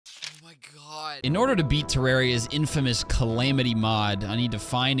my god. In order to beat Terraria's infamous Calamity Mod, I need to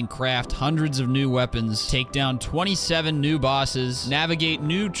find and craft hundreds of new weapons, take down 27 new bosses, navigate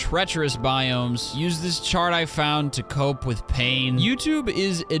new treacherous biomes, use this chart I found to cope with pain. YouTube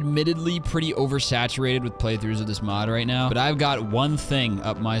is admittedly pretty oversaturated with playthroughs of this mod right now, but I've got one thing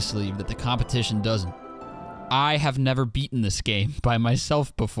up my sleeve that the competition doesn't. I have never beaten this game by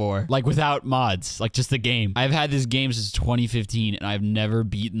myself before. Like, without mods. Like, just the game. I've had this game since 2015, and I've never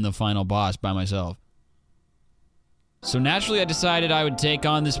beaten the final boss by myself. So naturally, I decided I would take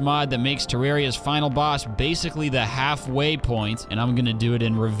on this mod that makes Terraria's final boss basically the halfway point, and I'm gonna do it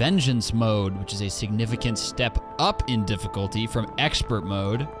in revengeance mode, which is a significant step up in difficulty from expert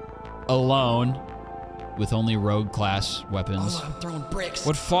mode, alone, with only rogue class weapons. Oh, I'm throwing bricks.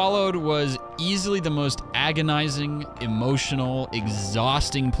 What followed was easily the most agonizing, emotional,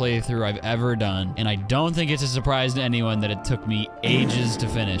 exhausting playthrough I've ever done, and I don't think it's a surprise to anyone that it took me ages to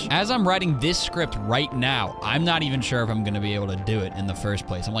finish. As I'm writing this script right now, I'm not even sure if I'm gonna be able to do it in the first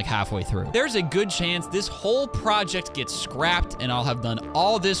place. I'm like halfway through. There's a good chance this whole project gets scrapped and I'll have done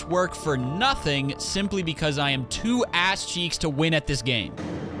all this work for nothing simply because I am too ass cheeks to win at this game.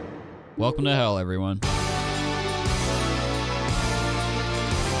 Welcome to hell, everyone.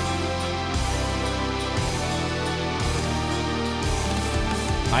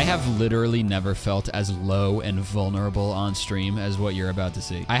 I have literally never felt as low and vulnerable on stream as what you're about to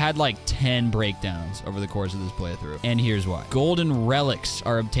see. I had like 10 breakdowns over the course of this playthrough, and here's why. Golden relics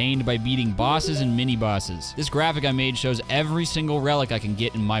are obtained by beating bosses and mini-bosses. This graphic I made shows every single relic I can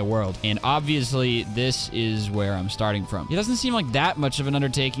get in my world, and obviously this is where I'm starting from. It doesn't seem like that much of an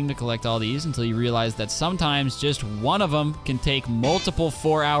undertaking to collect all these until you realize that sometimes just one of them can take multiple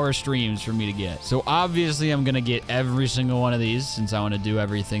 4-hour streams for me to get. So obviously I'm gonna get every single one of these since I want to do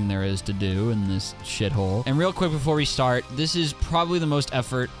everything there is to do in this shithole. And real quick before we start, this is probably the most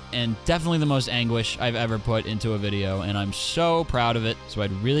effort and definitely the most anguish I've ever put into a video, and I'm so proud of it. So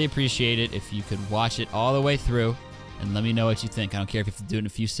I'd really appreciate it if you could watch it all the way through and let me know what you think. I don't care if you have to do it in a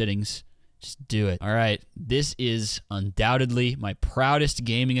few sittings. Just do it. All right, this is undoubtedly my proudest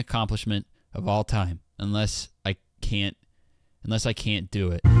gaming accomplishment of all time, unless I can't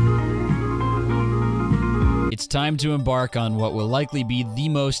do it. It's time to embark on what will likely be the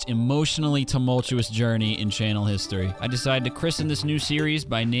most emotionally tumultuous journey in channel history. I decided to christen this new series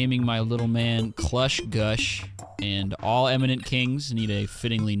by naming my little man Clush Gush, and all eminent kings need a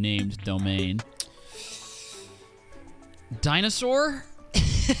fittingly named domain. Dinosaur?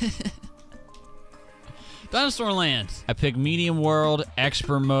 Dinosaur Land. I pick medium world,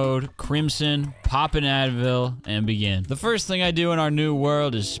 expert mode, crimson, pop an Advil, and begin. The first thing I do in our new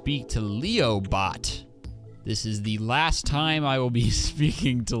world is speak to Leobot. This is the last time I will be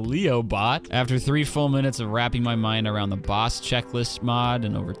speaking to Leobot. After 3 full minutes of wrapping my mind around the boss checklist mod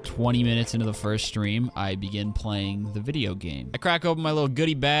and over 20 minutes into the first stream, I begin playing the video game. I crack open my little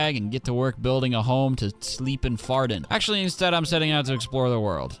goodie bag and get to work building a home to sleep and fart in. Actually, instead, I'm setting out to explore the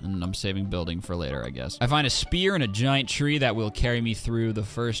world, and I'm saving building for later, I guess. I find a spear and a giant tree that will carry me through the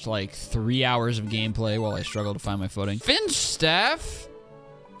first, like, 3 hours of gameplay while I struggle to find my footing. Finch staff?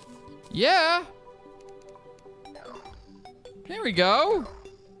 Yeah. There we go.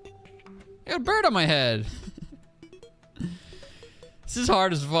 I got a bird on my head. This is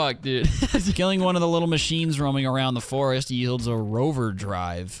hard as fuck, dude. Killing one of the little machines roaming around the forest yields a rover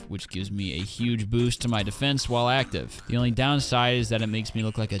drive, which gives me a huge boost to my defense while active. The only downside is that it makes me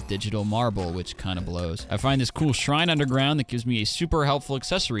look like a digital marble, which kind of blows. I find this cool shrine underground that gives me a super helpful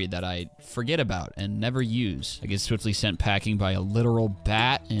accessory that I forget about and never use. I get swiftly sent packing by a literal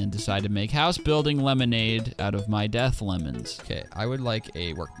bat and decide to make house building lemonade out of my death lemons. Okay, I would like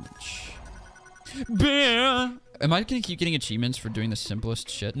a workbench. Bear! Am I gonna keep getting achievements for doing the simplest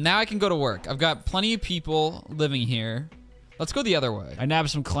shit? Now I can go to work. I've got plenty of people living here. Let's go the other way. I nab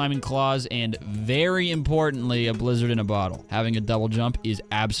some climbing claws and, very importantly, a blizzard in a bottle. Having a double jump is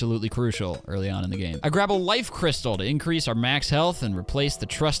absolutely crucial early on in the game. I grab a life crystal to increase our max health and replace the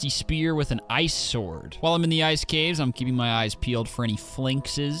trusty spear with an ice sword. While I'm in the ice caves, I'm keeping my eyes peeled for any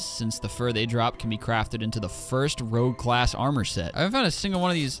flinxes, since the fur they drop can be crafted into the first rogue class armor set. I haven't found a single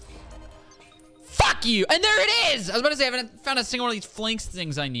one of these. Fuck you! And there it is! I was about to say I haven't found a single one of these flanks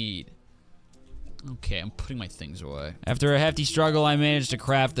things I need. Okay, I'm putting my things away. After a hefty struggle, I managed to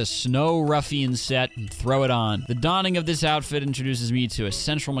craft the Snow Ruffian set and throw it on. The donning of this outfit introduces me to a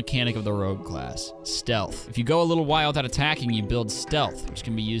central mechanic of the rogue class, stealth. If you go a little while without attacking, you build stealth, which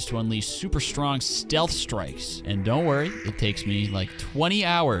can be used to unleash super strong stealth strikes. And don't worry, it takes me like 20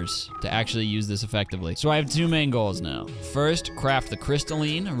 hours to actually use this effectively. So I have two main goals now. First, craft the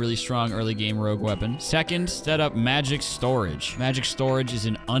crystalline, a really strong early game rogue weapon. Second, set up magic storage. Magic storage is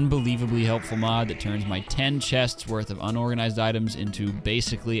an unbelievably helpful mod that turns my 10 chests worth of unorganized items into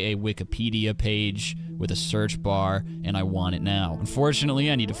basically a Wikipedia page with a search bar, and I want it now. Unfortunately,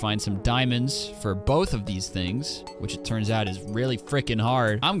 I need to find some diamonds for both of these things, which it turns out is really freaking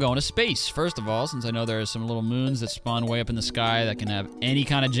hard. I'm going to space, first of all, since I know there are some little moons that spawn way up in the sky that can have any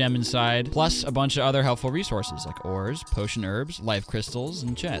kind of gem inside, plus a bunch of other helpful resources like ores, potion herbs, life crystals,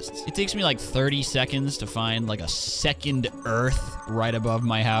 and chests. It takes me like 30 seconds to find like a second Earth right above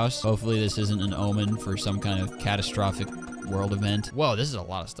my house. Hopefully this isn't an omen for some kind of catastrophic world event. Whoa, this is a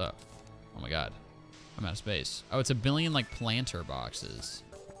lot of stuff. Oh my god. I'm out of space. Oh, it's a billion like planter boxes.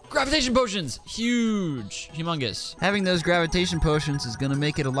 Gravitation potions! Huge! Humongous. Having those gravitation potions is gonna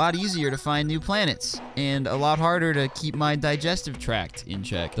make it a lot easier to find new planets, and a lot harder to keep my digestive tract in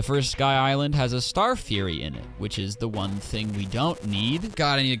check. The first Sky Island has a Star Fury in it, which is the one thing we don't need.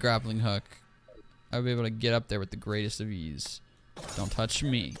 God, I need a grappling hook. I'll be able to get up there with the greatest of ease. Don't touch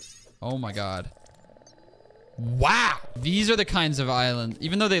me. Oh my god. Wow! These are the kinds of islands,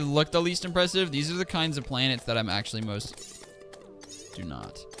 even though they look the least impressive, these are the kinds of planets that I'm actually most...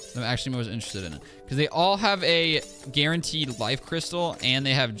 I'm actually most interested in it. Because they all have a guaranteed life crystal, and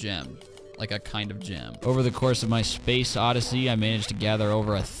they have gem. Like a kind of gem. Over the course of my space odyssey, I managed to gather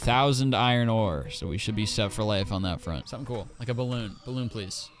over 1,000 iron ore, so we should be set for life on that front. Something cool. Like a balloon. Balloon,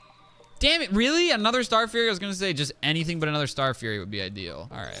 please. Damn it, really? Another Star Fury? I was gonna say just anything but another Star Fury would be ideal.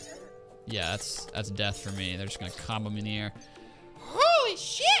 All right. Yeah, that's death for me. They're just gonna combo me in the air. Holy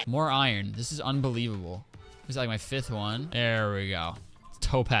shit! More iron. This is unbelievable. This is like my 5th one. There we go. It's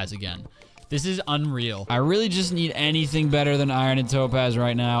topaz again. This is unreal. I really just need anything better than iron and topaz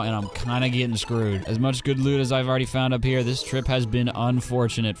right now, and I'm kind of getting screwed. As much good loot as I've already found up here, this trip has been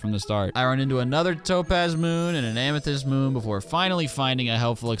unfortunate from the start. I run into another topaz moon and an amethyst moon before finally finding a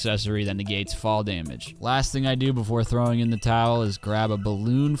helpful accessory that negates fall damage. Last thing I do before throwing in the towel is grab a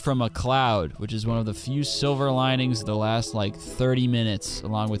balloon from a cloud, which is one of the few silver linings that last like 30 minutes,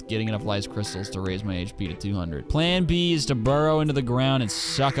 along with getting enough life crystals to raise my HP to 200. Plan B is to burrow into the ground and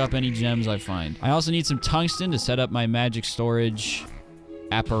suck up any gems I find. I also need some tungsten to set up my magic storage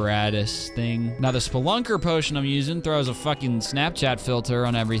apparatus thing. Now the Spelunker potion I'm using throws a fucking Snapchat filter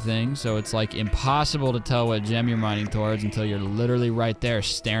on everything, so it's like impossible to tell what gem you're mining towards until you're literally right there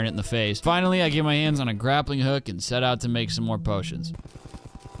staring it in the face. Finally, I get my hands on a grappling hook and set out to make some more potions.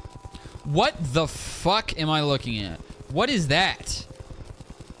 What the fuck am I looking at? What is that?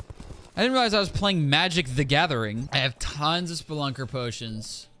 I didn't realize I was playing Magic the Gathering. I have tons of Spelunker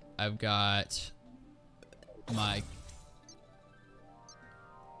potions. I've got my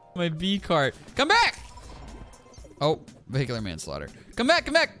B cart. Come back! Oh, vehicular manslaughter. Come back,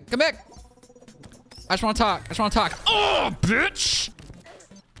 come back, come back! I just want to talk. I just want to talk. Oh, bitch!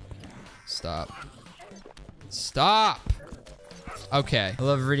 Stop. Stop! Okay. I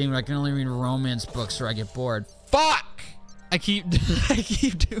love reading, but I can only read romance books or I get bored. Fuck! I keep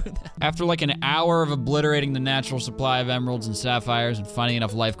doing that. After like an hour of obliterating the natural supply of emeralds and sapphires and finding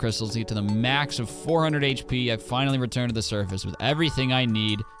enough life crystals to get to the max of 400 HP, I finally returned to the surface with everything I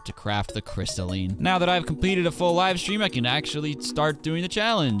need to craft the crystalline. Now that I've completed a full live stream, I can actually start doing the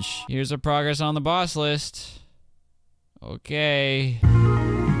challenge. Here's our progress on the boss list. Okay.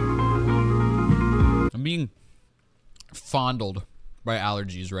 I'm being fondled by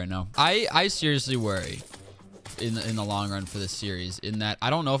allergies right now. I seriously worry in the long run for this series, in that I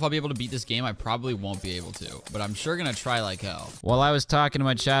don't know if I'll be able to beat this game. I probably won't be able to, but I'm sure gonna try like hell. While I was talking to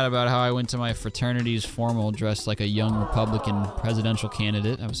my chat about how I went to my fraternity's formal dressed like a young Republican presidential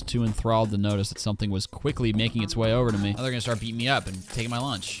candidate, I was too enthralled to notice that something was quickly making its way over to me. Now they're gonna start beating me up and taking my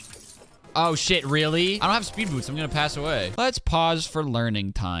lunch. Oh shit, really? I don't have speed boots, I'm gonna pass away. Let's pause for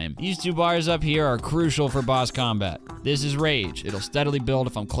learning time. These 2 bars up here are crucial for boss combat. This is rage. It'll steadily build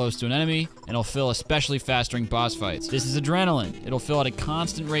if I'm close to an enemy, and it'll fill especially fast during boss fights. This is adrenaline. It'll fill at a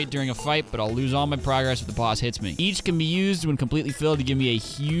constant rate during a fight, but I'll lose all my progress if the boss hits me. Each can be used when completely filled to give me a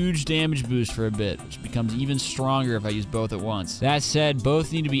huge damage boost for a bit, which becomes even stronger if I use both at once. That said,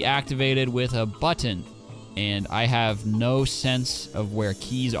 both need to be activated with a button, and I have no sense of where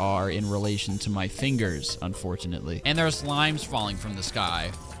keys are in relation to my fingers, unfortunately. And there are slimes falling from the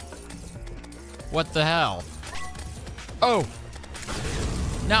sky. What the hell? Oh!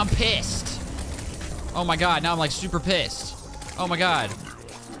 Now I'm pissed. Oh my god, now I'm like super pissed. Oh my god.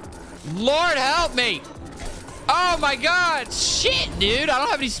 Lord help me! Oh my god! Shit, dude! I don't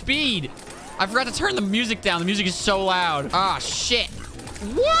have any speed. I forgot to turn the music down. The music is so loud. Ah, shit.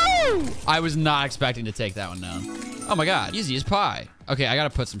 Woo! I was not expecting to take that one down. Oh my god, easy as pie. Okay, I gotta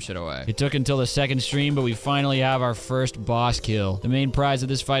put some shit away. It took until the second stream, but we finally have our first boss kill. The main prize of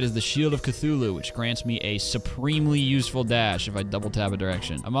this fight is the Shield of Cthulhu, which grants me a supremely useful dash if I double tap a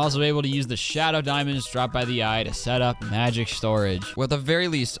direction. I'm also able to use the Shadow Diamonds dropped by the eye to set up magic storage. Well, at the very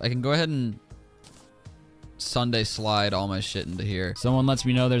least, I can go ahead and Sunday slide all my shit into here. Someone lets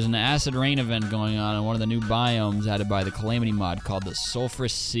me know there's an acid rain event going on in one of the new biomes added by the Calamity Mod called the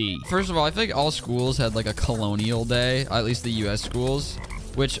Sulphurous Sea. First of all, I think all schools had like a colonial day, at least the US schools,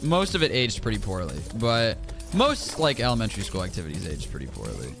 which most of it aged pretty poorly, but most like elementary school activities aged pretty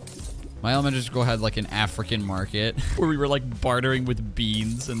poorly. My elementary school had like an African market where we were like bartering with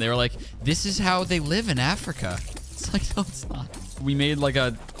beans, and they were like, this is how they live in Africa. It's like, no, it's not. We made like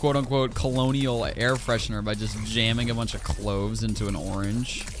a quote-unquote colonial air freshener by just jamming a bunch of cloves into an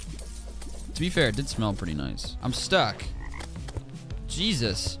orange. To be fair, it did smell pretty nice. I'm stuck.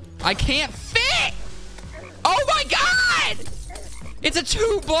 Jesus. I can't fit! Oh my god! It's a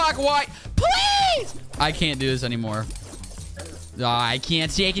 2-block wide. Please! I can't do this anymore. I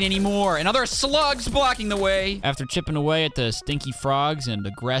can't take it anymore. And other slugs blocking the way. After chipping away at the stinky frogs and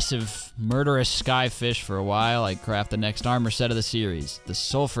aggressive, murderous skyfish for a while, I craft the next armor set of the series, the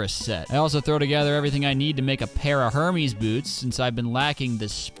Sulphurous set. I also throw together everything I need to make a pair of Hermes boots, since I've been lacking the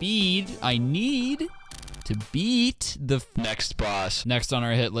speed I need to beat the next boss. Next on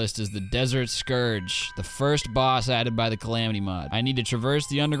our hit list is the Desert Scourge, the first boss added by the Calamity Mod. I need to traverse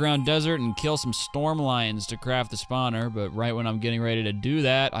the underground desert and kill some storm lions to craft the spawner, but right when I'm getting ready to do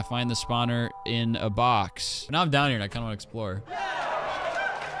that, I find the spawner in a box. Now I'm down here and I kind of want to explore.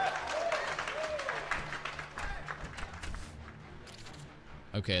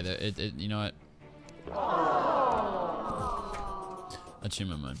 Okay, you know what?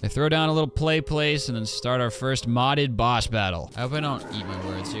 Achievement. I throw down a little play place and then start our first modded boss battle. I hope I don't eat my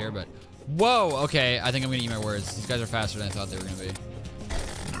words here, but... Whoa! Okay, I think I'm gonna eat my words. These guys are faster than I thought they were gonna be.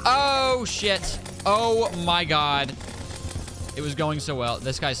 Oh, shit. Oh, my God. It was going so well.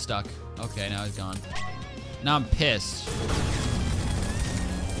 This guy's stuck. Okay, now he's gone. Now I'm pissed.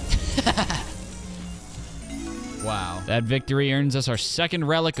 Wow. That victory earns us our second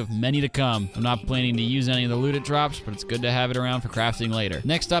relic of many to come. I'm not planning to use any of the loot it drops, but it's good to have it around for crafting later.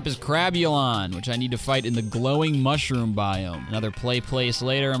 Next up is Crabulon, which I need to fight in the glowing mushroom biome. Another play place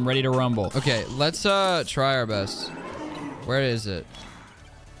later, I'm ready to rumble. Okay, let's try our best. Where is it?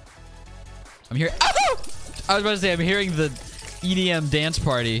 I'm here. Oh! I was about to say, I'm hearing the EDM dance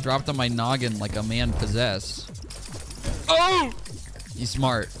party dropped on my noggin like a man possessed. Oh! He's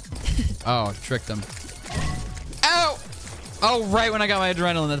smart. Oh, tricked him. Ow! Oh, right when I got my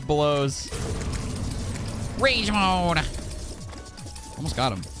adrenaline, that blows. Rage mode. Almost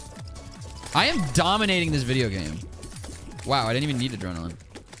got him. I am dominating this video game. Wow, I didn't even need adrenaline.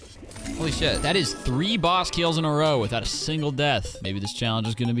 Holy shit. That is 3 boss kills in a row without a single death. Maybe this challenge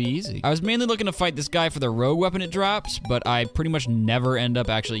is gonna be easy. I was mainly looking to fight this guy for the rogue weapon it drops, but I pretty much never end up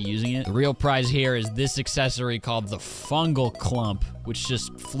actually using it. The real prize here is this accessory called the Fungal Clump, which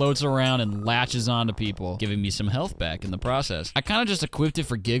just floats around and latches onto people, giving me some health back in the process. I kind of just equipped it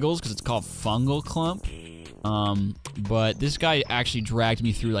for giggles because it's called Fungal Clump. But this guy actually dragged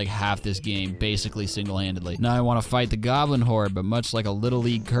me through like half this game, basically single-handedly. Now I want to fight the Goblin Horde, but much like a Little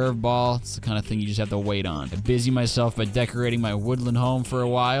League curveball, it's the kind of thing you just have to wait on. I busy myself by decorating my woodland home for a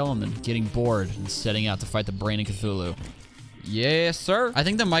while, and then getting bored and setting out to fight the Brain of Cthulhu. Yes, sir. I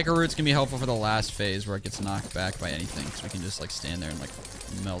think the micro root's gonna be helpful for the last phase where it gets knocked back by anything, so we can just like stand there and like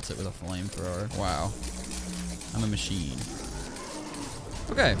melt it with a flamethrower. Wow. I'm a machine.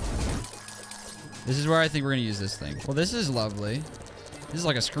 Okay. This is where I think we're gonna use this thing. Well, this is lovely. This is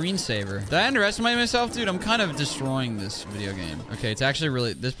like a screensaver. Did I underestimate myself, dude? I'm kind of destroying this video game. Okay, it's actually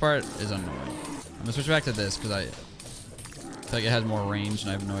really, this part is annoying. I'm gonna switch back to this because I feel like it has more range and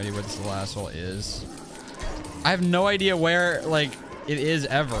I have no idea where this little asshole is. I have no idea where, like, it is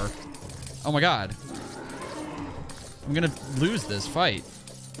ever. Oh my God. I'm gonna lose this fight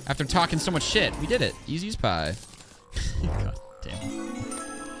after talking so much shit. We did it. Easy as pie. God damn.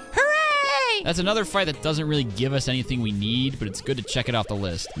 That's another fight that doesn't really give us anything we need, but it's good to check it off the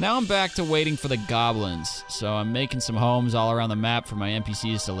list. Now I'm back to waiting for the goblins, so I'm making some homes all around the map for my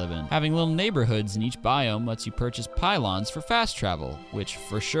NPCs to live in. Having little neighborhoods in each biome lets you purchase pylons for fast travel, which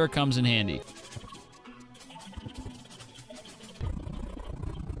for sure comes in handy.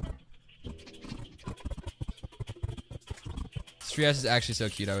 This treehouse is actually so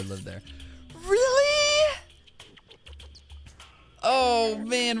cute, I would live there. Really? Oh,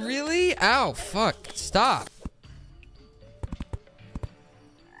 man, really? Ow, fuck. Stop.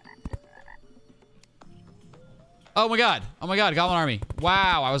 Oh my god, Goblin Army.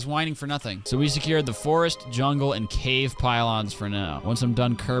 Wow, I was whining for nothing. So we secured the forest, jungle, and cave pylons for now. Once I'm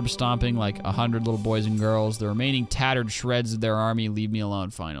done curb stomping like 100 little boys and girls, the remaining tattered shreds of their army leave me alone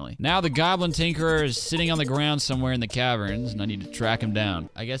finally. Now the Goblin Tinkerer is sitting on the ground somewhere in the caverns, and I need to track him down.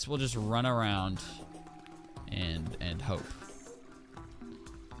 I guess we'll just run around and hope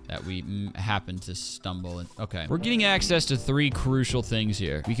that we happen to stumble. Okay, we're getting access to 3 crucial things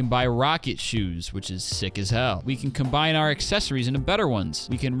here. We can buy rocket shoes, which is sick as hell. We can combine our accessories into better ones.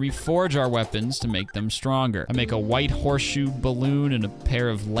 We can reforge our weapons to make them stronger. I make a white horseshoe balloon and a pair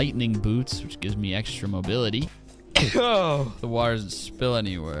of lightning boots, which gives me extra mobility. Oh, the water doesn't spill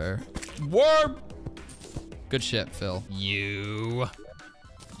anywhere. Warp! Good shit, Phil. You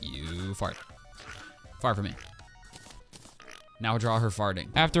fart. Fart for me. Now draw her farting.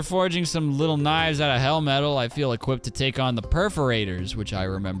 After forging some little knives out of hell metal, I feel equipped to take on the perforators, which I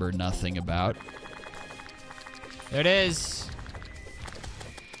remember nothing about. There it is.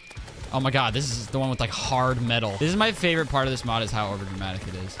 Oh my god, this is the one with like hard metal. This is my favorite part of this mod, is how overdramatic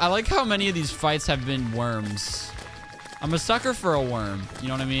it is. I like how many of these fights have been worms. I'm a sucker for a worm, you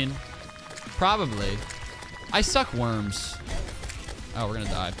know what I mean? Probably. I suck worms. Oh, we're gonna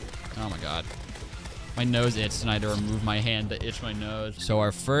die. Oh my god. My nose itched, and I had to remove my hand to itch my nose. So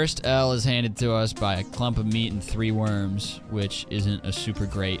our first L is handed to us by a clump of meat and 3 worms, which isn't a super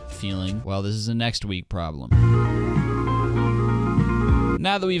great feeling. Well, this is a next week problem.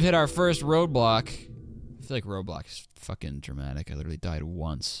 Now that we've hit our first roadblock, I feel like roadblock is fucking dramatic. I literally died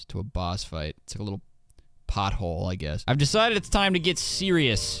once to a boss fight. It's like a little pothole, I guess. I've decided it's time to get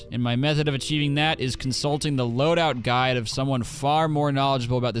serious, and my method of achieving that is consulting the loadout guide of someone far more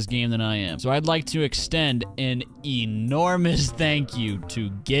knowledgeable about this game than I am. So I'd like to extend an enormous thank you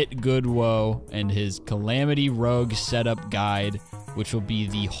to Get Good Woe and his Calamity Rogue setup guide, which will be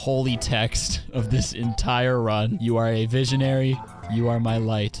the holy text of this entire run. You are a visionary. You are my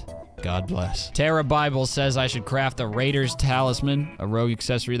light. God bless. Terra Bible says I should craft a Raider's Talisman, a rogue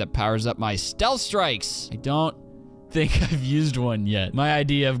accessory that powers up my stealth strikes. I don't think I've used one yet. My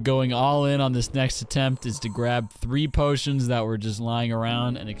idea of going all in on this next attempt is to grab 3 potions that were just lying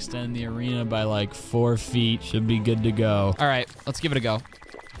around and extend the arena by like 4 feet. Should be good to go. All right, let's give it a go.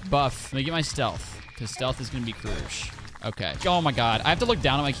 Buff. Let me get my stealth, because stealth is gonna be crucial. Okay. Oh my god. I have to look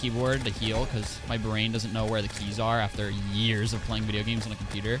down at my keyboard to heal because my brain doesn't know where the keys are after years of playing video games on a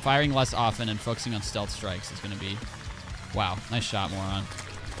computer. Firing less often and focusing on stealth strikes is going to be... Wow. Nice shot, moron.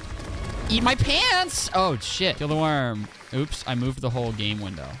 Eat my pants! Oh, shit. Kill the worm. Oops. I moved the whole game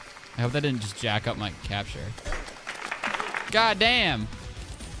window. I hope that didn't just jack up my capture. God damn.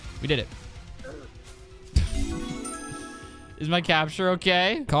 We did it. Is my capture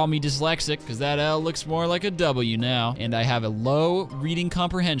okay? Call me dyslexic, because that L looks more like a W now. And I have a low reading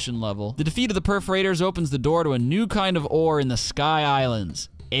comprehension level. The defeat of the perforators opens the door to a new kind of ore in the Sky Islands.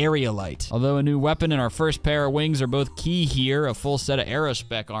 Aerialite. Although a new weapon and our first pair of wings are both key here, a full set of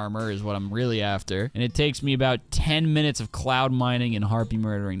aerospec armor is what I'm really after. And it takes me about 10 minutes of cloud mining and harpy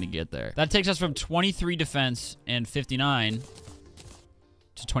murdering to get there. That takes us from 23 defense and 59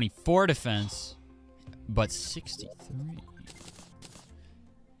 to 24 defense, but 63.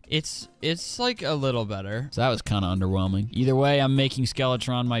 It's like a little better. So that was kind of underwhelming. Either way, I'm making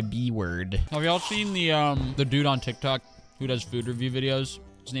Skeletron my B word. Have y'all seen the dude on TikTok who does food review videos?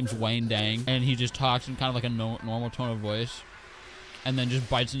 His name's Wayne Dang, and he just talks in kind of like a normal tone of voice, and then just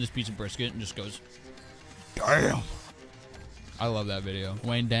bites into this piece of brisket and just goes, "Damn!" I love that video.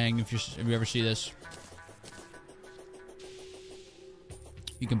 Wayne Dang, if you ever see this,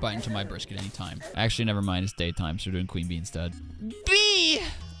 you can bite into my brisket anytime. Actually, never mind. It's daytime, so we're doing Queen Bee instead. B!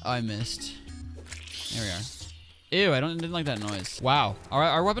 Oh, I missed. There we are. Ew, I didn't like that noise. Wow.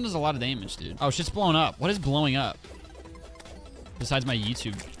 Our weapon does a lot of damage, dude. Oh, shit's blowing up. What is blowing up? Besides my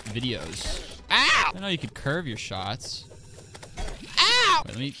YouTube videos. Ow! I didn't know you could curve your shots. Ow!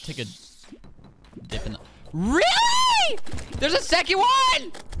 Wait, let me take a dip in the... Really? There's a second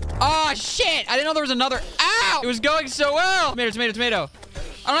one! Oh, shit! I didn't know there was another... Ow! It was going so well! Tomato, tomato, tomato.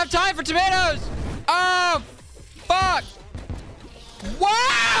 I don't have time for tomatoes! Oh, fuck!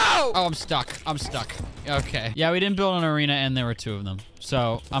 Wow! Oh, I'm stuck. I'm stuck. Okay. Yeah, we didn't build an arena, and there were 2 of them.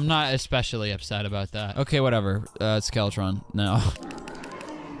 So, I'm not especially upset about that. Okay, whatever. Skeletron. No.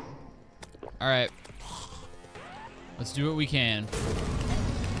 Alright. Let's do what we can.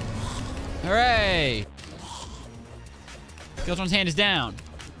 Hooray! Skeletron's hand is down.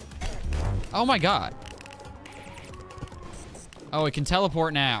 Oh my god. Oh, it can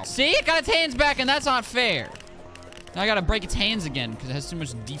teleport now. See? It got its hands back, and that's not fair. Now I gotta break its hands again because it has too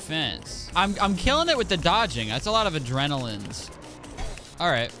much defense. I'm killing it with the dodging. That's a lot of adrenalines. All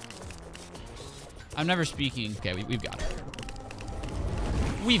right. I'm never speaking. Okay, we've got him.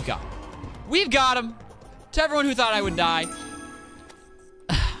 We've got him. We've got him. To everyone who thought I would die.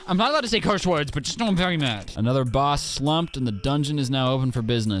 I'm not allowed to say curse words, but just know I'm very mad. Another boss slumped and the dungeon is now open for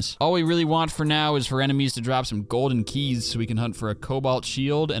business. All we really want for now is for enemies to drop some golden keys so we can hunt for a cobalt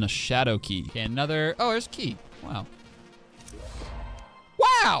shield and a shadow key. Okay, another, oh, there's a key. Wow.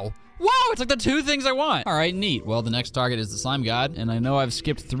 Wow! Wow, it's like the two things I want. All right, neat. Well, the next target is the slime god, and I know I've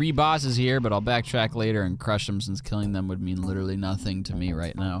skipped 3 bosses here, but I'll backtrack later and crush them since killing them would mean literally nothing to me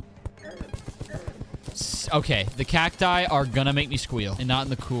right now. Okay, the cacti are gonna make me squeal, and not in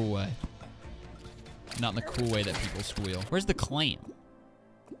the cool way. Not in the cool way that people squeal. Where's the clam?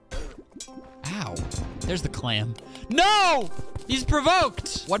 Ow. There's the clam. No! He's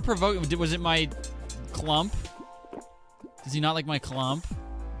provoked! What provoked? Was it my clump? Does he not like my clump?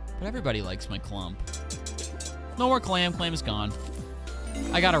 But everybody likes my clump. No more clam. Clam is gone.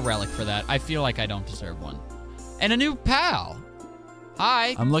 I got a relic for that. I feel like I don't deserve one. And a new pal.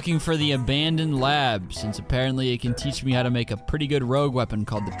 Hi. I'm looking for the abandoned lab, since apparently it can teach me how to make a pretty good rogue weapon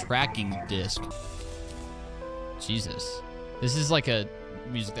called the tracking disc. Jesus. This is like a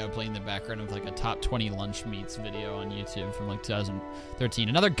music that would play in the background of like a top 20 lunch meats video on YouTube from like 2013.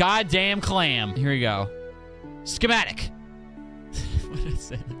 Another goddamn clam. Here we go. Schematic. What did I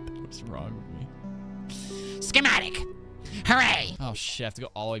say? What's wrong with me? Schematic. Hooray. Oh shit, I have to go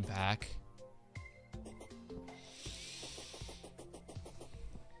all the way back.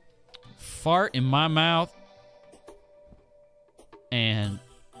 Fart in my mouth and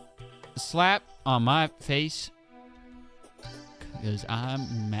slap on my face because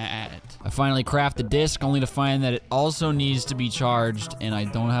I'm mad. I finally craft the disc only to find that it also needs to be charged, and I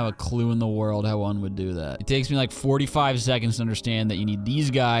don't have a clue in the world how one would do that. It takes me like 45 seconds to understand that you need these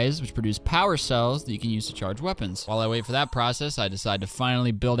guys, which produce power cells that you can use to charge weapons. While I wait for that process, I decide to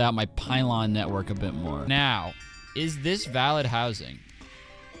finally build out my pylon network a bit more. Now, is this valid housing?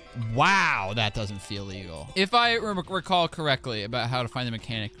 Wow, that doesn't feel legal. If I recall correctly about how to find the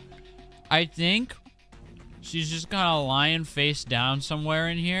mechanic, I think she's just kind of lying face down somewhere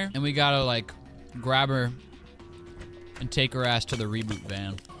in here, and we gotta like grab her and take her ass to the reboot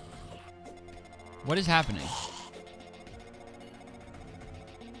van. What is happening?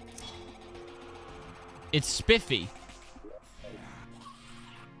 It's spiffy.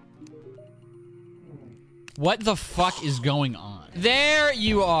 What the fuck is going on? There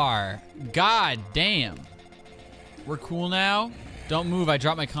you are. God damn. We're cool now. Don't move, I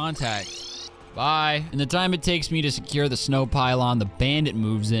dropped my contact. Bye. In the time it takes me to secure the snow pylon, the bandit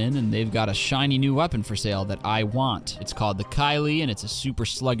moves in, and they've got a shiny new weapon for sale that I want. It's called the Kylie, and it's a super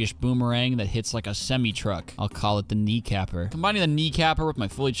sluggish boomerang that hits like a semi-truck. I'll call it the kneecapper. Combining the kneecapper with my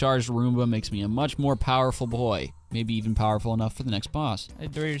fully charged Roomba makes me a much more powerful boy. Maybe even powerful enough for the next boss. I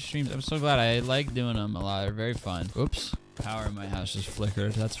adore your streams. I'm so glad. I like doing them a lot. They're very fun. Oops. Power in my house just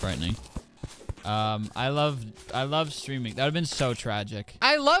flickered. That's frightening. I love streaming. That would have been so tragic.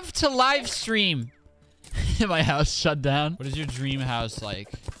 I love to live stream. My house shut down. What is your dream house like?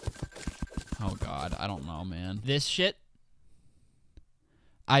 Oh God, I don't know, man. This shit,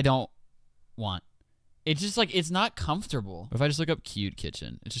 I don't want. It's just like, it's not comfortable. If I just look up cute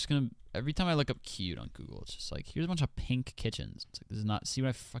kitchen, it's just gonna, every time I look up cute on Google, it's just like, here's a bunch of pink kitchens. It's like, this is not, see what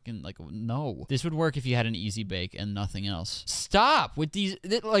I fucking, like, no. This would work if you had an easy bake and nothing else. Stop with these,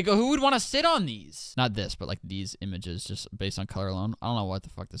 like, who would want to sit on these? Not this, but like these images just based on color alone. I don't know what the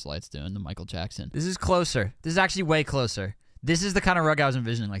fuck this light's doing, the Michael Jackson. This is closer. This is actually way closer. This is the kind of rug I was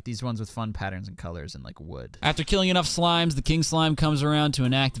envisioning, like these ones with fun patterns and colors and like wood. After killing enough slimes, the king slime comes around to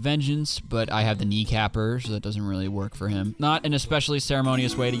enact vengeance, but I have the kneecapper, so that doesn't really work for him. Not an especially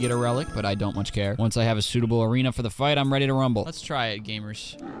ceremonious way to get a relic, but I don't much care. Once I have a suitable arena for the fight, I'm ready to rumble. Let's try it,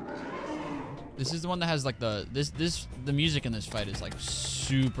 gamers. This is the one that has like the music in this fight is like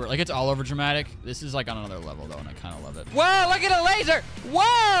super, like it's all over dramatic. This is like on another level though, and I kind of love it. Whoa, look at a laser!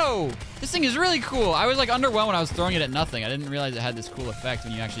 Whoa! This thing is really cool. I was like underwhelmed when I was throwing it at nothing. I didn't realize it had this cool effect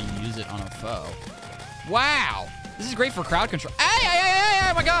when you actually use it on a foe. Wow! This is great for crowd control. Hey, hey, hey, hey,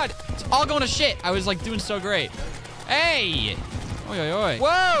 oh my God! It's all going to shit. I was like doing so great. Hey! Oi, oi, oi.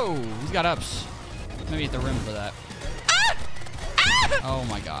 Whoa! He's got ups. Maybe hit the rim for that. Oh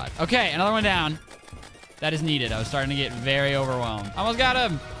my God. Okay, another one down. That is needed. I was starting to get very overwhelmed. Almost got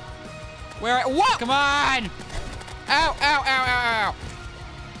him. Where? What? Come on! Ow, ow, ow, ow, ow.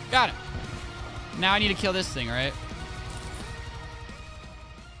 Got him. Now I need to kill this thing, right?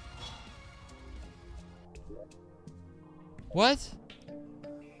 What?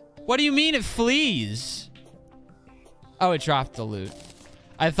 What do you mean it flees? Oh, it dropped the loot.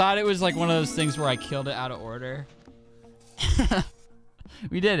 I thought it was like one of those things where I killed it out of order.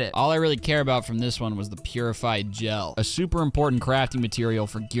 We did it. All I really care about from this one was the purified gel, a super important crafting material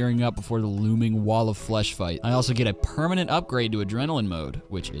for gearing up before the looming wall of flesh fight. I also get a permanent upgrade to adrenaline mode,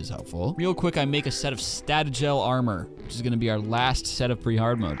 which is helpful. Real quick, I make a set of Statagel armor, which is gonna be our last set of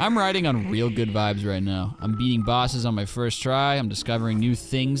pre-hard mode. I'm riding on real good vibes right now. I'm beating bosses on my first try. I'm discovering new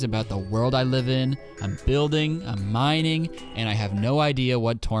things about the world I live in. I'm building, I'm mining, and I have no idea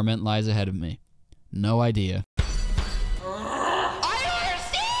what torment lies ahead of me. No idea.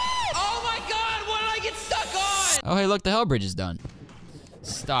 Oh, hey, look, the hell bridge is done.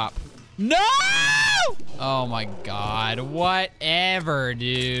 Stop. No! Oh, my God. Whatever,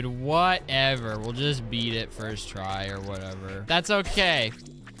 dude. Whatever. We'll just beat it first try or whatever. That's okay.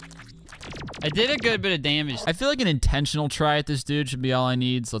 I did a good bit of damage. I feel like an intentional try at this dude should be all I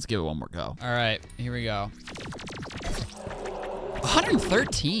need, so let's give it one more go. All right, here we go.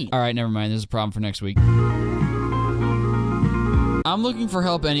 113. All right, never mind. This is a problem for next week. I'm looking for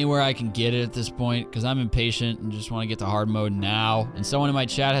help anywhere I can get it at this point because I'm impatient and just want to get to hard mode now. And someone in my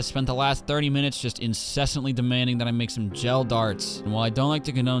chat has spent the last 30 minutes just incessantly demanding that I make some gel darts. And while I don't like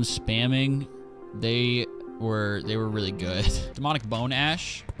to condone spamming, they were really good. Demonic bone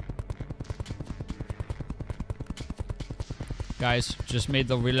ash. Guys, just made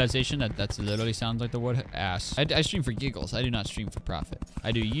the realization that that's literally sounds like the word ass. I stream for giggles. I do not stream for profit.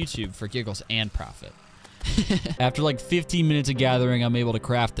 I do YouTube for giggles and profit. After like 15 minutes of gathering, I'm able to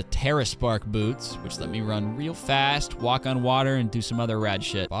craft the Terraspark boots, which let me run real fast, walk on water, and do some other rad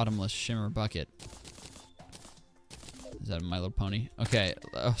shit. Bottomless shimmer bucket. Is that My Little Pony? Okay,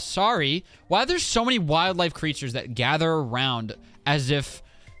 sorry. Why are there so many wildlife creatures that gather around as if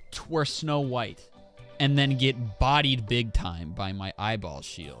we're Snow White and then get bodied big time by my eyeball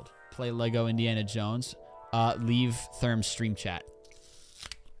shield? Play Lego Indiana Jones. Leave Therm stream chat.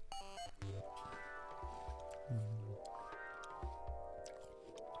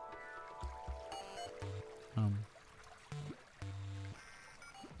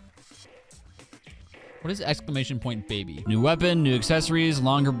 What is exclamation point baby? New weapon, new accessories,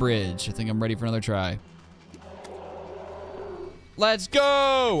 longer bridge. I think I'm ready for another try. Let's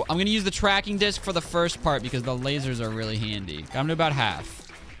go! I'm gonna use the tracking disc for the first part because the lasers are really handy. I'm to about half,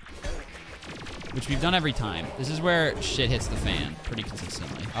 which we've done every time. This is where shit hits the fan pretty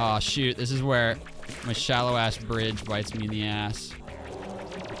consistently. Oh shoot, this is where my shallow ass bridge bites me in the ass.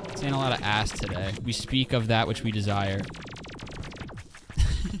 Saying a lot of ass today. We speak of that which we desire.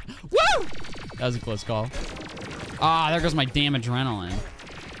 Woo! That was a close call. Ah, there goes my damn adrenaline.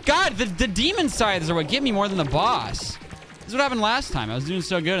 God, the demon scythes are what get me more than the boss. This is what happened last time. I was doing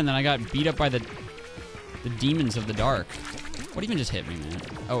so good, and then I got beat up by the demons of the dark. What even just hit me, man?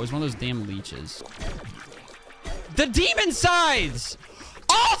 Oh, it was one of those damn leeches. The demon scythes!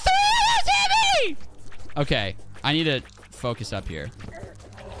 All three of us hit me! Okay, I need to focus up here.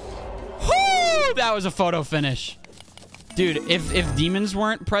 Whoo! That was a photo finish. Dude, if demons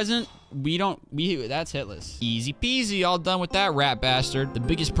weren't present, that's hitless. Easy peasy, all done with that rat bastard. The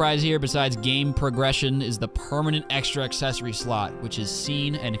biggest prize here besides game progression is the permanent extra accessory slot, which is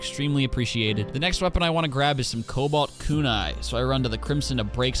seen and extremely appreciated. The next weapon I want to grab is some cobalt kunai, so I run to the Crimson to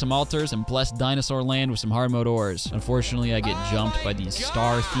break some altars and bless dinosaur land with some hard mode ores. Unfortunately, I get jumped by these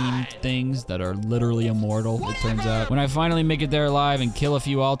star-themed things that are literally immortal, it turns out. When I finally make it there alive and kill a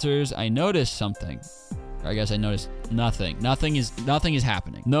few altars, I notice something. I guess I noticed nothing. Nothing is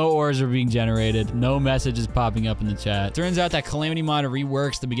happening. No ores are being generated. No message is popping up in the chat. Turns out that Calamity Mod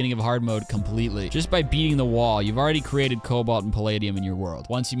reworks the beginning of hard mode completely. Just by beating the wall, you've already created cobalt and palladium in your world.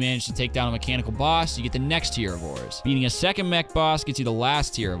 Once you manage to take down a mechanical boss, you get the next tier of ores. Beating a second mech boss gets you the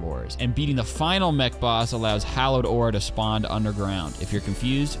last tier of ores. And beating the final mech boss allows hallowed ore to spawn underground. If you're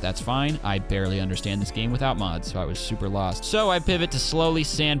confused, that's fine. I barely understand this game without mods, so I was super lost. So I pivot to slowly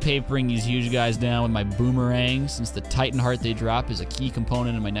sandpapering these huge guys down with my boomerang, since the Titan heart they drop is a key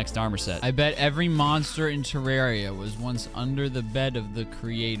component in my next armor set. I bet every monster in Terraria was once under the bed of the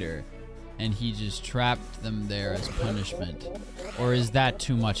creator, and he just trapped them there as punishment. Or is that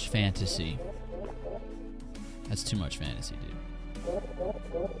too much fantasy? That's too much fantasy, dude.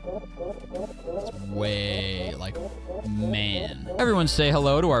 It's way, like, man. Everyone say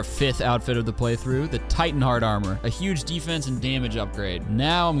hello to our 5th outfit of the playthrough, the Titan Heart Armor. A huge defense and damage upgrade.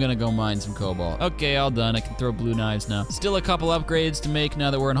 Now I'm gonna go mine some cobalt. Okay, all done. I can throw blue knives now. Still a couple upgrades to make now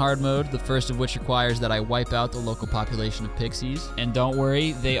that we're in hard mode, the first of which requires that I wipe out the local population of pixies. And don't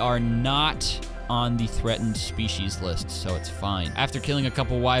worry, they are not on the threatened species list, so it's fine. After killing a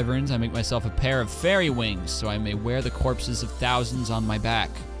couple wyverns, I make myself a pair of fairy wings so I may wear the corpses of thousands on my back.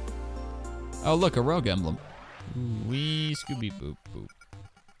 Oh look, a rogue emblem. Wee Scooby boop boop.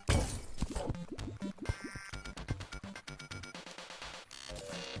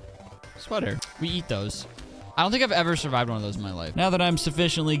 Sweater. We eat those. I don't think I've ever survived one of those in my life. Now that I'm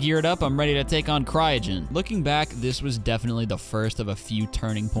sufficiently geared up, I'm ready to take on cryogen. Looking back, this was definitely the first of a few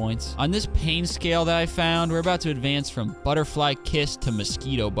turning points. On this pain scale that I found, we're about to advance from butterfly kiss to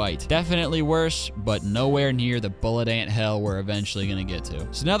mosquito bite. Definitely worse, but nowhere near the bullet ant hell we're eventually gonna get to.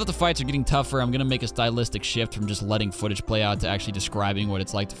 So now that the fights are getting tougher, I'm gonna make a stylistic shift from just letting footage play out to actually describing what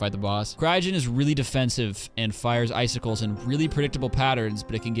it's like to fight the boss. Cryogen is really defensive and fires icicles in really predictable patterns,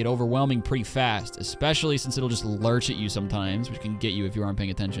 but it can get overwhelming pretty fast, especially since it'll just lurch at you sometimes, which can get you if you aren't paying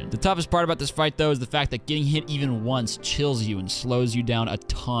attention. The toughest part about this fight, though, is the fact that getting hit even once chills you and slows you down a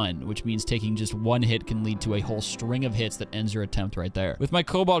ton, which means taking just one hit can lead to a whole string of hits that ends your attempt right there. With my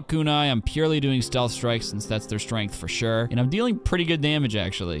Cobalt Kunai, I'm purely doing stealth strikes since that's their strength for sure, and I'm dealing pretty good damage,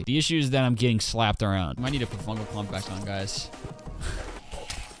 actually. The issue is that I'm getting slapped around. I might need to put Fungal Clump back on, guys.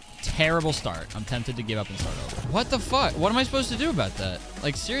 Terrible start. I'm tempted to give up and start over. What the fuck? What am I supposed to do about that?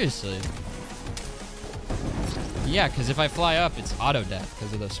 Like, seriously. Yeah, because if I fly up, it's auto death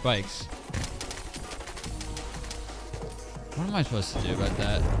because of those spikes. What am I supposed to do about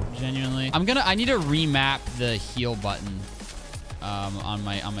that? Genuinely, I need to remap the heal button on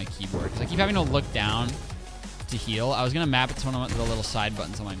my keyboard because I keep having to look down to heal. I was gonna map it to one of the little side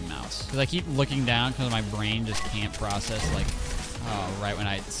buttons on my mouse because I keep looking down because my brain just can't process like. Oh, right when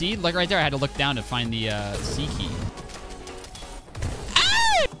I see, like right there, I had to look down to find the C key.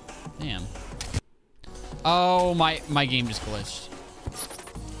 Ah! Damn. Oh, my game just glitched.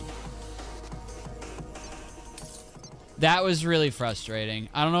 That was really frustrating.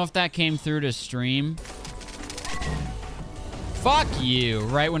 I don't know if that came through to stream. Fuck you,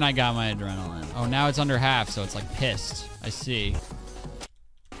 right when I got my adrenaline. Oh, now it's under half, so it's like pissed. I see.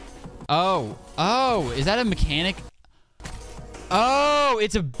 Oh, is that a mechanic? Oh,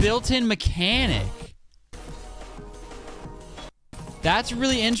 it's a built-in mechanic. That's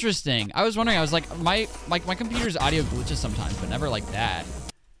really interesting. I was wondering, I was like, my computer's audio glitches sometimes, but never like that.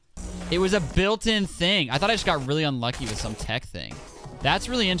 It was a built-in thing. I thought I just got really unlucky with some tech thing. That's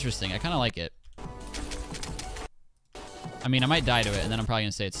really interesting. I kind of like it. I mean, I might die to it, and then I'm probably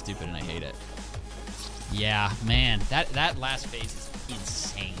gonna say it's stupid and I hate it. Yeah, man, that last phase is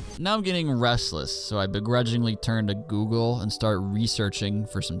insane. Now I'm getting restless, so I begrudgingly turn to Google and start researching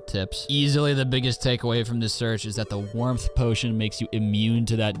for some tips. Easily the biggest takeaway from this search is that the warmth potion makes you immune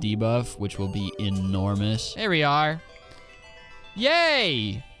to that debuff, which will be enormous. There we are.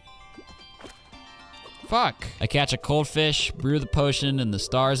 Yay! Fuck. I catch a cold fish, brew the potion, and the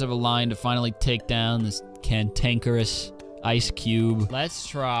stars have aligned to finally take down this cantankerous ice cube. Let's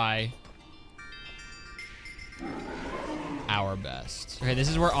try our best. Okay, this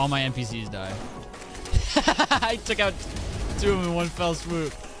is where all my NPCs die. I took out 2 of them in one fell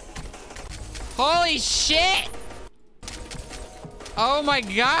swoop. Holy shit! Oh my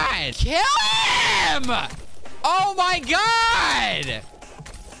god! Kill him! Oh my god!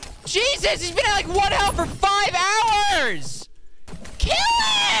 Jesus, he's been at like 1 health for 5 hours! Kill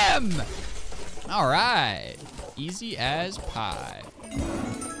him! All right, easy as pie.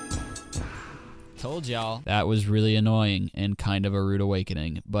 Told y'all. That was really annoying and kind of a rude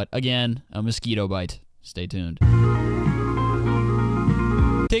awakening. But again, a mosquito bite. Stay tuned.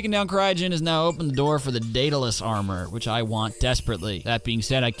 Taking down Cryogen has now opened the door for the Daedalus armor, which I want desperately. That being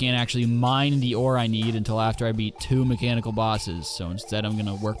said, I can't actually mine the ore I need until after I beat 2 mechanical bosses. So instead, I'm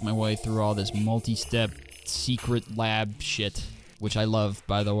gonna work my way through all this multi-step secret lab shit. Which I love,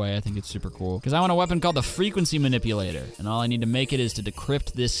 by the way. I think it's super cool. Because I want a weapon called the Frequency Manipulator. And all I need to make it is to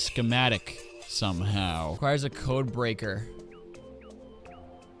decrypt this schematic somehow. Requires a code breaker.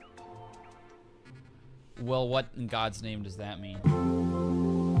 Well, what in God's name does that mean?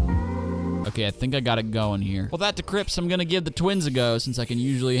 Okay, I think I got it going here. Well, that decrypts, I'm gonna give the twins a go since I can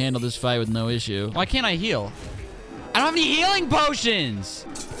usually handle this fight with no issue. Why can't I heal? I don't have any healing potions!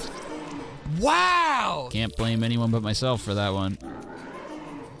 Wow! Can't blame anyone but myself for that one.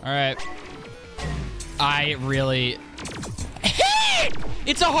 All right. I really...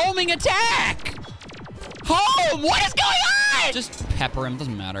 It's a homing attack! Home! What is going on? Just pepper him,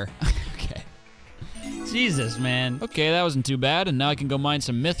 doesn't matter. Okay. Jesus, man. Okay, that wasn't too bad, and now I can go mine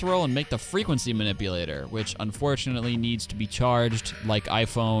some mithril and make the Frequency Manipulator, which unfortunately needs to be charged like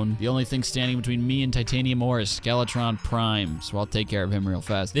iPhone. The only thing standing between me and titanium ore is Skeletron Prime, so I'll take care of him real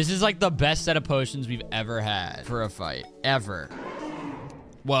fast. This is like the best set of potions we've ever had for a fight. Ever.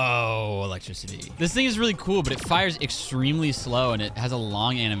 Whoa, electricity. This thing is really cool, but it fires extremely slow and it has a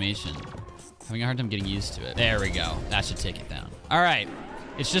long animation. Having a hard time getting used to it. There we go. That should take it down. All right.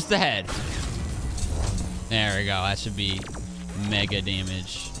 It's just the head. There we go. That should be mega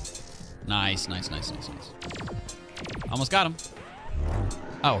damage. Nice, nice, nice, nice, nice. Almost got him.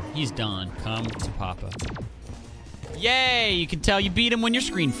 Oh, he's done. Come to Papa. Yay! You can tell you beat him when your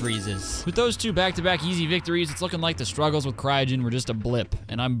screen freezes. With those two back-to-back easy victories, it's looking like the struggles with Cryogen were just a blip,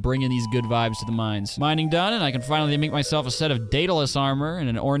 and I'm bringing these good vibes to the mines. Mining done, and I can finally make myself a set of Daedalus armor and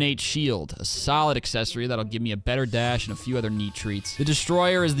an ornate shield, a solid accessory that'll give me a better dash and a few other neat treats. The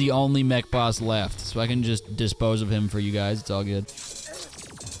Destroyer is the only mech boss left, so I can just dispose of him for you guys. It's all good.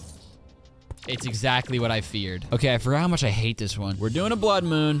 It's exactly what I feared. Okay, I forgot how much I hate this one. We're doing a blood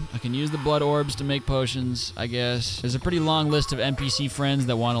moon. I can use the blood orbs to make potions, I guess. There's a pretty long list of NPC friends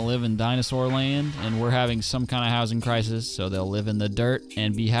that want to live in dinosaur land, and we're having some kind of housing crisis, so they'll live in the dirt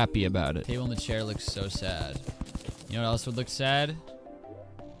and be happy about it. Table in the chair looks so sad. You know what else would look sad?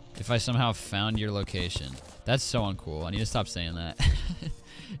 If I somehow found your location. That's so uncool. I need to stop saying that.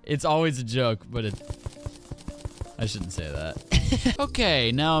 It's always a joke, but I shouldn't say that.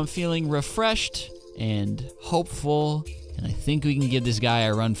 Okay, now I'm feeling refreshed and hopeful, and I think we can give this guy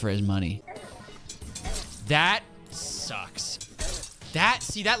a run for his money. That sucks.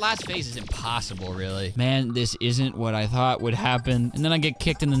 See, that last phase is impossible, really. Man, this isn't what I thought would happen. And then I get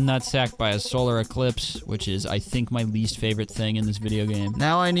kicked in the nutsack by a solar eclipse, which is, I think, my least favorite thing in this video game.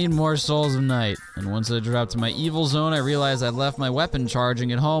 Now I need more Souls of Night. And once I drop to my evil zone, I realize I left my weapon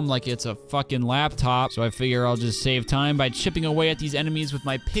charging at home like it's a fucking laptop. So I figure I'll just save time by chipping away at these enemies with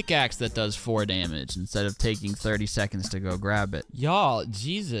my pickaxe that does 4 damage, instead of taking 30 seconds to go grab it. Y'all,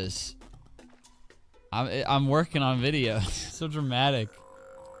 Jesus. I'm working on video. So dramatic.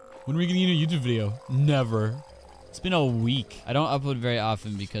 When are we gonna get a YouTube video? Never. It's been a week. I don't upload very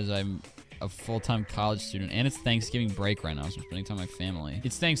often because I'm a full-time college student, and it's Thanksgiving break right now, so I'm spending time with my family.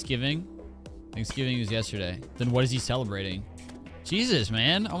 It's Thanksgiving. Thanksgiving was yesterday. Then what is he celebrating? Jesus,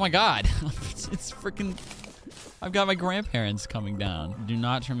 man. Oh my God. It's freaking... I've got my grandparents coming down. Do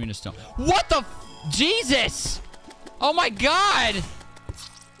not turn me into stone. What the Jesus! Oh my God!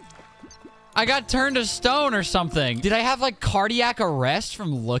 I got turned to stone or something. Did I have like cardiac arrest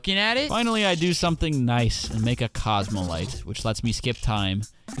from looking at it? Finally, I do something nice and make a Cosmolite, which lets me skip time.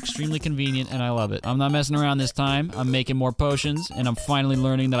 Extremely convenient, and I love it. I'm not messing around this time. I'm making more potions, and I'm finally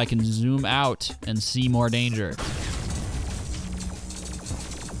learning that I can zoom out and see more danger.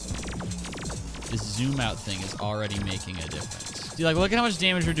 This zoom out thing is already making a difference. See, like, look at how much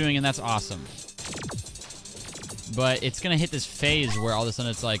damage we're doing, and that's awesome. But it's gonna hit this phase where all of a sudden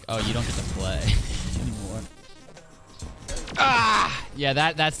it's like, oh, you don't get to play anymore. Ah!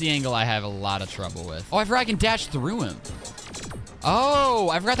 Yeah, that's the angle I have a lot of trouble with. Oh, I forgot I can dash through him. Oh,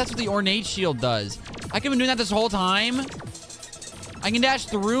 I forgot that's what the ornate shield does. I could have been doing that this whole time. I can dash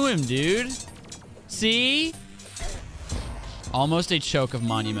through him, dude. See? Almost a choke of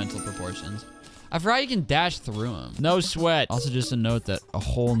monumental proportions. I forgot you can dash through him. No sweat. Also, just a note that a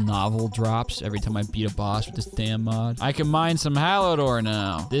whole novel drops every time I beat a boss with this damn mod. I can mine some hallowed ore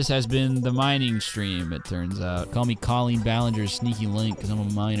now. This has been the mining stream, it turns out. Call me Colleen Ballinger's sneaky link, because I'm a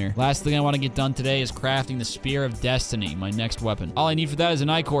miner. Last thing I want to get done today is crafting the Spear of Destiny, my next weapon. All I need for that is an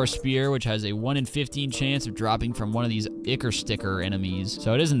Ichor Spear, which has a 1 in 15 chance of dropping from one of these Ichor Sticker enemies.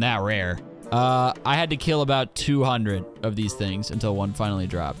 So it isn't that rare. I had to kill about 200 of these things until one finally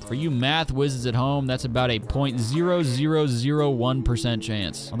dropped. For you math whizzes at home, that's about a 0.0001%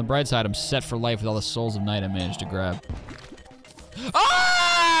 chance. On the bright side, I'm set for life with all the Souls of Night I managed to grab.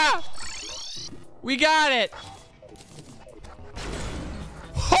 Ah! We got it!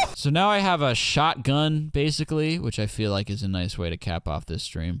 So now I have a shotgun, basically, which I feel like is a nice way to cap off this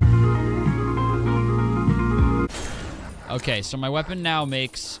stream. Okay, so my weapon now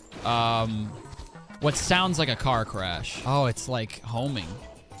makes, what sounds like a car crash. Oh, it's like homing.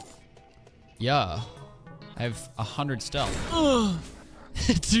 Yeah. I have 100 stealth.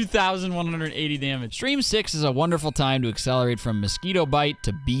 2,180 damage. Stream 6 is a wonderful time to accelerate from mosquito bite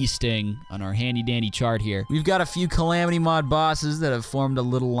to bee sting on our handy dandy chart here. We've got a few Calamity Mod bosses that have formed a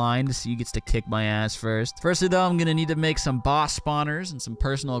little line to see who gets to kick my ass first. Firstly though, I'm gonna need to make some boss spawners and some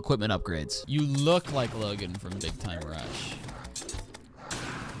personal equipment upgrades. You look like Logan from Big Time Rush.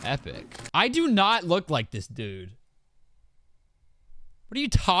 Epic. I do not look like this dude. What are you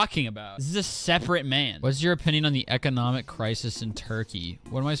talking about? This is a separate man. What's your opinion on the economic crisis in Turkey?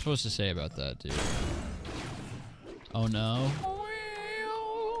 What am I supposed to say about that, dude? Oh no.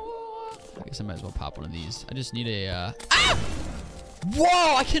 I guess I might as well pop one of these. I just need a, Ah!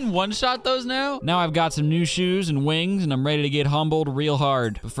 Whoa, I can one-shot those now? Now I've got some new shoes and wings, and I'm ready to get humbled real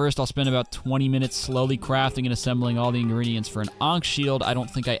hard. But first, I'll spend about 20 minutes slowly crafting and assembling all the ingredients for an Ankh shield I don't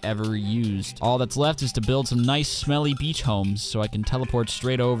think I ever used. All that's left is to build some nice, smelly beach homes so I can teleport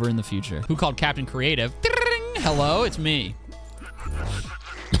straight over in the future. Who called Captain Creative? Hello, it's me.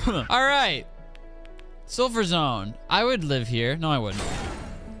 All right. Sulfur zone. I would live here. No, I wouldn't.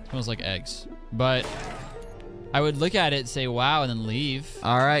 Smells like eggs. But I would look at it and say, wow, and then leave.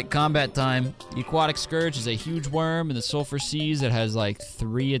 All right, combat time. The aquatic scourge is a huge worm in the sulfur seas that has like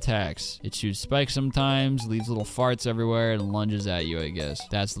 3 attacks. It shoots spikes sometimes, leaves little farts everywhere, and lunges at you, I guess.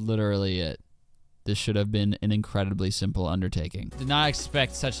 That's literally it. This should have been an incredibly simple undertaking. Did not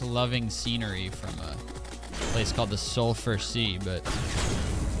expect such loving scenery from a place called the Sulfur Sea, but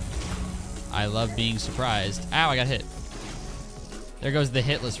I love being surprised. Ow, I got hit. There goes the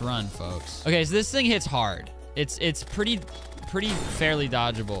hitless run, folks. Okay, so this thing hits hard. It's pretty fairly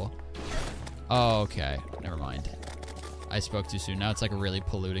dodgeable. Oh, okay. Never mind. I spoke too soon. Now it's like really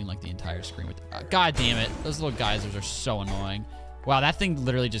polluting like the entire screen with... God damn it. Those little geysers are so annoying. Wow, that thing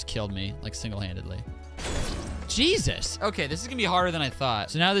literally just killed me, like single-handedly. Jesus. Okay, this is gonna be harder than I thought.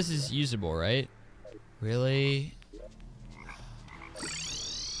 So now this is usable, right? Really?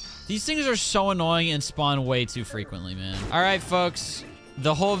 These things are so annoying and spawn way too frequently, man. All right, folks.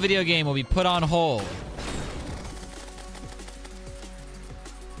 The whole video game will be put on hold.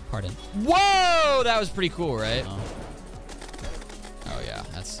 Pardon. Whoa! That was pretty cool, right? Oh yeah,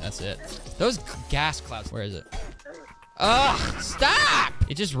 that's it. Those gas clouds. Where is it? Ugh! Stop!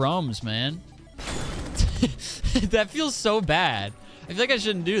 It just roams, man. That feels so bad. I feel like I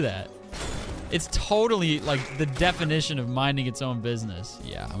shouldn't do that. It's totally like the definition of minding its own business.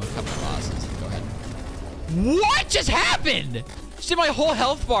 Yeah, I'm a couple bosses. Go ahead. What just happened? Just did my whole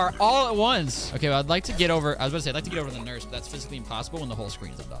health bar all at once. Okay, well, I'd like to get over... I was about to say, I'd like to get over the nurse, but that's physically impossible when the whole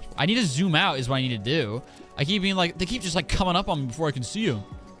screen's undodgeable. I need to zoom out is what I need to do. I keep being like... They keep just like coming up on me before I can see them.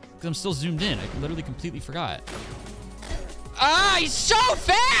 Because I'm still zoomed in. I literally completely forgot. Ah, he's so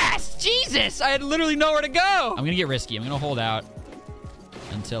fast! Jesus! I had literally nowhere to go. I'm gonna get risky. I'm gonna hold out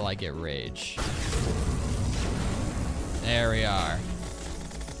until I get rage. There we are.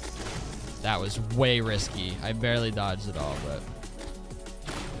 That was way risky. I barely dodged it all, but...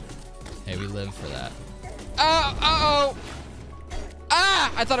 Hey, we live for that. Oh, uh-oh!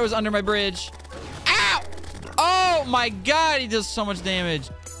 Ah! I thought it was under my bridge. Ow! Oh my god, he does so much damage.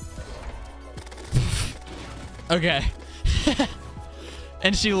 Okay.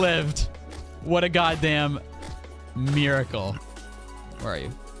 And she lived. What a goddamn miracle. Where are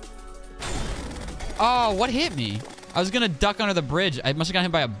you? Oh, what hit me? I was gonna duck under the bridge. I must have gotten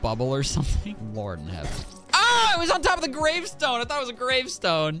hit by a bubble or something. Lord in heaven. Oh, it was on top of the gravestone. I thought it was a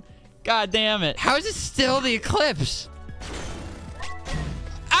gravestone. God damn it. How is it still the eclipse?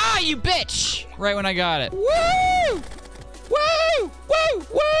 Ah, you bitch! Right when I got it. Woo! Woo! Woo!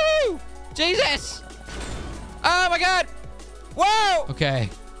 Woo! Jesus! Oh my god! Whoa! Okay.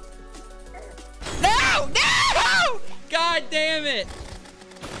 No! No! God damn it!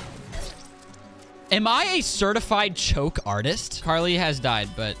 Am I a certified choke artist? Carly has died,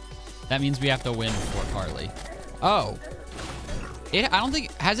 but that means we have to win for Carly. Oh. I don't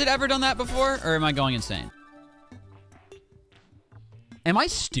think... Has it ever done that before? Or am I going insane? Am I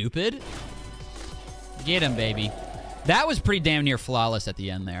stupid? Get him, baby. That was pretty damn near flawless at the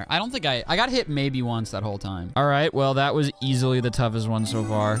end there. I don't think I got hit maybe once that whole time. All right, well, that was easily the toughest one so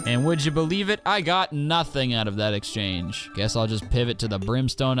far. And would you believe it? I got nothing out of that exchange. Guess I'll just pivot to the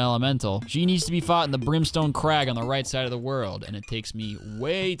Brimstone Elemental. She needs to be fought in the Brimstone Crag on the right side of the world. And it takes me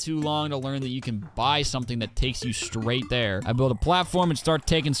way too long to learn that you can buy something that takes you straight there. I build a platform and start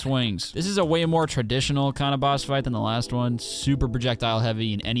taking swings. This is a way more traditional kind of boss fight than the last one. Super projectile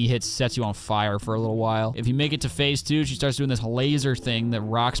heavy, and any hit sets you on fire for a little while. If you make it to phase 2, she starts doing this laser thing that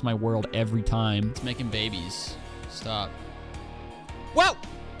rocks my world every time. It's making babies. Stop. Whoa!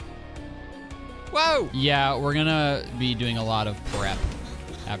 Whoa! Yeah, we're gonna be doing a lot of prep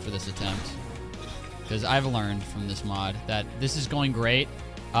after this attempt. Because I've learned from this mod that this is going great.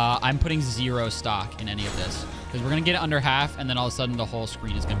 I'm putting 0 stock in any of this. Because we're gonna get it under half, and then all of a sudden the whole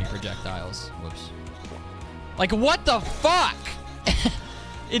screen is gonna be projectiles. Whoops. Like, what the fuck?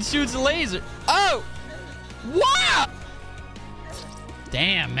 It shoots a laser. Oh! Wow!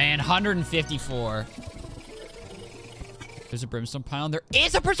 Damn, man. 154. There's a brimstone pylon. There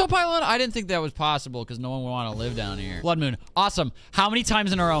is a brimstone pylon? I didn't think that was possible because no one would want to live down here. Blood moon. Awesome. How many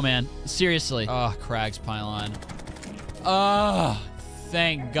times in a row, man? Seriously. Oh, Crag's pylon. Oh,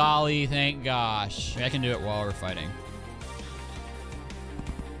 thank golly. Thank gosh. Maybe I can do it while we're fighting.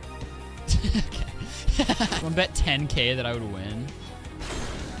 Okay. I'm gonna bet 10K that I would win.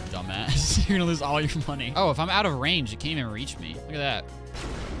 Dumbass. You're gonna lose all your money. Oh, if I'm out of range, it can't even reach me. Look at that.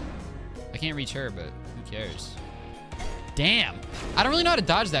 I can't reach her, but who cares? Damn. I don't really know how to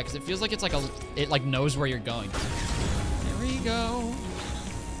dodge that because it feels like it's like it like knows where you're going. There we go.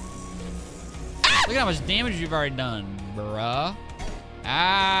 Ah! Look at how much damage you've already done, bruh. Ow.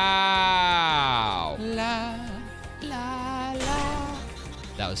 La, la, la.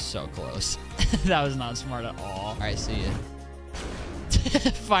 That was so close. That was not smart at all. All right, see ya.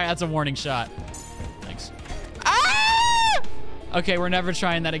 Fire, that's a warning shot. Thanks. Ah! Okay, we're never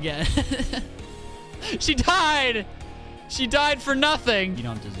trying that again. She died. She died for nothing. You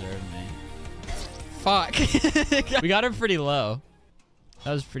don't deserve me. Fuck. We got her pretty low.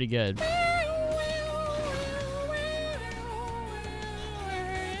 That was pretty good.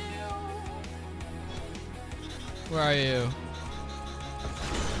 Where are you?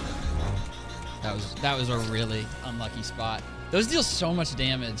 That was a really unlucky spot. Those deal so much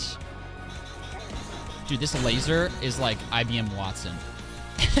damage. Dude, this laser is like IBM Watson.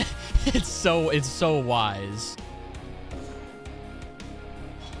 It's so wise.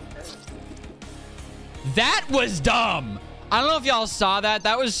 That was dumb. I don't know if y'all saw that.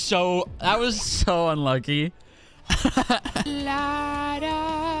 That was so unlucky.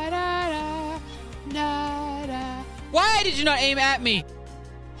 Why did you not aim at me?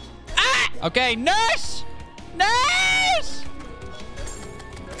 Ah! Okay, nurse! Nurse!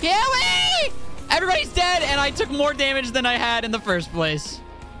 Kill me! Everybody's dead, and I took more damage than I had in the first place.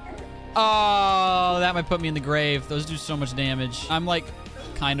 Oh, that might put me in the grave. Those do so much damage. I'm like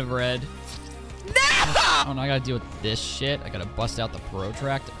kind of red. No! Oh no, I gotta deal with this shit. I gotta bust out the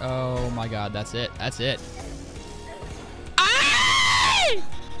protractor. Oh my god, that's it. That's it.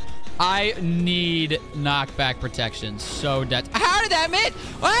 I need knockback protection so dead. How did that miss?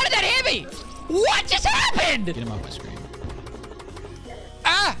 How did that hit me? What just happened? Get him off my screen.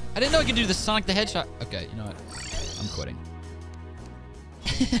 Ah! I didn't know I could do the Sonic the Hedgehog. Okay, you know what? I'm quitting.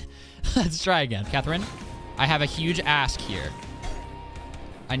 Let's try again. Catherine, I have a huge ask here.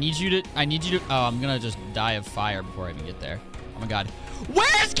 I need you to, oh, I'm gonna just die of fire before I even get there. Oh my god.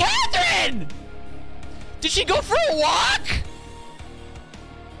 Where's Catherine? Did she go for a walk?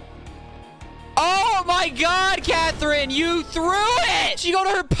 Oh my god, Catherine, you threw it! She go to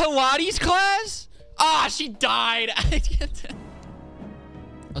her Pilates class? Ah, she died.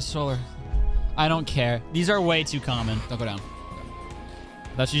 A solar. I don't care. These are way too common. Don't go down.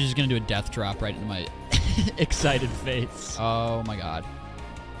 I thought she was just gonna do a death drop right into my excited face. Oh my god.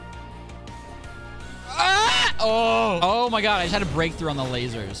 Ah! Oh my god, I just had a breakthrough on the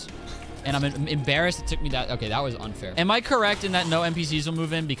lasers. And I'm embarrassed it took me that. Okay, that was unfair. Am I correct in that no NPCs will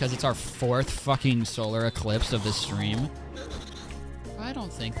move in because it's our 4th fucking solar eclipse of this stream? I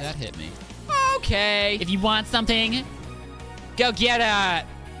don't think that hit me. Okay. If you want something, go get it.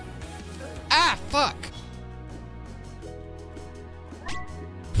 Ah, fuck.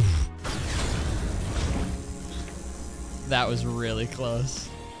 That was really close.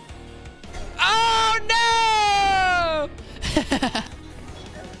 Oh, no!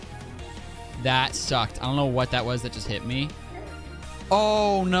 That sucked. I don't know what that was that just hit me.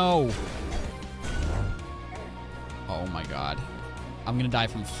 Oh, no. Oh, my God. I'm going to die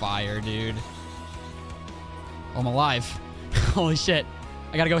from fire, dude. Oh, I'm alive. Holy shit.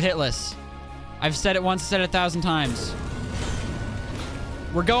 I got to go hitless. I've said it once, said it 1,000 times.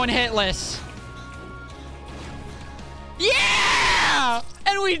 We're going hitless. Yeah!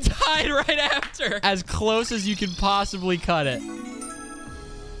 And we died right after. As close as you could possibly cut it.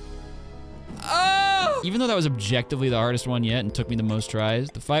 Oh! Even though that was objectively the hardest one yet and took me the most tries,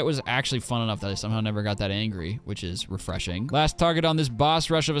 the fight was actually fun enough that I somehow never got that angry, which is refreshing. Last target on this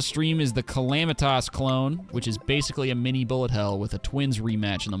boss rush of a stream is the Calamitas clone, which is basically a mini bullet hell with a twins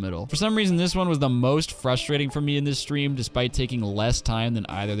rematch in the middle. For some reason, this one was the most frustrating for me in this stream, despite taking less time than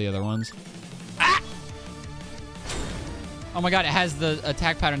either of the other ones. Ah! Oh my god, it has the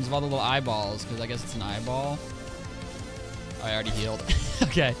attack patterns of all the little eyeballs, because I guess it's an eyeball. Oh, I already healed.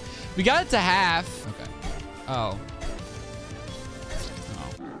 Okay. We got it to half. Okay. Oh.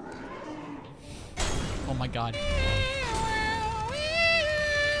 Oh. Oh my god.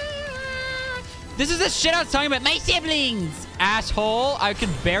 This is the shit I was talking about. My siblings! Asshole, I could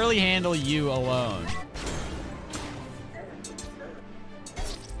barely handle you alone.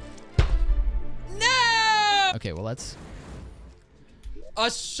 No! Okay, well, let's...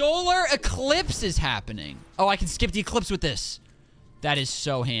 A solar eclipse is happening. Oh, I can skip the eclipse with this. That is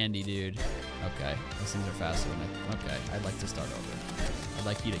so handy, dude. Okay, those things are faster than I... Okay, I'd like to start over. I'd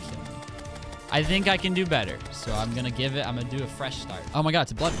like you to kill me. I think I can do better, so I'm gonna do a fresh start. Oh my god,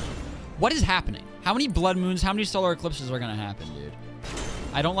 it's a blood moon. What is happening? How many blood moons, how many solar eclipses are gonna happen, dude?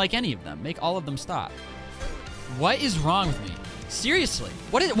 I don't like any of them. Make all of them stop. What is wrong with me? Seriously,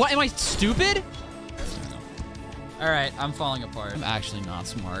 what, am I stupid? All right, I'm falling apart. I'm actually not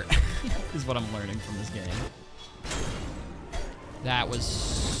smart, is what I'm learning from this game. That was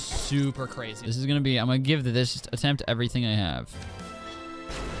super crazy. This is gonna be, I'm gonna give this attempt everything I have.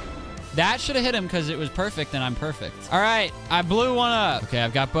 That should have hit him because it was perfect and I'm perfect. All right, I blew one up. Okay,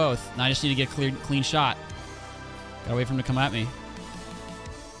 I've got both. Now I just need to get a clean shot. Gotta wait for him to come at me.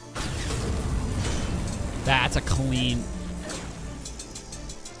 That's a clean.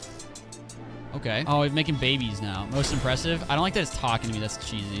 Okay. Oh, he's making babies now. Most impressive. I don't like that it's talking to me. That's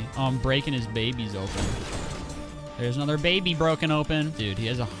cheesy. Oh, I'm breaking his babies open. There's another baby broken open. Dude, he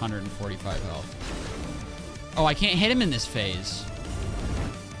has 145 health. Oh, I can't hit him in this phase.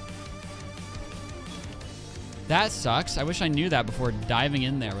 That sucks. I wish I knew that before diving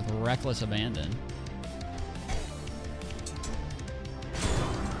in there with reckless abandon.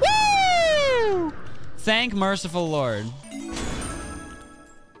 Woo! Thank merciful Lord.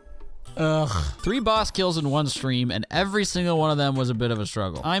 Ugh. 3 boss kills in one stream, and every single one of them was a bit of a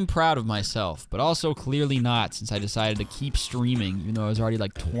struggle. I'm proud of myself, but also clearly not since I decided to keep streaming, even though I was already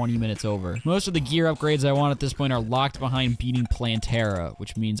like 20 minutes over. Most of the gear upgrades I want at this point are locked behind beating Plantera,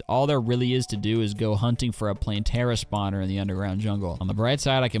 which means all there really is to do is go hunting for a Plantera spawner in the underground jungle. On the bright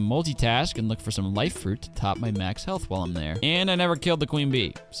side, I can multitask and look for some life fruit to top my max health while I'm there. And I never killed the queen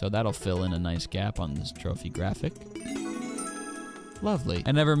bee, so that'll fill in a nice gap on this trophy graphic. Lovely.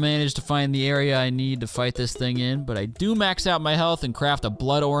 I never managed to find the area I need to fight this thing in, but I do max out my health and craft a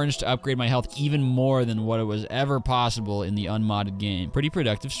blood orange to upgrade my health even more than what it was ever possible in the unmodded game. Pretty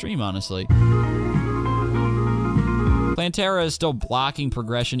productive stream, honestly. Plantera is still blocking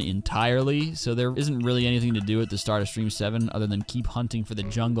progression entirely, so there isn't really anything to do at the start of Stream 7 other than keep hunting for the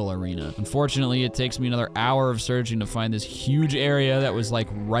jungle arena. Unfortunately, it takes me another hour of searching to find this huge area that was like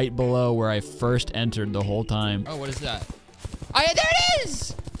right below where I first entered the whole time. Oh, what is that? There it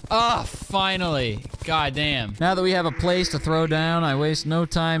is! Oh, finally. God damn. Now that we have a place to throw down, I waste no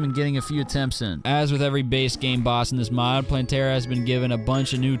time in getting a few attempts in. As with every base game boss in this mod, Plantera has been given a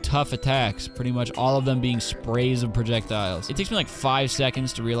bunch of new tough attacks, pretty much all of them being sprays of projectiles. It takes me like 5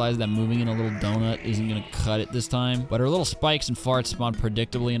 seconds to realize that moving in a little donut isn't gonna cut it this time, but her little spikes and farts spawn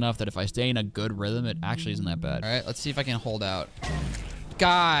predictably enough that if I stay in a good rhythm, it actually isn't that bad. All right, let's see if I can hold out.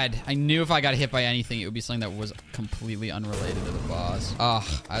 God, I knew if I got hit by anything, it would be something that was completely unrelated to the boss. Oh,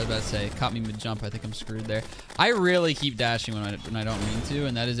 I was about to say, caught me mid-jump. I think I'm screwed there. I really keep dashing when I don't mean to,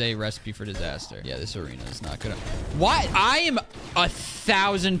 and that is a recipe for disaster. Yeah, this arena is not good. What? I am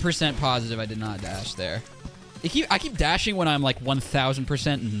 1,000% positive I did not dash there. I keep dashing when I'm like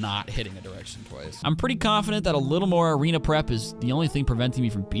 1,000% not hitting a direction twice. I'm pretty confident that a little more arena prep is the only thing preventing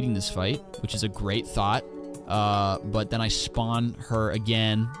me from beating this fight, which is a great thought. But then I spawn her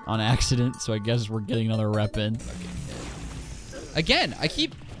again on accident, so I guess we're getting another rep in. Again,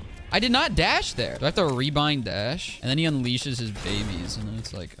 I did not dash there. Do I have to rebind dash? And then he unleashes his babies, and then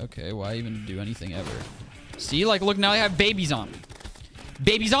it's like, okay, why even do anything ever? See, like, look, now they have babies on me.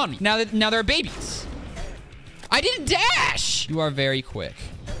 Babies on me. Now there are babies. I didn't dash! You are very quick.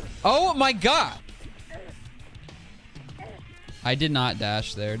 Oh my god! I did not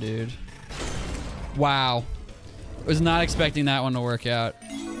dash there, dude. Wow. Was not expecting that one to work out.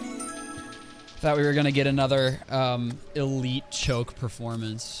 Thought we were gonna get another elite choke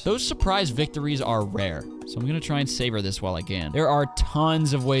performance. Those surprise victories are rare, so I'm gonna try and savor this while I can. There are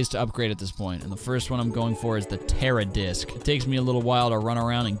tons of ways to upgrade at this point, and the first one I'm going for is the Terra Disc. It takes me a little while to run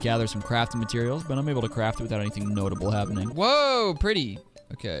around and gather some crafting materials, but I'm able to craft it without anything notable happening. Whoa, pretty.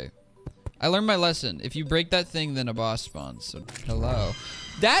 Okay. I learned my lesson. If you break that thing, then a boss spawns, so hello.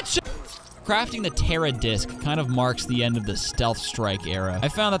 Crafting the Terra Disc kind of marks the end of the Stealth Strike era. I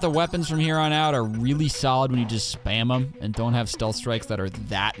found that the weapons from here on out are really solid when you just spam them and don't have Stealth Strikes that are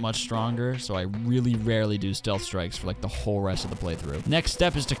that much stronger, so I really rarely do Stealth Strikes for like the whole rest of the playthrough. Next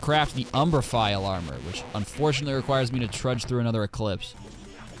step is to craft the Umbraphile armor, which unfortunately requires me to trudge through another eclipse.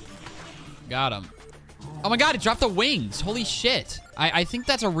 Got him. Oh my god, it dropped the wings. Holy shit. I think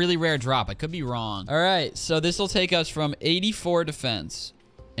that's a really rare drop. I could be wrong. All right, so this will take us from 84 defense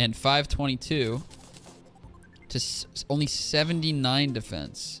and 522 to only 79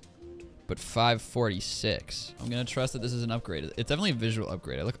 defense, but 546. I'm gonna trust that this is an upgrade. It's definitely a visual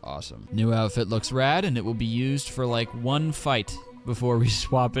upgrade. I look awesome. New outfit looks rad, and it will be used for like one fight before we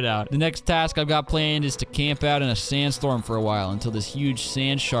swap it out. The next task I've got planned is to camp out in a sandstorm for a while until this huge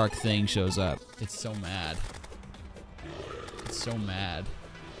sand shark thing shows up. It's so mad. It's so mad.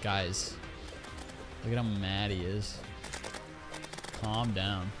 Guys, look at how mad he is. Calm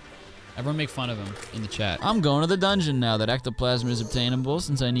down. Everyone make fun of him in the chat. I'm going to the dungeon now that ectoplasm is obtainable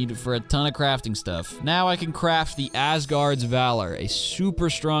since I need it for a ton of crafting stuff. Now I can craft the Asgard's Valor, a super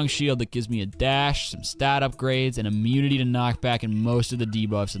strong shield that gives me a dash, some stat upgrades, and immunity to knockback and most of the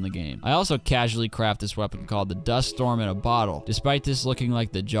debuffs in the game. I also casually craft this weapon called the Dust Storm in a bottle, despite this looking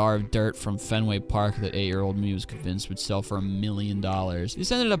like the jar of dirt from Fenway Park that 8-year-old me was convinced would sell for $1 million.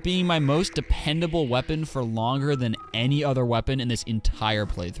 This ended up being my most dependable weapon for longer than any other weapon in this entire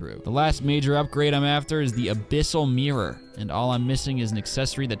playthrough. The last major upgrade I'm after is the Abyssal Mirror, and all I'm missing is an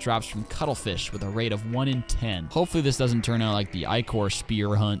accessory that drops from Cuttlefish with a rate of 1 in 10. Hopefully this doesn't turn out like the Ichor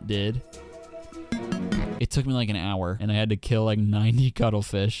Spear Hunt did. It took me like an hour, and I had to kill like 90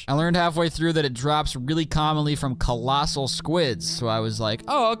 cuttlefish. I learned halfway through that it drops really commonly from colossal squids, so I was like,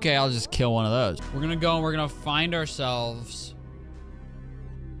 oh, okay, I'll just kill one of those. We're gonna go and we're gonna find ourselves...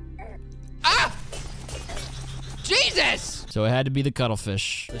 Ah! Jesus! So it had to be the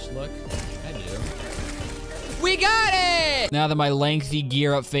cuttlefish. Just look. I do. We got it! Now that my lengthy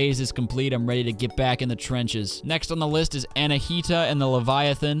gear up phase is complete, I'm ready to get back in the trenches. Next on the list is Anahita and the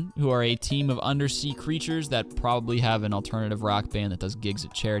Leviathan, who are a team of undersea creatures that probably have an alternative rock band that does gigs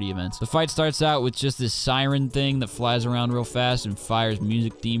at charity events. The fight starts out with just this siren thing that flies around real fast and fires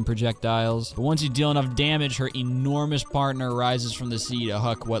music-themed projectiles. But once you deal enough damage, her enormous partner rises from the sea to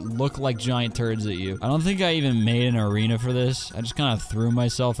huck what look like giant turds at you. I don't think I even made an arena for this. I just kind of threw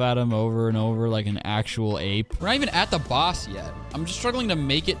myself at him over and over like an actual ape. We're not even at the boss yet. I'm just struggling to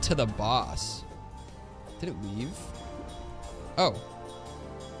make it to the boss. Did it leave? Oh.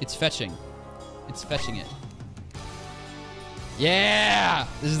 It's fetching. It's fetching it. Yeah!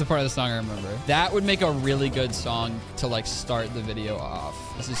 This is the part of the song I remember. That would make a really good song to like start the video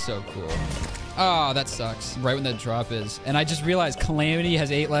off. This is so cool. Oh, that sucks. Right when that drop is. And I just realized Calamity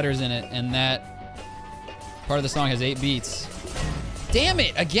has 8 letters in it, and that part of the song has 8 beats. Damn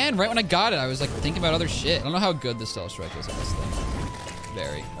it! Again, right when I got it, I was like thinking about other shit. I don't know how good the Stealth Strike is on this thing.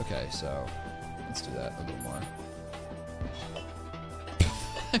 Very. Okay, so let's do that a little more.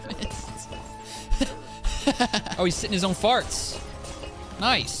 Oh, he's sitting his own farts.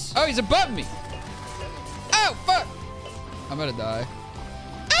 Nice. Oh, he's above me. Oh, fuck. I'm about to die.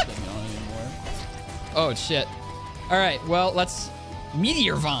 Ah! Oh, shit. All right, well, let's...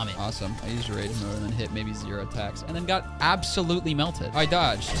 Meteor Vomit. Awesome. I used Rage Mode and then hit maybe 0 attacks and then got absolutely melted. I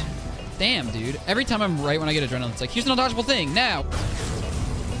dodged. Damn, dude. Every time I'm right when I get adrenaline, it's like, here's an undodgeable thing, now.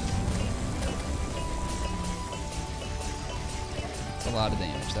 It's a lot of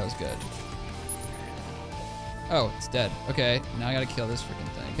damage. That was good. Oh, it's dead. Okay, now I gotta kill this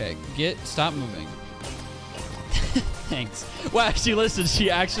freaking thing. Okay, stop moving. Thanks. Wow, she listened. She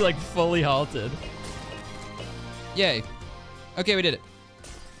actually, like, fully halted. Yay. Okay, we did it.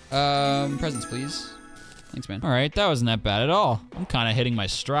 Presents, please. Thanks, man. All right, that wasn't that bad at all. I'm kind of hitting my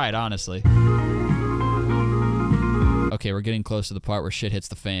stride, honestly. Okay, we're getting close to the part where shit hits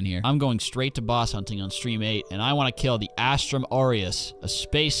the fan here. I'm going straight to boss hunting on stream 8, and I want to kill the Astrum Aureus, a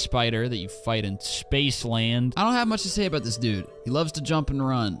space spider that you fight in Spaceland. I don't have much to say about this dude. He loves to jump and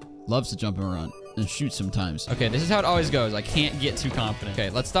run. Loves to jump and run. And shoot sometimes. Okay, this is how it always goes. I can't get too confident. Okay,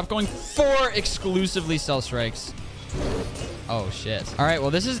 let's stop going for exclusively Stealth Strikes. Oh, shit. All right, well,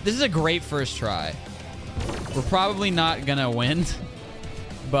 this is a great first try. We're probably not gonna win,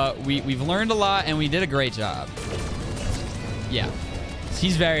 but we've learned a lot, and we did a great job. Yeah,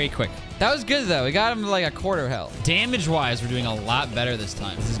 he's very quick. That was good, though. We got him to, like, a quarter health. Damage-wise, we're doing a lot better this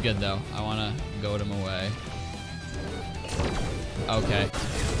time. This is good, though. I want to goad him away. Okay.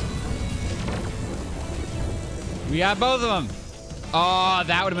 We got both of them. Oh,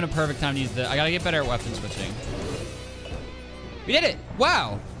 that would have been a perfect time to use the... I got to get better at weapon switching. We did it!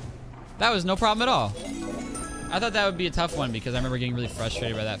 Wow! That was no problem at all. I thought that would be a tough one because I remember getting really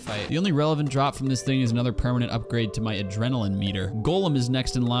frustrated by that fight. The only relevant drop from this thing is another permanent upgrade to my adrenaline meter. Golem is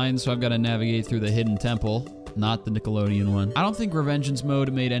next in line, so I've got to navigate through the hidden temple, not the Nickelodeon one. I don't think revengeance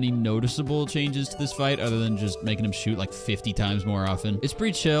mode made any noticeable changes to this fight other than just making him shoot like 50 times more often. It's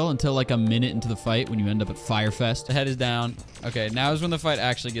pretty chill until like a minute into the fight when you end up at Firefest. The head is down. Okay, now is when the fight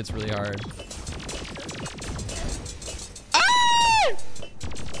actually gets really hard.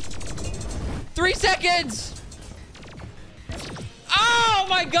 3 seconds! Oh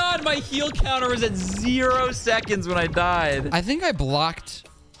my god, my heal counter was at 0 seconds when I died. I think I blocked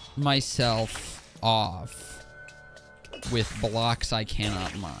myself off with blocks I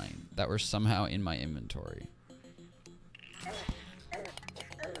cannot mine that were somehow in my inventory.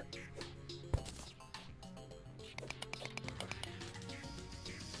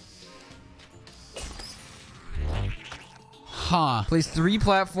 Huh. Place 3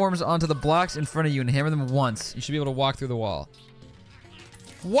 platforms onto the blocks in front of you and hammer them once. You should be able to walk through the wall.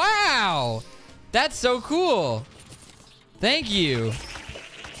 Wow! That's so cool. Thank you.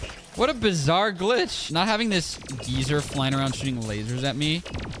 What a bizarre glitch. Not having this geezer flying around shooting lasers at me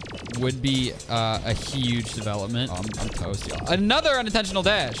would be a huge development. Oh, I'm toast, y'all. Another unintentional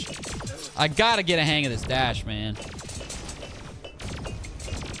dash. I gotta get a hang of this dash, man.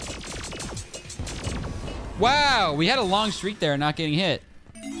 Wow, we had a long streak there not getting hit.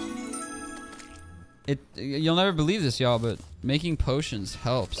 You'll never believe this, y'all, but making potions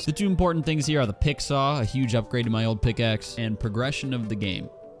helps. The two important things here are the pick saw, a huge upgrade to my old pickaxe, and progression of the game.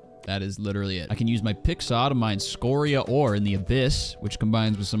 That is literally it. I can use my pick saw to mine scoria ore in the abyss, which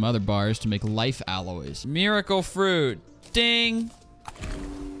combines with some other bars to make life alloys. Miracle fruit. Ding.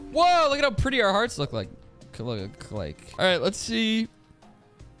 Whoa, look at how pretty our hearts look like. All right, let's see.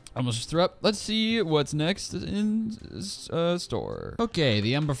 I almost just threw up. Let's see what's next in store. Okay,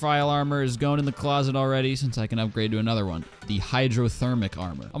 the Emberfile armor is going in the closet already since I can upgrade to another one. The hydrothermic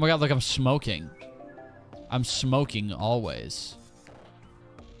armor. Oh my god, look, I'm smoking. I'm smoking always.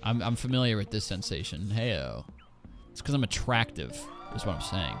 I'm familiar with this sensation. Heyo. It's because I'm attractive, is what I'm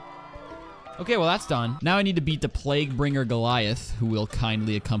saying. Okay, well, that's done. Now I need to beat the Plague Bringer Goliath, who will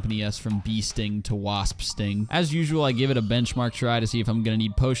kindly accompany us from Bee Sting to Wasp Sting. As usual, I give it a benchmark try to see if I'm gonna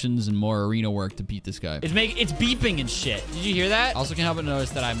need potions and more arena work to beat this guy. It's beeping and shit. Did you hear that? Also can't help but notice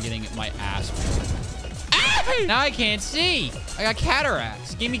that I'm getting my ass beat. Ah! Now I can't see. I got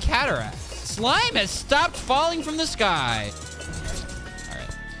cataracts. Give me cataracts. Slime has stopped falling from the sky.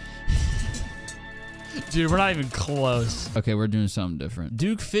 Dude, we're not even close. Okay, we're doing something different.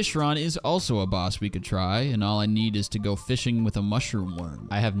 Duke Fishron is also a boss we could try, and all I need is to go fishing with a mushroom worm.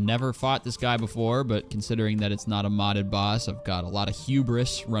 I have never fought this guy before, but considering that it's not a modded boss, I've got a lot of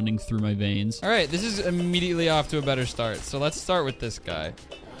hubris running through my veins. All right, this is immediately off to a better start. So let's start with this guy,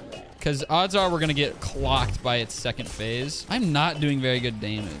 because odds are we're gonna get clocked by its second phase. I'm not doing very good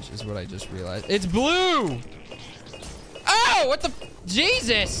damage, is what I just realized. It's blue! Oh, what the?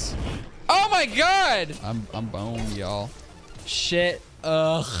 Jesus! Oh my god! I'm boned, y'all. Shit.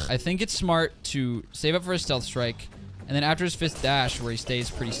 Ugh. I think it's smart to save up for a stealth strike, and then after his fifth dash, where he stays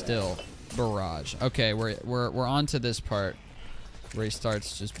pretty still, barrage. Okay, we're on to this part where he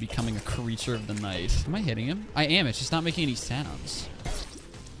starts just becoming a creature of the night. Am I hitting him? I am. It's just not making any sounds.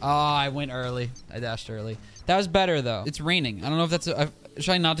 Oh, I went early. I dashed early. That was better though. It's raining. I don't know if that's.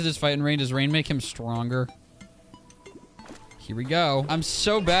 Should I not do this fight in rain? Does rain make him stronger? Here we go. I'm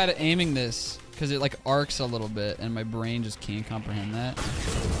so bad at aiming this because it like arcs a little bit and my brain just can't comprehend that.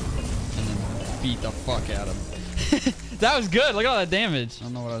 And then beat the fuck out of him. That was good. Look at all that damage. I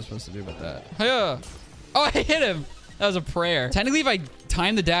don't know what I was supposed to do about that. Yeah. Oh, I hit him. That was a prayer. Technically, if I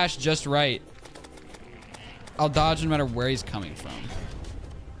time the dash just right, I'll dodge no matter where he's coming from.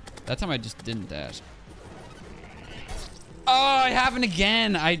 That time I just didn't dash. Oh, it happened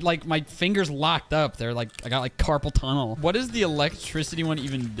again. My fingers locked up. They're like, I got like carpal tunnel. What does the electricity one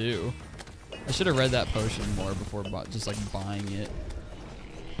even do? I should have read that potion more before just like buying it.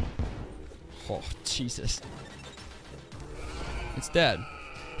 Oh, Jesus. It's dead.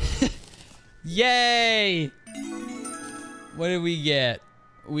 Yay! What did we get?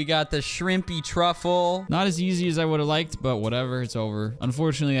 We got the shrimpy truffle. Not as easy as I would have liked, but whatever, it's over.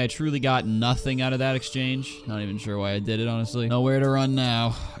 Unfortunately, I truly got nothing out of that exchange. Not even sure why I did it, honestly. Nowhere to run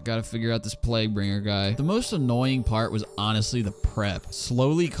now. I gotta figure out this Plaguebringer guy. The most annoying part was honestly the prep.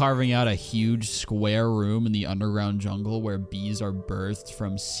 Slowly carving out a huge square room in the underground jungle where bees are birthed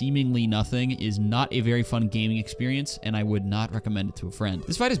from seemingly nothing is not a very fun gaming experience, and I would not recommend it to a friend.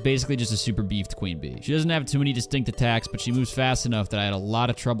 This fight is basically just a super beefed queen bee. She doesn't have too many distinct attacks, but she moves fast enough that I had a lot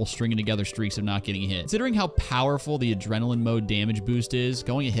of trouble stringing together streaks of not getting hit. Considering how powerful the adrenaline mode damage boost is,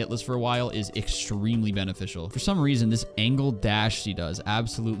 going a hitless for a while is extremely beneficial. For some reason, this angle dash she does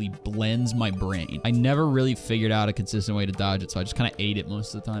absolutely blends my brain. I never really figured out a consistent way to dodge it, so I just kind of ate it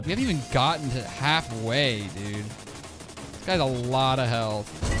most of the time. We haven't even gotten to halfway, dude. This guy's a lot of health.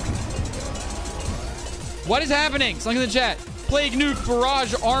 What is happening? Slunk in the chat. Plague nuke,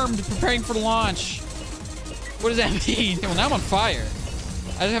 barrage armed, preparing for launch. What does that mean? Okay, well, now I'm on fire.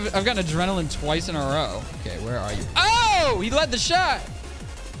 I've gotten adrenaline twice in a row. Okay, where are you? Oh, he led the shot.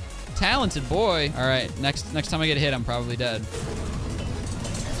 Talented boy. All right, next time I get hit, I'm probably dead.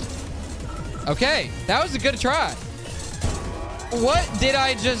 Okay, that was a good try. What did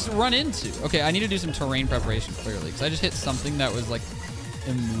I just run into? Okay, I need to do some terrain preparation, clearly, because I just hit something that was, like,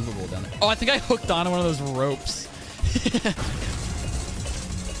 immovable down there. Oh, I think I hooked onto one of those ropes.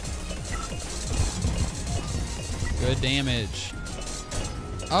 Good damage.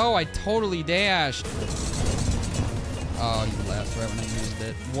 Oh, I totally dashed. Oh, you left right when I used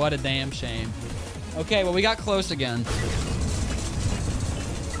it. What a damn shame. Okay, well, we got close again.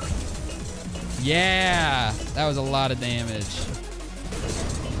 Yeah, that was a lot of damage.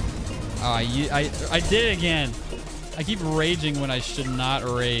 Oh, I did it again. I keep raging when I should not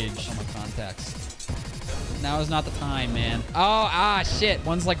rage. Oh, my contacts. Now is not the time, man. Oh, shit.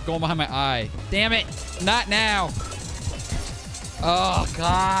 One's like going behind my eye. Damn it. Not now. Oh,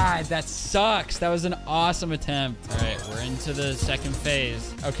 God. That sucks. That was an awesome attempt. All right, we're into the second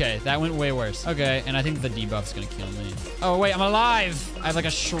phase. Okay, that went way worse. Okay, and I think the debuff's going to kill me. Oh, wait, I'm alive. I have like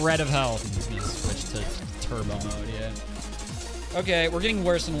a shred of health. I'm just going to switch to turbo mode, yeah. Okay, we're getting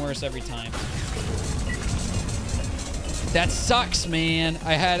worse and worse every time. That sucks, man.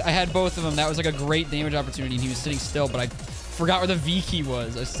 I had both of them. That was like a great damage opportunity, and he was sitting still, but I forgot where the V key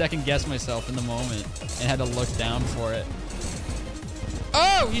was. I second-guessed myself in the moment and had to look down for it.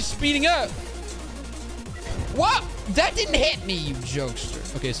 Oh, he's speeding up. What? That didn't hit me, you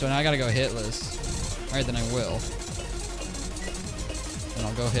jokester. Okay, so now I gotta go hitless. All right, then I will. Then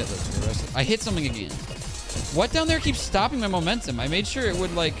I'll go hitless for the rest of it. I hit something again. What down there keeps stopping my momentum? I made sure it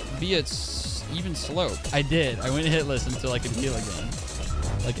would, like, be a even slope. I did. I went hitless until I could heal again.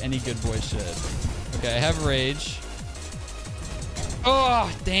 Like any good boy should. Okay, I have rage. Oh,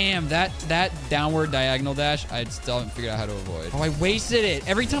 damn. That downward diagonal dash, I still haven't figured out how to avoid. Oh, I wasted it.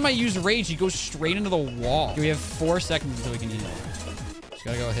 Every time I use rage, he goes straight into the wall. Okay, we have 4 seconds until we can heal. Just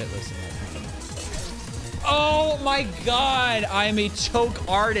gotta go hitless. Oh my God. I am a choke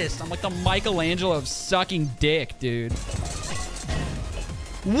artist. I'm like the Michelangelo of sucking dick, dude.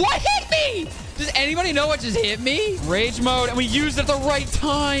 What hit me? Does anybody know what just hit me? Rage mode, and we used it at the right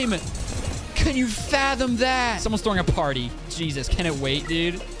time. Can you fathom that? Someone's throwing a party. Jesus, can it wait,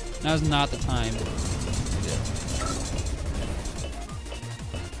 dude? Now's not the time.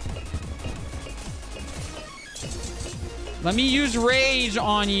 Let me use rage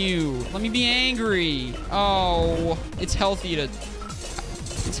on you. Let me be angry. Oh, it's healthy to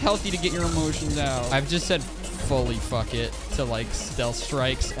get your emotions out. I've just said fully fuck it to like stealth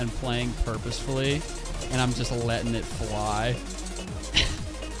strikes and playing purposefully, and I'm just letting it fly.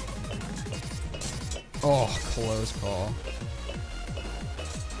 Oh, close call.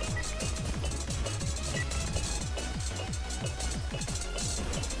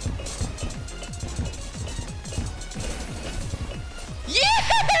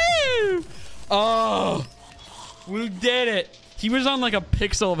 Yeah! Oh, we did it. He was on like a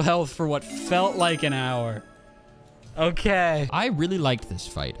pixel of health for what felt like an hour. Okay. I really liked this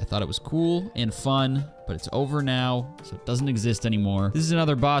fight. I thought it was cool and fun, but it's over now, so it doesn't exist anymore. This is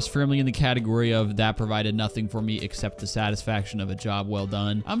another boss firmly in the category of that provided nothing for me except the satisfaction of a job well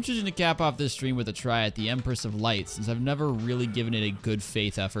done. I'm choosing to cap off this stream with a try at the Empress of Light, since I've never really given it a good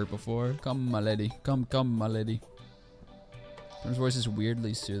faith effort before. Come, my lady. Come, my lady. Her voice is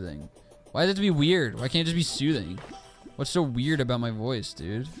weirdly soothing. Why does it have to be weird? Why can't it just be soothing? What's so weird about my voice,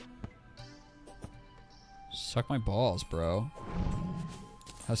 dude? Suck my balls, bro.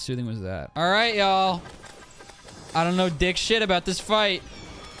 How soothing was that? All right, y'all. I don't know dick shit about this fight.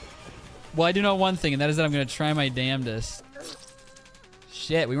 Well, I do know one thing, and that is that I'm gonna try my damnedest.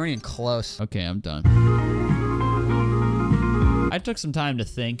 Shit, we weren't even close. Okay, I'm done. I took some time to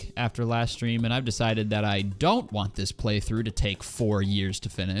think after last stream, and I've decided that I don't want this playthrough to take 4 years to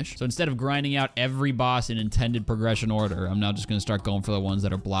finish. So instead of grinding out every boss in intended progression order, I'm now just gonna start going for the ones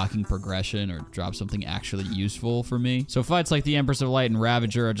that are blocking progression or drop something actually useful for me. So fights like the Empress of Light and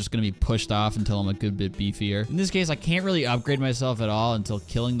Ravager are just gonna be pushed off until I'm a good bit beefier. In this case, I can't really upgrade myself at all until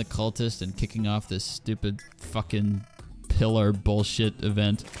killing the cultist and kicking off this stupid fucking pillar bullshit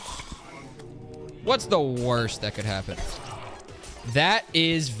event. What's the worst that could happen? That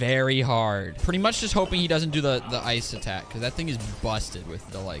is very hard. Pretty much just hoping he doesn't do the ice attack, because that thing is busted with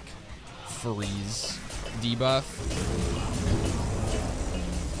the, like, freeze debuff.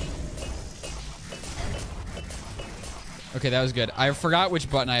 Okay, that was good. I forgot which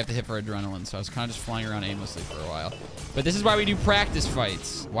button I have to hit for adrenaline, so I was kind of just flying around aimlessly for a while. But this is why we do practice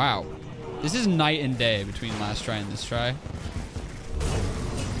fights. Wow. This is night and day between last try and this try.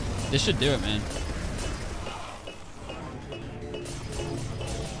 This should do it, man.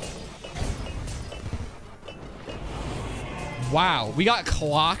 Wow, we got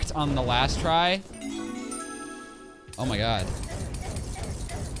clocked on the last try. Oh my god.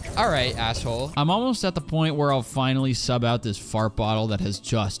 All right, asshole. I'm almost at the point where I'll finally sub out this fart bottle that has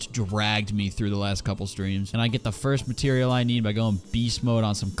just dragged me through the last couple streams. And I get the first material I need by going beast mode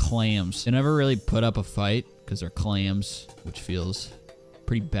on some clams. They never really put up a fight because they're clams, which feels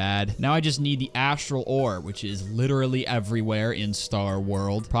pretty bad. Now I just need the astral ore, which is literally everywhere in Star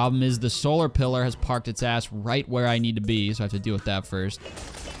World. Problem is the solar pillar has parked its ass right where I need to be, so I have to deal with that first.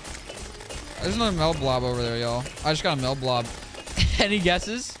 There's another mel blob over there, y'all. I just got a mel blob. Any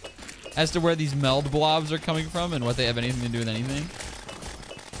guesses? as to where these meld blobs are coming from and what they have anything to do with anything.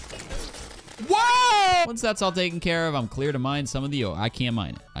 Whoa! Once that's all taken care of, I'm clear to mine some of the ore. I can't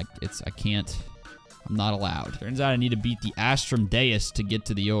mine it. I can't. I'm not allowed. Turns out I need to beat the Astrum Deus to get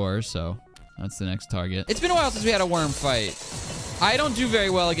to the ore, so that's the next target. It's been a while since we had a worm fight. I don't do very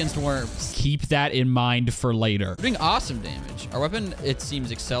well against worms. Keep that in mind for later. We're doing awesome damage. Our weapon, it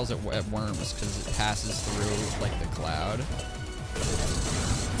seems, excels at worms because it passes through, like, the cloud.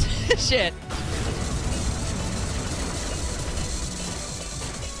 Shit.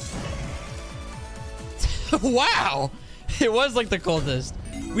 Wow. It was like the coldest.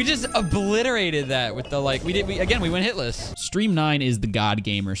 We just obliterated that with the, like, we went hitless. Stream 9 is the God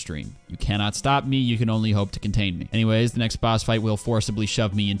Gamer stream. You cannot stop me. You can only hope to contain me. Anyways, the next boss fight will forcibly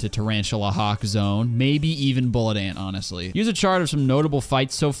shove me into Tarantula Hawk Zone. Maybe even Bullet Ant, honestly. Here's a chart of some notable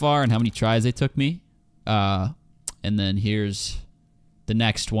fights so far and how many tries they took me. And then here's the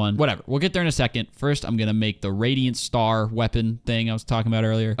next one. Whatever. We'll get there in a second. First, I'm going to make the Radiant Star weapon thing I was talking about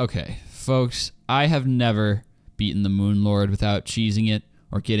earlier. Okay, folks. I have never beaten the Moon Lord without cheesing it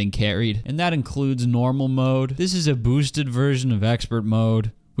or getting carried, and that includes normal mode. This is a boosted version of expert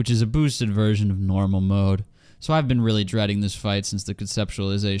mode, which is a boosted version of normal mode. So I've been really dreading this fight since the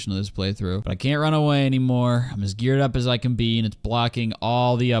conceptualization of this playthrough, but I can't run away anymore. I'm as geared up as I can be, and it's blocking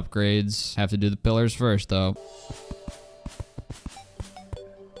all the upgrades. Have to do the pillars first, though.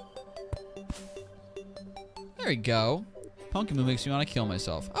 There we go. Pumpkin Moon makes me want to kill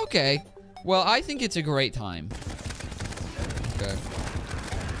myself. Okay. Well, I think it's a great time. Okay.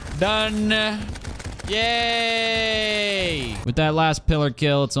 Done. Yay! With that last pillar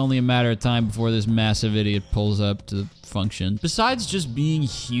kill, it's only a matter of time before this massive idiot pulls up to function. Besides just being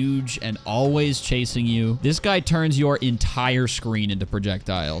huge and always chasing you, this guy turns your entire screen into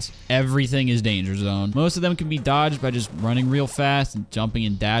projectiles. Everything is danger zone. Most of them can be dodged by just running real fast and jumping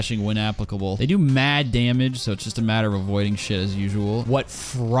and dashing when applicable. They do mad damage, so it's just a matter of avoiding shit as usual. What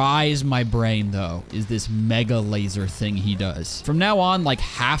fries my brain, though, is this mega laser thing he does. From now on, like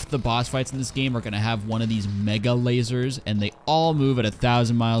half the boss fights in this game are gonna have one of these mega lasers, and they all move at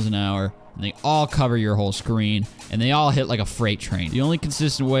 1,000 miles an hour. And they all cover your whole screen, and they all hit like a freight train. The only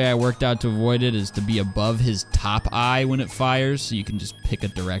consistent way I worked out to avoid it is to be above his top eye when it fires, so you can just pick a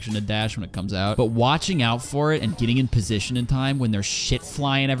direction to dash when it comes out. But watching out for it and getting in position in time when there's shit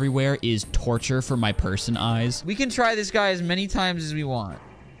flying everywhere is torture for my person eyes. We can try this guy as many times as we want.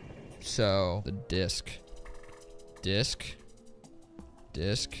 So, the disc. Disc.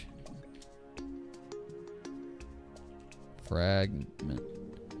 Disc. Fragment.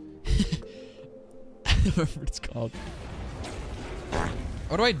 I don't remember what it's called.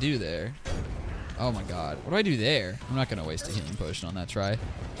 What do I do there? Oh my god. What do I do there? I'm not gonna waste a healing potion on that try.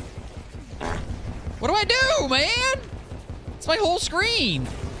 What do I do, man? It's my whole screen.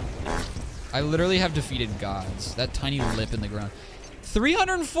 I literally have defeated gods. That tiny lip in the ground.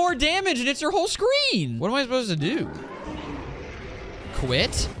 304 damage and it's your whole screen. What am I supposed to do?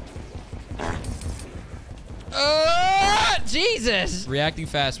 Quit? Jesus! Reacting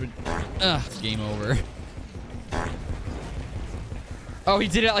fast would... game over. Oh, he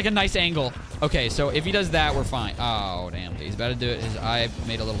did it at like a nice angle. Okay, so if he does that, we're fine. Oh, damn. He's about to do it. His eye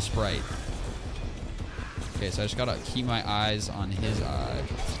made a little sprite. Okay, so I just gotta keep my eyes on his eye.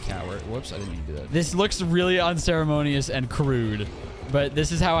 Coward. Whoops, I didn't mean to do that. This looks really unceremonious and crude. But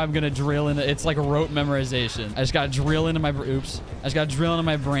this is how I'm gonna drill in. It's like a rote memorization. I just gotta drill into my... Oops. I just gotta drill into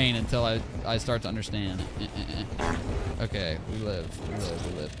my brain until I start to understand. Okay, we live.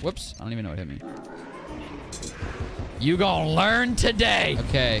 Whoops. I don't even know what hit me. You gonna learn today.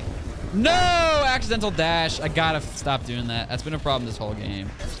 Okay. No! Accidental dash. I gotta stop doing that. That's been a problem this whole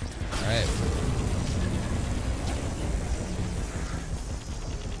game. All right.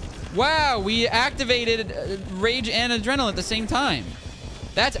 Wow, we activated Rage and Adrenaline at the same time.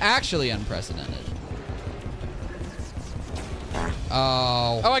 That's actually unprecedented.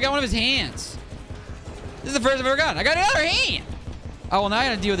 Oh. Oh, I got one of his hands. This is the first I've ever gotten. I got another hand. Oh, well, now I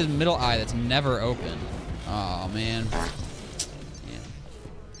gotta deal with his middle eye that's never open. Oh, man. Yeah.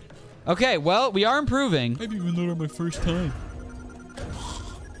 Okay, well, we are improving. Maybe even though my first time.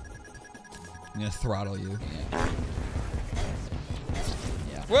 I'm gonna throttle you. Yeah.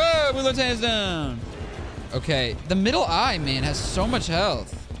 Whoa, Blue Lieutenant's down. Okay, the middle eye, man, has so much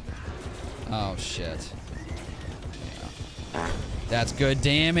health. Oh, shit. Yeah. That's good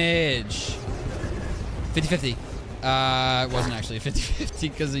damage. 50-50. It wasn't actually a 50-50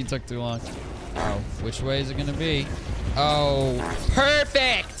 because he took too long. Oh, which way is it gonna be? Oh,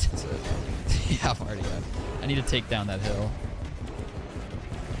 perfect! Yeah, I'm already done. I need to take down that hill.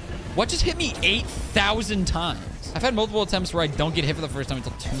 What just hit me 8,000 times? I've had multiple attempts where I don't get hit for the first time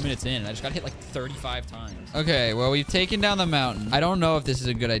until 2 minutes in, and I just got hit like 35 times. Okay, well, we've taken down the mountain. I don't know if this is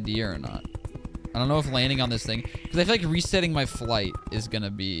a good idea or not. I don't know if landing on this thing, because I feel like resetting my flight is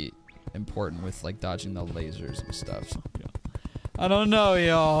gonna be important with like dodging the lasers and stuff. So, yeah. I don't know,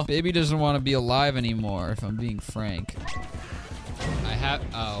 y'all. Baby doesn't want to be alive anymore, if I'm being frank.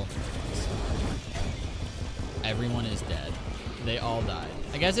 Oh. Everyone is dead. They all died.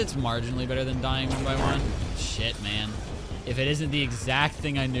 I guess it's marginally better than dying one by one. Shit, man. If it isn't the exact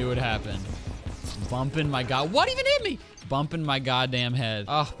thing I knew would happen. Bumping my god. What even hit me? Bumping my goddamn head.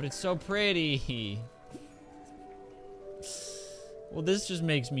 Oh, but it's so pretty. Well, this just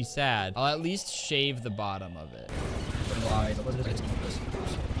makes me sad. I'll at least shave the bottom of it.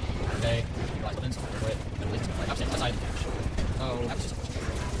 Okay. Oh.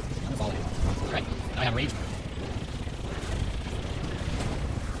 Right. Now I have rage.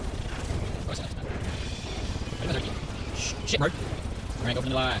 Shit, bro. Alright, go for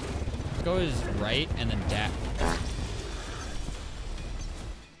the line. Go is right and then dash.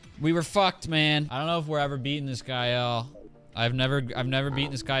 We were fucked, man. I don't know if we're ever beating this guy, y'all. I've never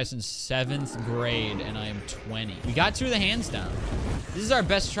beaten this guy since 7th grade, and I am 20. We got through the hands down. This is our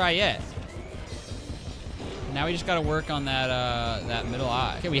best try yet. Now we just gotta work on that that middle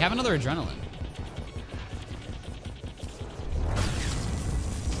eye. Okay, we have another adrenaline.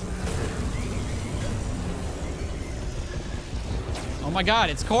 Oh my god,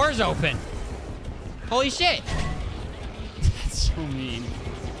 its core's open. Holy shit. That's so mean.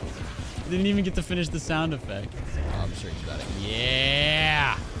 Didn't even get to finish the sound effect. Oh, I'm sure he's got it.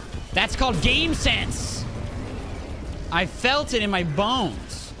 Yeah. That's called game sense. I felt it in my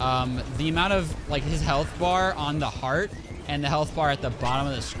bones. The amount of like his health bar on the heart and the health bar at the bottom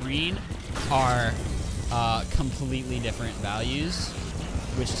of the screen are completely different values,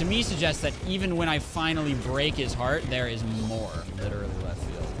 which to me suggests that even when I finally break his heart, there is more. Literally left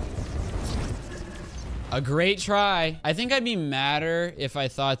field. A great try. I think I'd be madder if I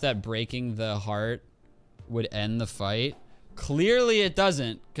thought that breaking the heart would end the fight. Clearly it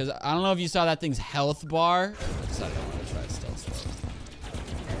doesn't, because I don't know if you saw that thing's health bar. I decided I want to try stealth.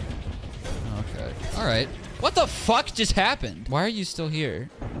 Okay. All right. What the fuck just happened? Why are you still here?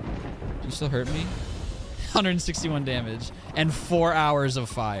 You still hurt me? 161 damage and 4 hours of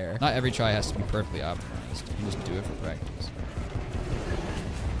fire. Not every try has to be perfectly optimized. You can just do it for practice.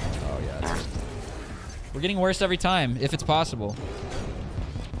 Oh yeah, that's it. We're getting worse every time, if it's possible.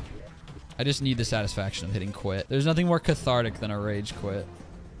 I just need the satisfaction of hitting quit. There's nothing more cathartic than a rage quit.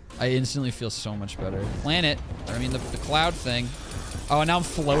 I instantly feel so much better. Planet, I mean the cloud thing. Oh, and now I'm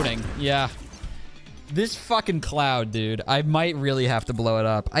floating. Yeah. This fucking cloud, dude. I might really have to blow it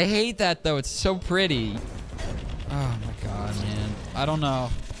up. I hate that, though. It's so pretty. Oh, my God, man. I don't know.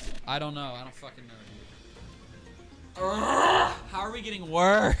 I don't fucking know, dude. Ugh, how are we getting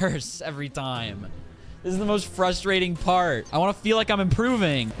worse every time? This is the most frustrating part. I want to feel like I'm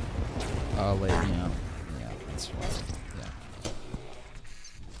improving. Oh, wait, yeah. Yeah, that's fine. Yeah.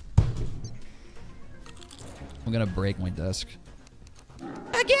 I'm gonna break my desk.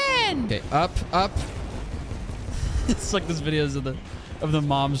 Again! Okay, up, up. It's like those videos of the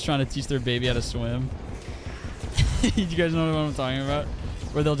moms trying to teach their baby how to swim. You guys know what I'm talking about?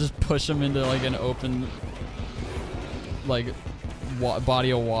 Where they'll just push them into like an open like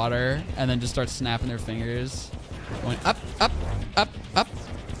body of water and then just start snapping their fingers. Going up, up, up, up.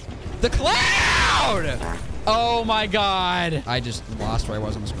 The cloud! Oh my god. I just lost where I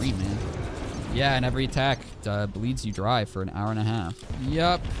was on the screen, man. Yeah, and every attack bleeds you dry for an hour and a half.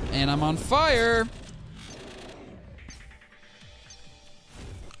 Yup, and I'm on fire.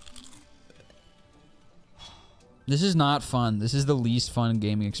 This is not fun. This is the least fun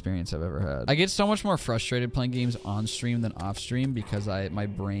gaming experience I've ever had. I get so much more frustrated playing games on stream than off stream because my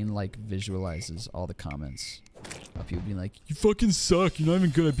brain like visualizes all the comments of people being like, "You fucking suck. You're not even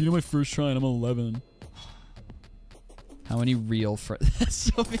good. I beat it my first try and I'm 11." How many real That's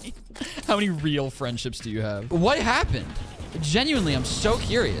so mean. How many real friendships do you have? What happened? Genuinely, I'm so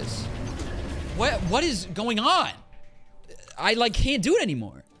curious. What is going on? I like can't do it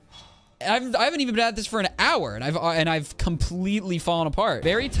anymore. I haven't even been at this for an hour, and I've completely fallen apart.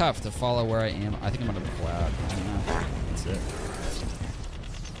 Very tough to follow where I am. I think I'm on the cloud. I don't know. That's it.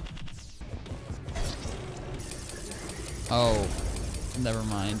 Oh, never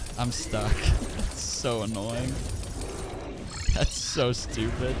mind. I'm stuck. That's so annoying. That's so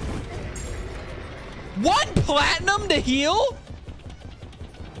stupid. 1 platinum to heal?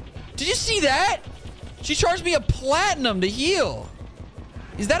 Did you see that? She charged me a platinum to heal.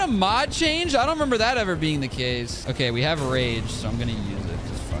 Is that a mod change? I don't remember that ever being the case. Okay, we have rage, so I'm gonna use it.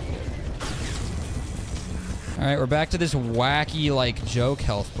 Just fuck it. All right, we're back to this wacky, like, joke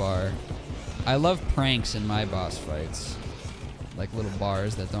health bar. I love pranks in my boss fights. Like little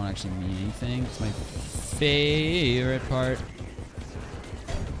bars that don't actually mean anything. It's my favorite part.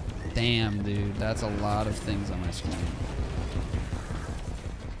 Damn, dude. That's a lot of things on my screen.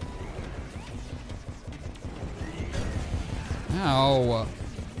 Ow.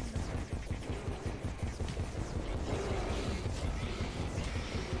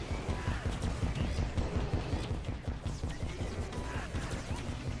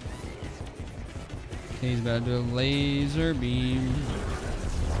 He's about to do a laser beam.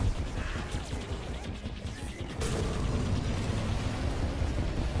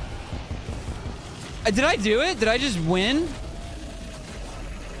 Did I do it? Did I just win?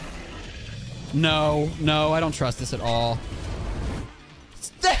 No, I don't trust this at all.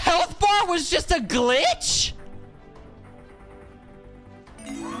 The health bar was just a glitch?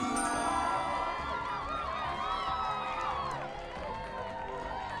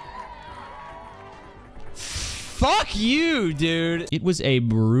 Fuck you, dude. It was a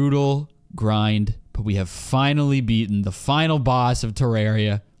brutal grind, but we have finally beaten the final boss of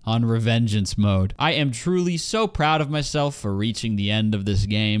Terraria on revengeance mode. I am truly so proud of myself for reaching the end of this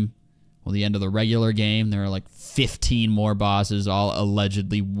game. Well, the end of the regular game. There are like 15 more bosses, all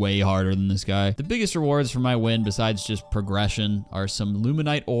allegedly way harder than this guy. The biggest rewards for my win, besides just progression, are some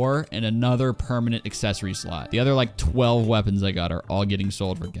luminite ore and another permanent accessory slot. The other like 12 weapons I got are all getting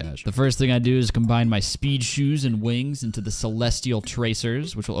sold for cash. The first thing I do is combine my speed shoes and wings into the celestial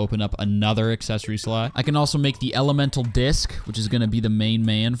tracers, which will open up another accessory slot. I can also make the elemental disc, which is gonna be the main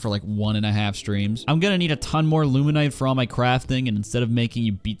man for like 1.5 streams. I'm gonna need a ton more luminite for all my crafting, and instead of making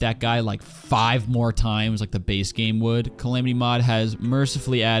you beat that guy like 5 more times like the base game would, Calamity Mod has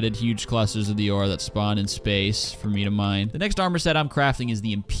mercifully added huge clusters of the ore that spawn in space for me to mine. The next armor set I'm crafting is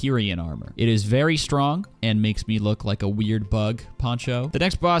the Empyrean armor. It is very strong and makes me look like a weird bug poncho. The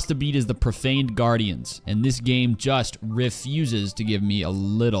next boss to beat is the Profaned Guardians, and this game just refuses to give me a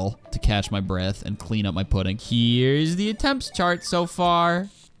little to catch my breath and clean up my pudding. Here's the attempts chart so far.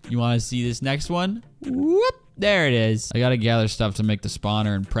 You want to see this next one? Whoop! There it is. I gotta gather stuff to make the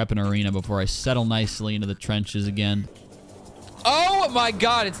spawner and prep an arena before I settle nicely into the trenches again. Oh my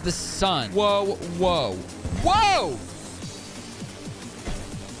god, it's the sun. Whoa, whoa, whoa!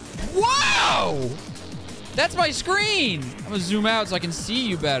 Whoa! That's my screen! I'm gonna zoom out so I can see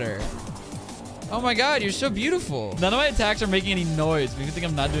you better. Oh my god, you're so beautiful. None of my attacks are making any noise because I think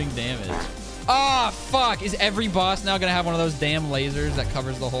I'm not doing damage. Ah, oh, fuck. Is every boss now gonna have one of those damn lasers that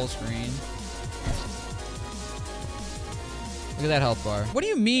covers the whole screen? Look at that health bar. What do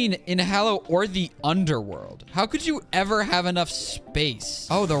you mean in Hallow or the Underworld? How could you ever have enough space?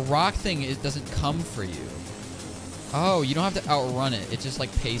 Oh, the rock thing, it doesn't come for you. Oh, you don't have to outrun it. It just like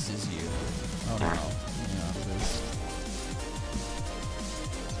paces you. Oh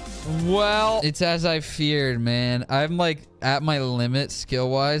no. Well, it's as I feared, man. I'm like at my limit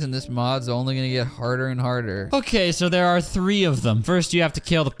skill-wise, and this mod's only gonna get harder and harder. Okay, so there are 3 of them. First, you have to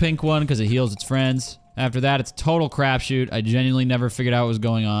kill the pink one because it heals its friends. After that, it's a total crapshoot. I genuinely never figured out what was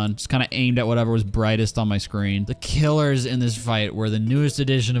going on. Just kind of aimed at whatever was brightest on my screen. The killers in this fight were the newest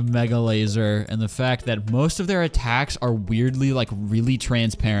edition of Mega Laser, and the fact that most of their attacks are weirdly, like, really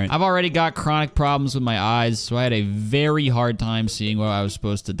transparent. I've already got chronic problems with my eyes, so I had a very hard time seeing what I was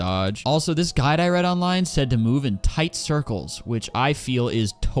supposed to dodge. Also, this guide I read online said to move in tight circles, which I feel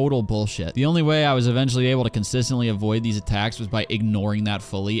is total bullshit. The only way I was eventually able to consistently avoid these attacks was by ignoring that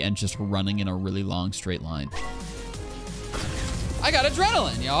fully and just running in a really long straight line. I got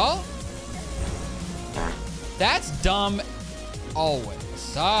adrenaline, y'all. That's dumb always.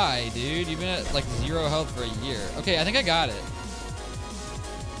 Sigh, dude. You've been at like 0 health for a year. Okay, I think I got it.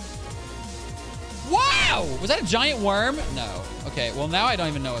 Wow! Was that a giant worm? No. Okay, well now I don't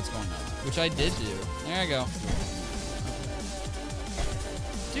even know what's going on, which I did do. There I go.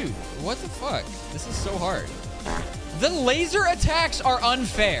 Dude, what the fuck? This is so hard. The laser attacks are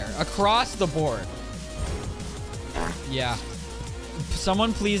unfair across the board. Yeah.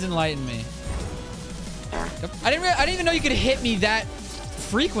 Someone please enlighten me. Yep. I didn't even know you could hit me that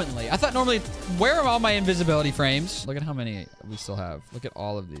frequently. I thought normally, where are all my invisibility frames? Look at how many we still have. Look at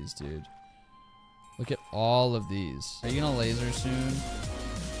all of these, dude. Look at all of these. Are you gonna laser soon?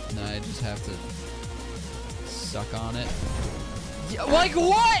 No, I just have to suck on it. Like,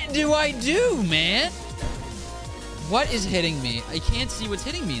 what do I do, man? What is hitting me? I can't see what's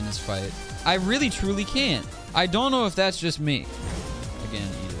hitting me in this fight. I really, truly can't. I don't know if that's just me. Again,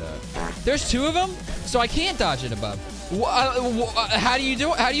 eat that. There's 2 of them, so I can't dodge it above. How do you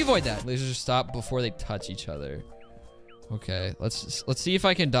do it? How do you avoid that? Lasers stop before they touch each other. Okay, let's see if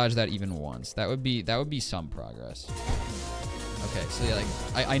I can dodge that even once. That would be some progress. Okay, so yeah,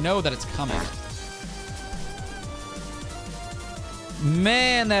 like I know that it's coming.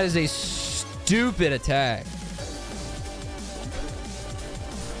 Man, that is a stupid attack.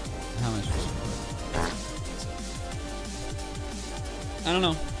 How much? I don't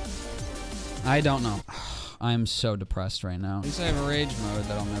know. I don't know. I'm so depressed right now. At least I have a rage mode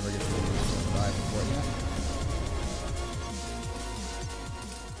that I'll never get to survive before yet.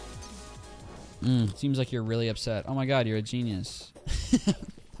 Seems like you're really upset. Oh my god, you're a genius.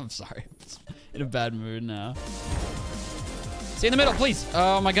 I'm sorry. I'm in a bad mood now. Stay in the middle, please.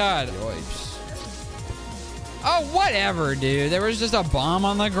 Oh my god. Yipes. Oh, whatever, dude. There was just a bomb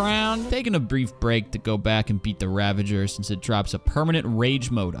on the ground. Taking a brief break to go back and beat the Ravager since it drops a permanent rage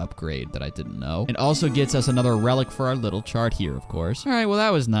mode upgrade that I didn't know. It also gets us another relic for our little chart here, of course. All right, well,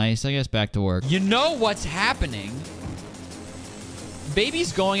 that was nice. I guess back to work. You know what's happening?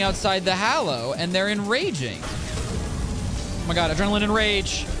 Baby's going outside the Hallow, and they're enraging. Oh my god, adrenaline and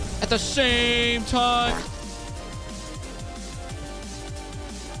rage at the same time.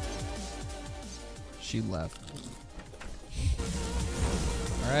 She left.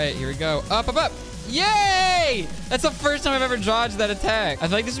 All right, here we go. Up, up, up. Yay! That's the first time I've ever dodged that attack. I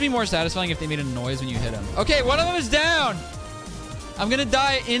feel like this would be more satisfying if they made a noise when you hit them. Okay, one of them is down. I'm gonna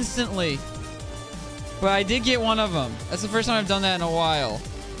die instantly. But I did get one of them. That's the first time I've done that in a while.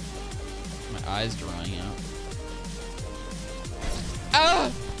 My eyes drying out.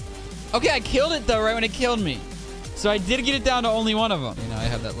 Ah! Okay, I killed it though, right when it killed me. So I did get it down to only one of them. You know, I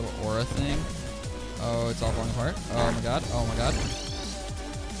have that little aura thing. Oh, it's all falling apart. Oh my god. Oh my god.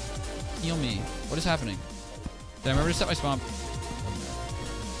 Heal me. What is happening? Did I remember to set my spawn?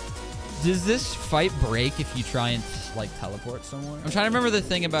 Does this fight break if you try and like teleport somewhere? I'm trying to remember the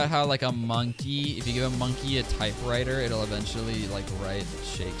thing about how like a monkey, if you give a monkey a typewriter, it'll eventually like write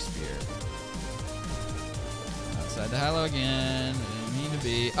Shakespeare. Outside the Hallow again. Didn't mean to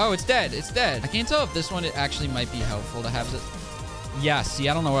be. Oh, it's dead. It's dead. I can't tell if this one it actually might be helpful to have it. Yeah, see,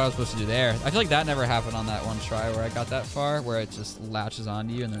 I don't know what I was supposed to do there. I feel like that never happened on that one try where I got that far, where it just latches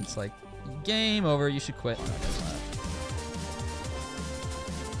onto you and then it's like, game over, you should quit.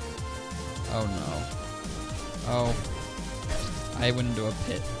 Oh no. Oh. I went into a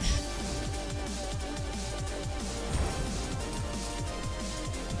pit.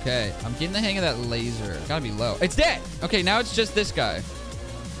 Okay, I'm getting the hang of that laser. It's gotta be low. It's dead! Okay, now it's just this guy.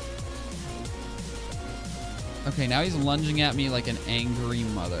 Okay, now he's lunging at me like an angry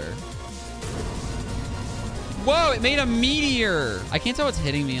mother. Whoa, it made a meteor! I can't tell what's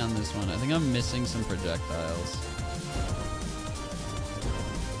hitting me on this one. I think I'm missing some projectiles.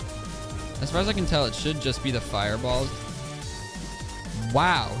 As far as I can tell, it should just be the fireballs.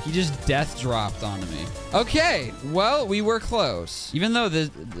 Wow, he just death dropped onto me. Okay, well, we were close. Even though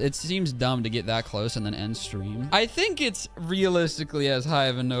it seems dumb to get that close and then end stream, I think it's realistically as high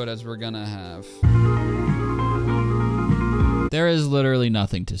of a note as we're gonna have. There is literally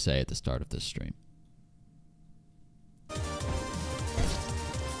nothing to say at the start of this stream.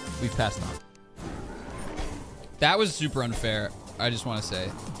 We've passed on. That was super unfair, I just want to say.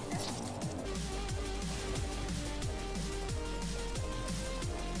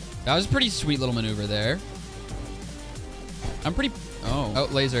 That was a pretty sweet little maneuver there. I'm pretty... Oh,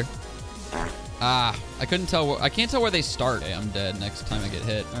 laser. Ah, I couldn't tell... I can't tell where they start. Okay, I'm dead next time I get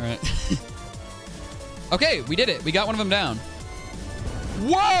hit. All right. Okay, we did it. We got one of them down.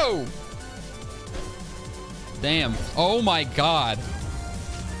 Whoa! Damn. Oh my god.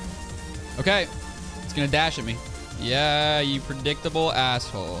 Okay. It's gonna dash at me. Yeah, you predictable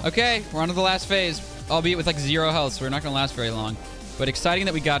asshole. Okay, we're on to the last phase. Albeit with like 0 health, so we're not gonna last very long. But exciting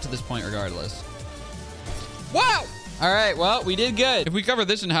that we got to this point regardless. Wow! All right, well, we did good. If we cover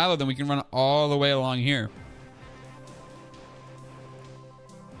this in Hallow, then we can run all the way along here.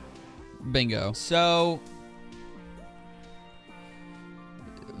 Bingo. So...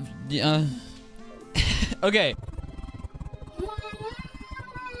 yeah. Okay.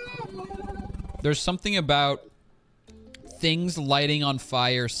 There's something about things lighting on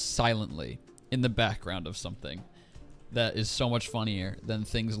fire silently in the background of something that is so much funnier than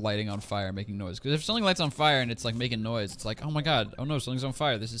things lighting on fire making noise. Because if something lights on fire and it's like making noise, it's like, oh my god, oh no, something's on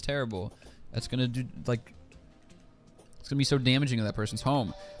fire. This is terrible. That's gonna do like, it's gonna be so damaging to that person's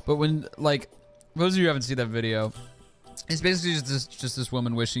home. But when like, those of you who haven't seen that video, It's basically just this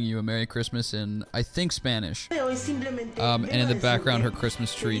woman wishing you a Merry Christmas in, I think, Spanish. And in the background, her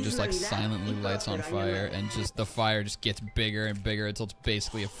Christmas tree just like silently lights on fire, and just the fire just gets bigger and bigger until it's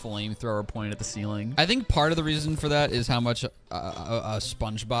basically a flamethrower pointed at the ceiling. I think part of the reason for that is how much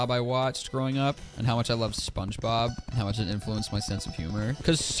SpongeBob I watched growing up, and how much I loved SpongeBob, and how much it influenced my sense of humor.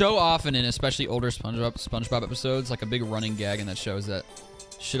 Because so often in especially older SpongeBob episodes, like a big running gag in that show is that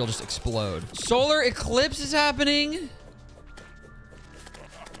shit'll just explode. Solar eclipse is happening?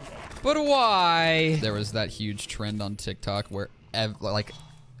 But why? There was that huge trend on TikTok where like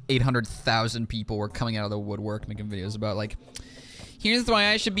 800,000 people were coming out of the woodwork making videos about like, here's why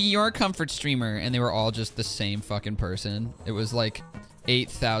I should be your comfort streamer. And they were all just the same fucking person. It was like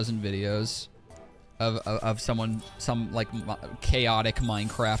 8,000 videos of some like chaotic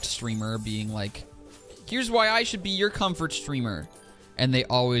Minecraft streamer being like, here's why I should be your comfort streamer. And they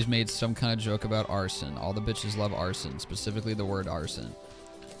always made some kind of joke about arson. All the bitches love arson, specifically the word arson.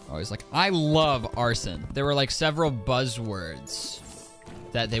 Always like, I love arson. There were like several buzzwords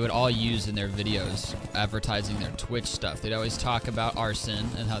that they would all use in their videos advertising their Twitch stuff. They'd always talk about arson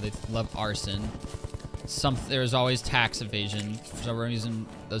and how they love arson. There's always tax evasion. For some reason,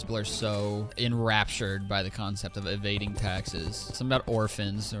 those people are so enraptured by the concept of evading taxes. Something about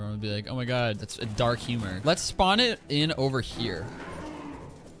orphans. Everyone would be like, oh my God, that's a dark humor. Let's spawn it in over here.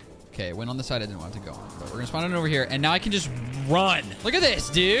 Okay, it went on the side I didn't want it to go on, but we're gonna spawn it over here, and now I can just run. Look at this,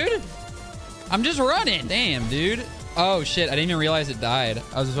 dude. I'm just running. Damn, dude. Oh shit, I didn't even realize it died.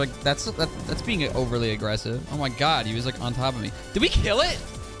 I was just like, that's being overly aggressive. Oh my God, he was like on top of me. Did we kill it?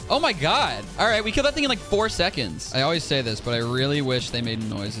 Oh my God. All right, we killed that thing in like 4 seconds. I always say this, but I really wish they made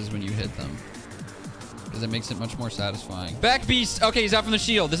noises when you hit them, because it makes it much more satisfying. Back beast. Okay, he's out from the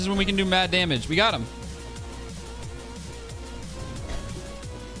shield. This is when we can do mad damage. We got him.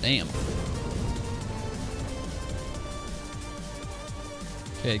 Damn.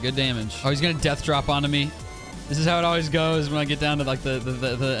 Okay, good damage. Oh, he's gonna death drop onto me. This is how it always goes when I get down to like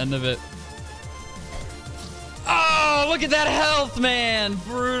the end of it. Oh, look at that health, man.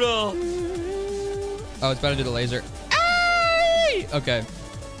 Brutal. Oh, it's about to do the laser. Ay! Okay.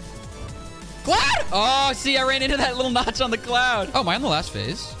 Cloud! Oh, see, I ran into that little notch on the cloud. Oh, am I on the last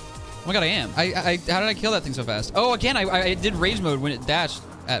phase? Oh my God, I am. How did I kill that thing so fast? Oh, again, I did rage mode when it dashed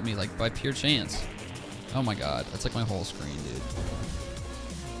at me, like, by pure chance. Oh my God, that's like my whole screen, dude.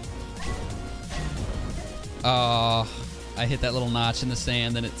 Oh, I hit that little notch in the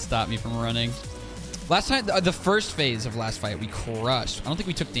sand, and it stopped me from running. Last time, the first phase of last fight, we crushed. I don't think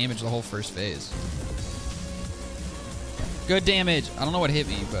we took damage the whole first phase. Good damage. I don't know what hit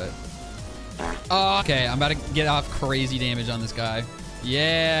me, but... Oh, okay, I'm about to get off crazy damage on this guy.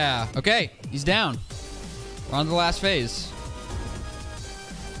 Yeah. Okay, he's down. We're on to the last phase.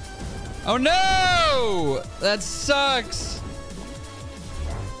 Oh no! That sucks.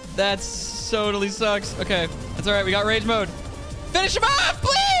 That totally sucks. Okay, that's all right. We got rage mode. Finish him off,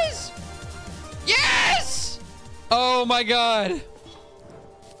 please! Yes! Oh my God.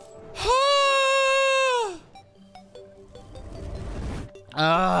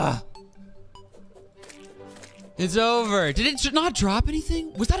 It's over. Did it not drop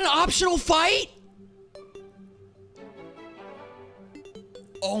anything? Was that an optional fight?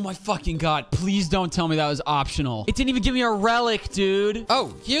 Oh my fucking God. Please don't tell me that was optional. It didn't even give me a relic, dude.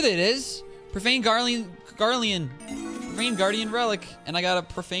 Oh, here it is. Profane Guardian relic. And I got a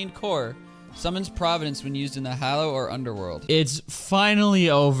profaned core. Summons providence when used in the Hallow or Underworld. It's finally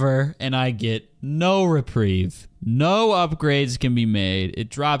over, and I get no reprieve. No upgrades can be made.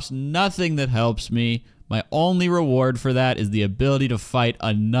 It drops nothing that helps me. My only reward for that is the ability to fight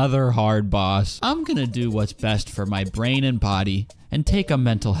another hard boss. I'm gonna do what's best for my brain and body and take a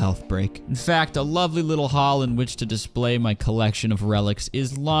mental health break. In fact, a lovely little hall in which to display my collection of relics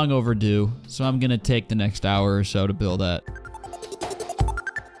is long overdue, so I'm gonna take the next hour or so to build that.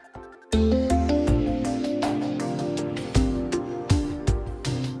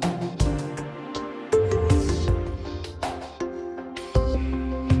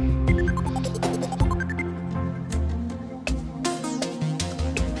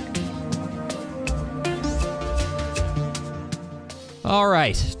 All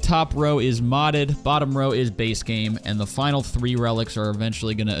right, top row is modded, bottom row is base game, and the final 3 relics are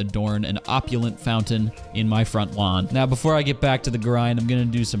eventually going to adorn an opulent fountain in my front lawn. Now, before I get back to the grind, I'm going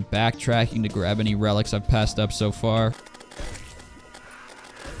to do some backtracking to grab any relics I've passed up so far.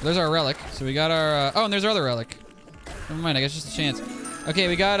 There's our relic. So we got our... oh, and there's our other relic. Never mind, I guess just a chance. Okay,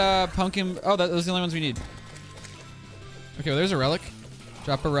 we got pumpkin... oh, those are the only ones we need. Okay, well, there's a relic.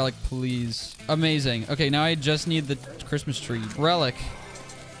 Drop a relic, please. Amazing. Okay, now I just need the Christmas tree. Relic.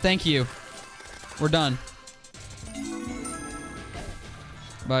 Thank you. We're done.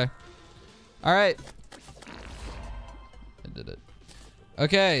 Bye. All right. I did it.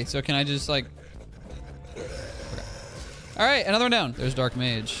 Okay, so can I just like... Okay. All right, another one down. There's Dark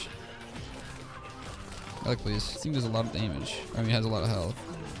Mage. Relic, please. This thing does a lot of damage. I mean, it has a lot of health.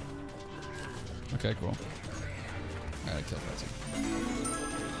 Okay, cool. All right, I killed that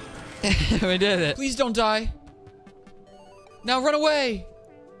thing. We did it. Please don't die. Now run away.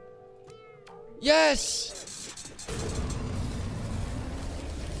 Yes.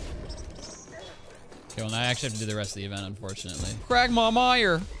 Okay, well, now I actually have to do the rest of the event, unfortunately. Cragmaw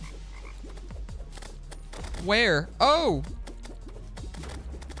Mire. Where? Oh.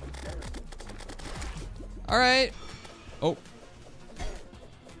 All right. Oh.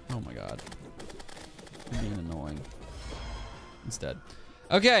 Oh my God. You're being annoying. It's dead.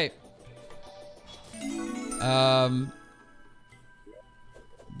 Okay.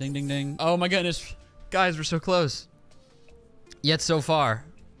 Ding, ding, ding. Oh my goodness. Guys, we're so close. Yet so far.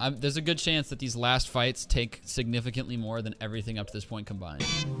 There's a good chance that these last fights take significantly more than everything up to this point combined.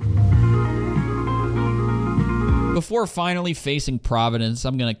 Before finally facing Providence,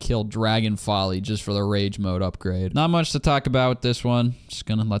 I'm gonna kill Dragon Folly just for the Rage Mode upgrade. Not much to talk about with this one. Just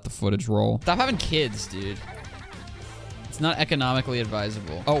gonna let the footage roll. Stop having kids, dude. It's not economically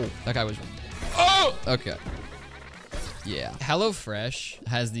advisable. Oh, that guy was... Oh! Okay. Yeah. HelloFresh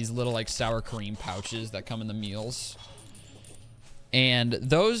has these little like sour cream pouches that come in the meals. And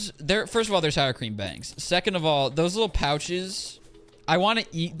those, first of all, they're sour cream banks. Second of all, those little pouches, I want to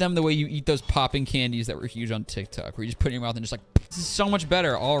eat them the way you eat those popping candies that were huge on TikTok, where you just put it in your mouth and just like, this is so much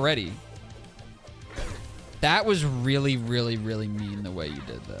better already. That was really, really, really mean the way you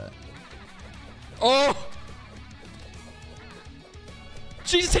did that. Oh!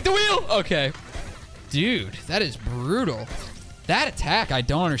 Jesus, take the wheel! Okay. Dude, that is brutal. That attack, I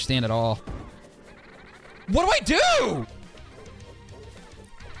don't understand at all. What do I do?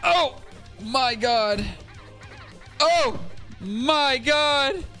 Oh my God. Oh my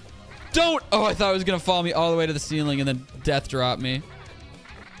God. Don't. Oh, I thought it was going to follow me all the way to the ceiling and then death drop me.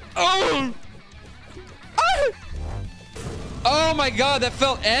 Oh. Ah! Oh my God, that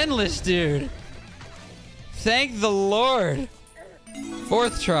felt endless, dude. Thank the Lord.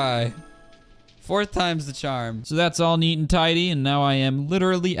 Fourth try. Fourth time's the charm. So that's all neat and tidy, and now I am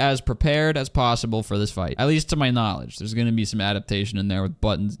literally as prepared as possible for this fight. At least to my knowledge. There's gonna be some adaptation in there with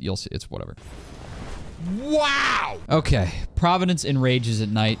buttons. You'll see. It's whatever. Wow! Okay, Providence enrages at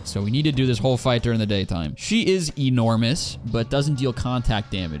night, so we need to do this whole fight during the daytime. She is enormous, but doesn't deal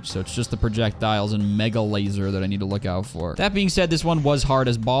contact damage, so it's just the projectiles and mega laser that I need to look out for. That being said, this one was hard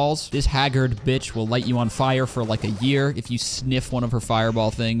as balls. This haggard bitch will light you on fire for like a year. If you sniff one of her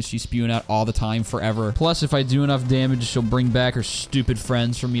fireball things, she's spewing out all the time forever. Plus, if I do enough damage, she'll bring back her stupid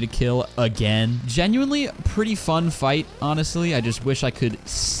friends for me to kill again. Genuinely a pretty fun fight, honestly. I just wish I could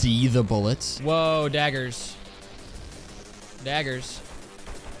see the bullets. Whoa, daggers. Daggers.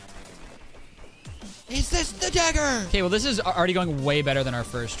 Is this the dagger? Okay, well, this is already going way better than our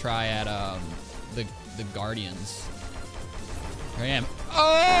first try at the Guardians. Here I am.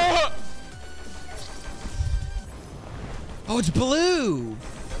 Oh! Oh, it's blue.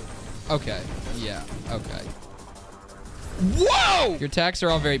 Okay. Yeah. Okay. Whoa! Your attacks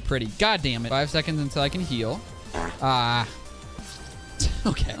are all very pretty. God damn it. 5 seconds until I can heal. Ah.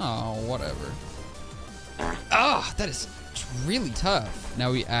 Okay. Oh, whatever. Ah, that is really tough.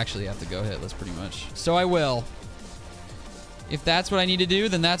 Now we actually have to go hitless pretty much. So I will. If that's what I need to do,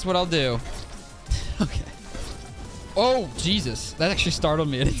 then that's what I'll do. Okay. Oh, Jesus. That actually startled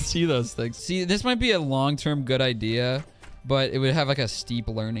me. I didn't see those things. See, this might be a long-term good idea, but it would have like a steep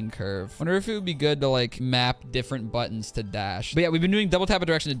learning curve. Wonder if it would be good to like map different buttons to dash. But yeah, we've been doing double tap a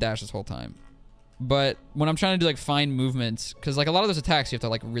direction to dash this whole time. But when I'm trying to do like fine movements, because like a lot of those attacks, you have to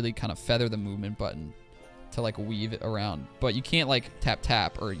like really kind of feather the movement button to like weave it around. But you can't like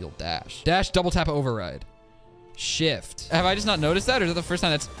tap or you'll dash. Dash, double tap, override. Shift. Have I just not noticed that, or is that the first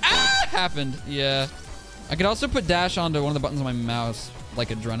time that's happened? Yeah. I could also put dash onto one of the buttons on my mouse, like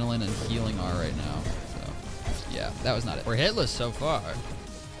adrenaline and healing are right now. So yeah, that was not it. We're hitless so far.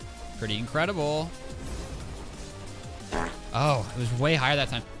 Pretty incredible. Oh, it was way higher that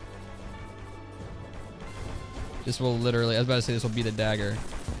time. This will literally, I was about to say this will be the dagger.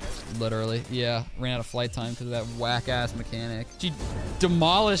 Literally. Yeah, ran out of flight time because of that whack-ass mechanic. She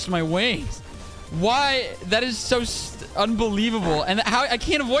demolished my wings. Why? That is so unbelievable. And how I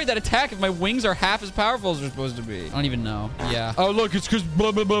can't avoid that attack if my wings are half as powerful as they're supposed to be. I don't even know. Yeah. Oh, look, it's because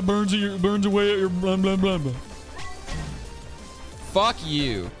blah, blah, blah burns away at your blah, blah, blah, blah. Fuck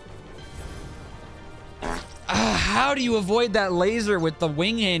you. How do you avoid that laser with the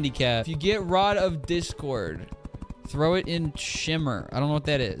wing handicap? If you get Rod of Discord Throw it in shimmer. I don't know what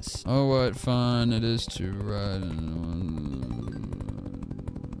that is. Oh, what fun it is to ride.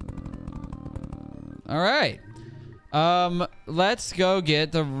 All right. Let's go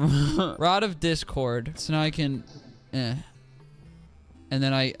get the Rod of Discord. So now I can, and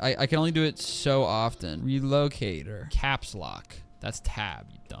then I can only do it so often. Relocator. Caps lock. That's tab,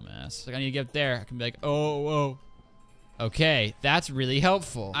 you dumbass. Like I need to get there. I can be like, oh, whoa. Okay, that's really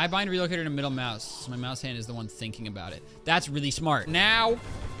helpful. I bind relocator to middle mouse, so my mouse hand is the one thinking about it. That's really smart. Now,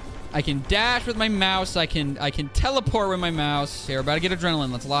 I can dash with my mouse. I can teleport with my mouse. Okay, we're about to get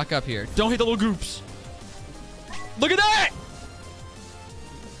adrenaline. Let's lock up here. Don't hit the little goops. Look at that!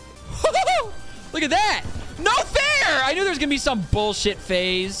 Look at that! No fair! I knew there was gonna be some bullshit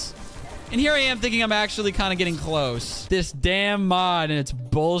phase. And here I am thinking I'm actually kind of getting close. This damn mod and its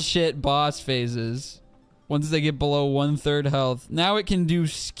bullshit boss phases. Once they get below 1/3 health. Now it can do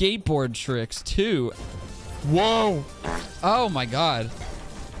skateboard tricks, too. Whoa. Oh, my God.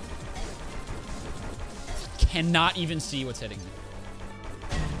 Cannot even see what's hitting me.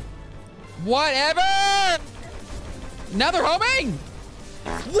 Whatever! Now they're homing!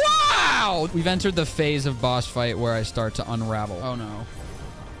 Wow! We've entered the phase of boss fight where I start to unravel. Oh, no.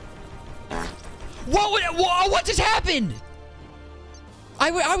 What just happened?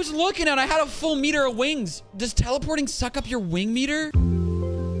 I was looking and I had a full meter of wings. Does teleporting suck up your wing meter?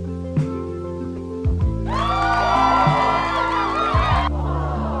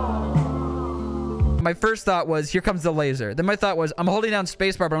 My first thought was, here comes the laser. Then my thought was, I'm holding down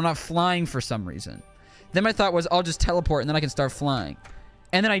spacebar, but I'm not flying for some reason. Then my thought was, I'll just teleport and then I can start flying.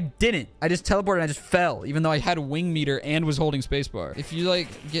 And then I didn't. I just teleported and I just fell, even though I had a wing meter and was holding spacebar. If you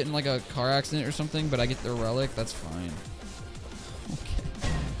like get in like a car accident or something, but I get the relic, that's fine.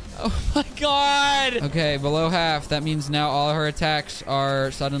 Oh my God! Okay, below half. That means now all her attacks are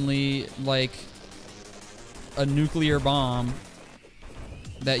suddenly like a nuclear bomb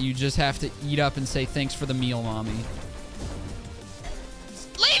that you just have to eat up and say thanks for the meal, mommy.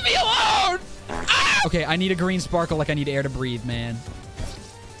 Leave me alone! Ah! Okay, I need a green sparkle like I need air to breathe, man.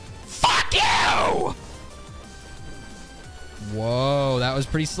 Fuck you! Whoa, that was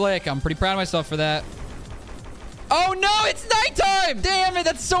pretty slick. I'm pretty proud of myself for that. Oh no, it's nighttime! Damn it,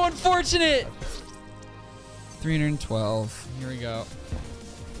 that's so unfortunate. 312. Here we go.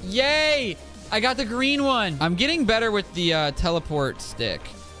 Yay! I got the green one. I'm getting better with the teleport stick.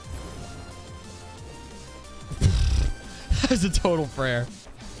 That was a total prayer.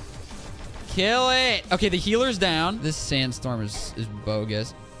 Kill it. Okay, the healer's down. This sandstorm is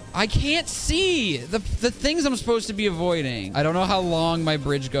bogus. I can't see the things I'm supposed to be avoiding. I don't know how long my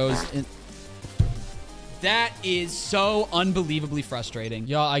bridge goes in. That is so unbelievably frustrating.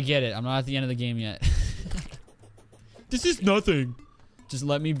 Y'all, I get it. I'm not at the end of the game yet. This is nothing. Just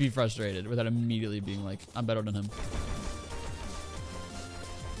let me be frustrated without immediately being like, I'm better than him.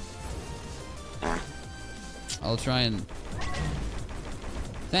 I'll try and...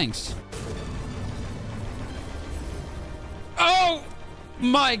 Thanks. Oh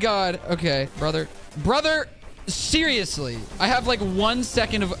my God. Okay, brother. Brother, seriously. I have like 1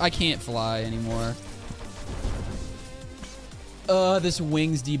 second of... I can't fly anymore. This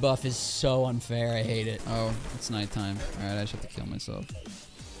wings debuff is so unfair. I hate it. Oh, it's nighttime. All right, I just have to kill myself.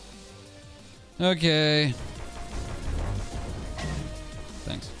 Okay.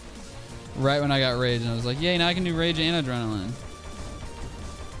 Thanks. Right when I got rage, and I was like, yay, now I can do rage and adrenaline.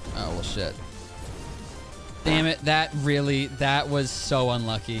 Oh, well, shit. Damn it. That was so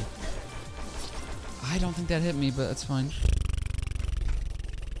unlucky. I don't think that hit me, but that's fine.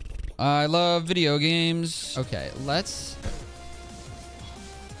 I love video games. Okay, let's...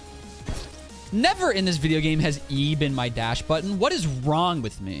 Never in this video game has E been my dash button. What is wrong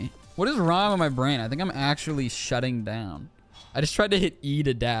with me? What is wrong with my brain? I think I'm actually shutting down. I just tried to hit E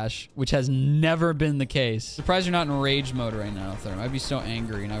to dash, which has never been the case. Surprised you're not in rage mode right now, Therm. I'd be so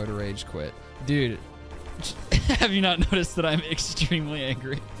angry and I would rage quit. Dude, have you not noticed that I'm extremely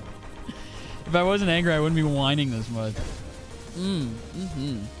angry? If I wasn't angry, I wouldn't be whining this much.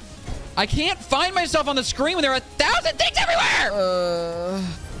 I can't find myself on the screen when there are 1,000 things everywhere! Oh!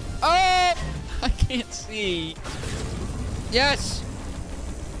 I can't see. Yes!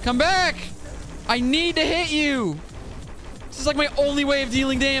 Come back! I need to hit you! This is like my only way of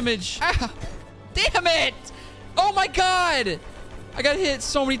dealing damage. Ah, damn it! Oh my God! I got hit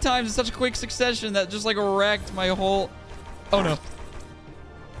so many times in such a quick succession that just like wrecked my whole... Oh no.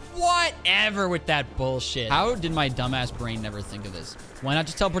 Whatever with that bullshit. How did my dumbass brain never think of this? Why not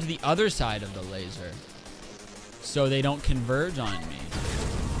just teleport to the other side of the laser? So they don't converge on me.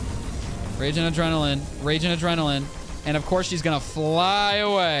 Rage and adrenaline. Rage and adrenaline. And of course she's gonna fly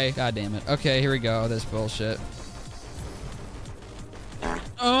away. God damn it. Okay, here we go. This bullshit.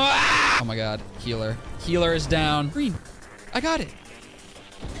 Oh my god. Healer. Healer is down. Green. I got it.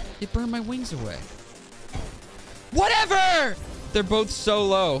 It burned my wings away. Whatever! They're both so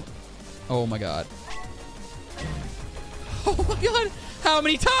low. Oh my god. Oh my god. How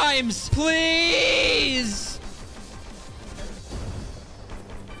many times? Please!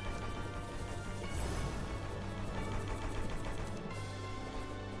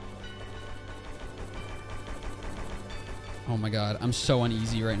 Oh my god. I'm so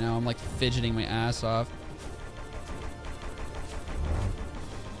uneasy right now. I'm like fidgeting my ass off.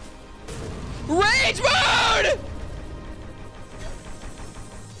 Rage mode!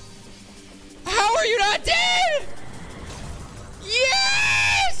 How are you not dead?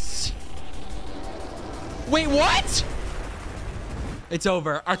 Yes! Wait, what? It's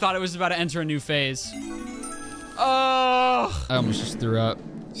over. I thought it was about to enter a new phase. Oh! I almost just threw up.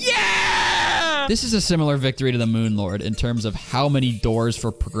 Yeah! This is a similar victory to the Moon Lord in terms of how many doors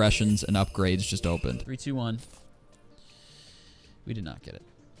for progressions and upgrades just opened. 3, 2, 1. We did not get it.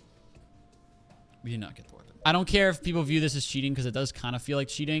 We did not get the weapon. I don't care if people view this as cheating because it does kind of feel like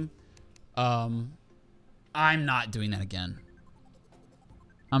cheating. I'm not doing that again.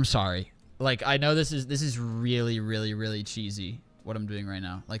 I'm sorry. Like, I know this is really, really, really cheesy what I'm doing right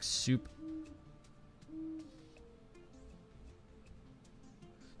now. Like, soup.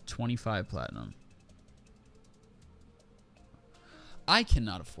 25 platinum. I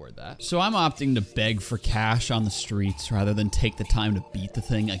cannot afford that. So I'm opting to beg for cash on the streets rather than take the time to beat the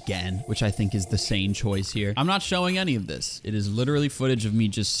thing again, which I think is the sane choice here. I'm not showing any of this. It is literally footage of me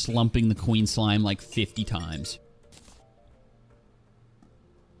just slumping the queen slime like 50 times.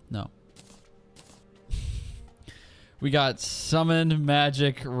 No. We got summoned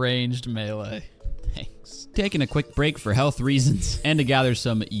magic ranged melee. Thanks. Taking a quick break for health reasons and to gather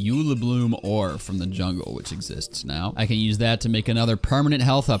some Eula Bloom ore from the jungle, which exists now. I can use that to make another permanent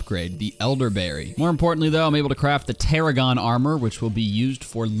health upgrade, the Elderberry. More importantly though, I'm able to craft the Tarragon armor, which will be used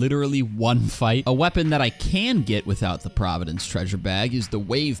for literally one fight. A weapon that I can get without the Providence treasure bag is the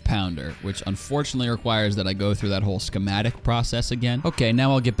Wave Pounder, which unfortunately requires that I go through that whole schematic process again. Okay,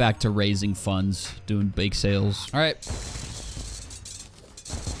 now I'll get back to raising funds, doing bake sales. All right.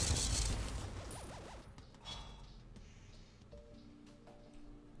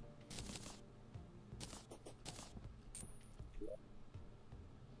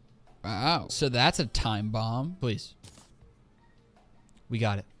 Wow. So that's a time bomb. Please. We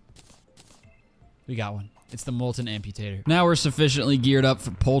got it. We got one. It's the Molten Amputator. Now we're sufficiently geared up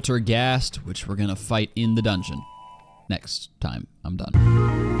for Poltergeist, which we're gonna fight in the dungeon. Next time I'm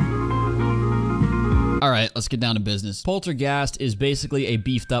done. All right, let's get down to business. Poltergeist is basically a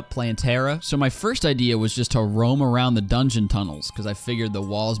beefed up Plantera. So my first idea was just to roam around the dungeon tunnels because I figured the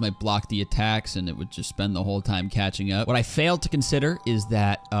walls might block the attacks and it would just spend the whole time catching up. What I failed to consider is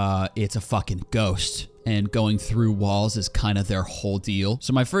that it's a fucking ghost. And going through walls is kind of their whole deal.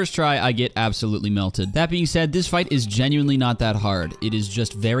 So my first try, I get absolutely melted. That being said, this fight is genuinely not that hard. It is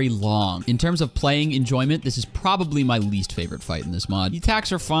just very long. In terms of playing enjoyment, this is probably my least favorite fight in this mod. The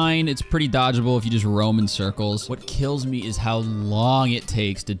attacks are fine. It's pretty dodgeable if you just roam in circles. What kills me is how long it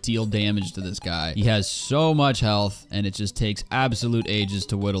takes to deal damage to this guy. He has so much health, and it just takes absolute ages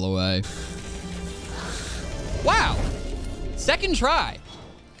to whittle away. Wow. Second try.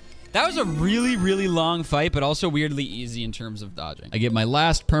 That was a really, really long fight, but also weirdly easy in terms of dodging. I get my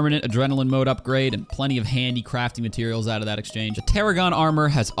last permanent adrenaline mode upgrade and plenty of handy crafting materials out of that exchange. The Tarragon armor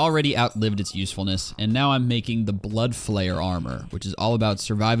has already outlived its usefulness, and now I'm making the Blood Flayer armor, which is all about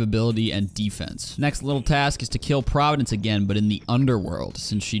survivability and defense. Next little task is to kill Providence again, but in the underworld,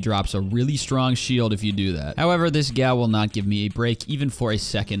 since she drops a really strong shield if you do that. However, this gal will not give me a break even for a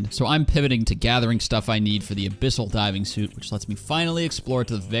second, so I'm pivoting to gathering stuff I need for the Abyssal Diving Suit, which lets me finally explore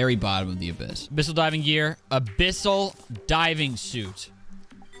to the very bottom of the abyss. Abyssal diving gear, Abyssal diving suit.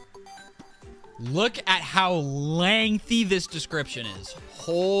 Look at how lengthy this description is.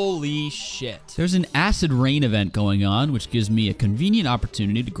 Holy shit. There's an acid rain event going on, which gives me a convenient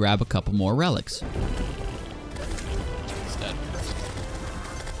opportunity to grab a couple more relics. It's dead.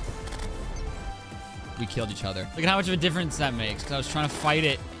 We killed each other. Look at how much of a difference that makes, because I was trying to fight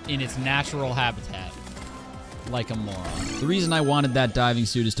it in its natural habitat. Like a moron. The reason I wanted that diving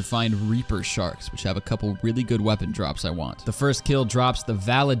suit is to find Reaper Sharks, which have a couple really good weapon drops I want. The first kill drops the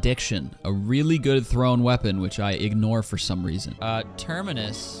Valediction, a really good thrown weapon, which I ignore for some reason.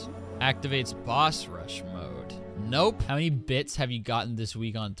 Terminus activates boss rush mode. Nope. How many bits have you gotten this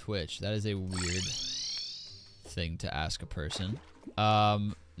week on Twitch? That is a weird thing to ask a person.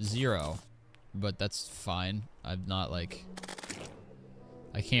 0. But that's fine. I'm not like...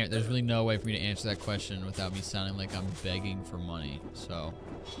 I can't. There's really no way for me to answer that question without me sounding like I'm begging for money. So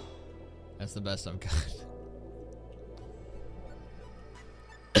that's the best I've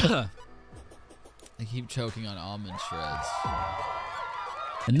got. I keep choking on almond shreds.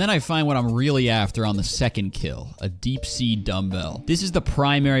 And then I find what I'm really after on the second kill, a deep sea dumbbell. This is the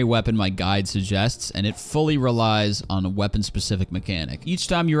primary weapon my guide suggests, and it fully relies on a weapon-specific mechanic. Each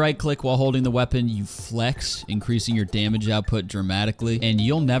time you right-click while holding the weapon, you flex, increasing your damage output dramatically. And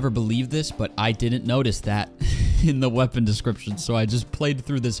you'll never believe this, but I didn't notice that in the weapon description, so I just played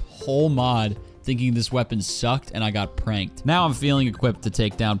through this whole mod thinking this weapon sucked, and I got pranked. Now I'm feeling equipped to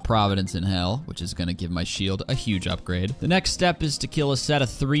take down Providence in Hell, which is gonna give my shield a huge upgrade. The next step is to kill a set of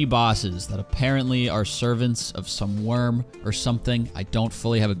 3 bosses that apparently are servants of some worm or something. I don't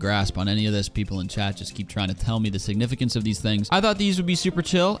fully have a grasp on any of this. People in chat just keep trying to tell me the significance of these things. I thought these would be super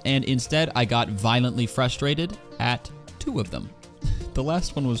chill, and instead I got violently frustrated at 2 of them. The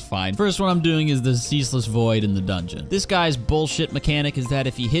last one was fine. First one I'm doing is the Ceaseless Void in the dungeon. This guy's bullshit mechanic is that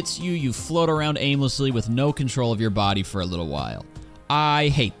if he hits you, you float around aimlessly with no control of your body for a little while. I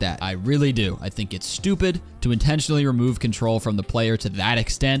hate that. I really do. I think it's stupid to intentionally remove control from the player to that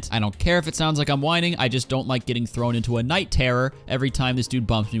extent. I don't care if it sounds like I'm whining, I just don't like getting thrown into a night terror every time this dude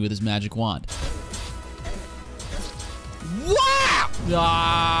bumps me with his magic wand. Wow!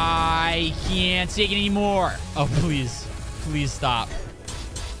 I can't take it anymore. Oh, please. Please stop.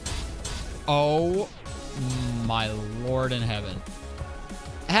 Oh my Lord in heaven.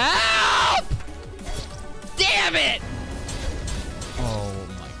 Help! Damn it! Oh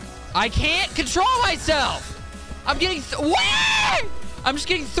my God. I can't control myself! I'm getting where? I'm just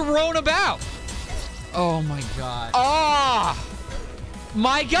getting thrown about. Oh my God. Oh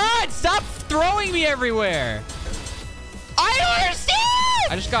my God, stop throwing me everywhere. I don't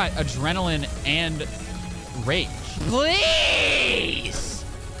understand! I just got adrenaline and rage. Please!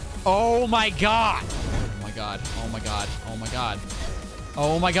 Oh my God. Oh my God. Oh my God. Oh my God.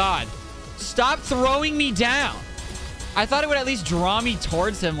 Oh my God. Stop throwing me down. I thought it would at least draw me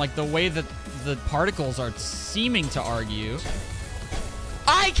towards him like the way that the particles are seeming to argue.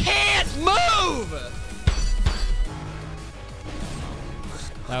 I can't move!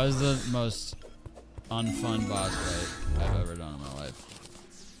 That was the most unfun boss fight I've ever done in my life.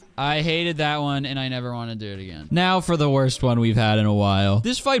 I hated that one, and I never want to do it again. Now for the worst one we've had in a while.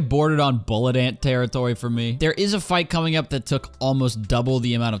 This fight bordered on bullet ant territory for me. There is a fight coming up that took almost double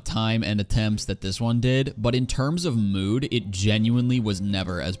the amount of time and attempts that this one did, but in terms of mood, it genuinely was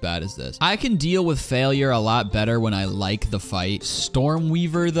never as bad as this. I can deal with failure a lot better when I like the fight.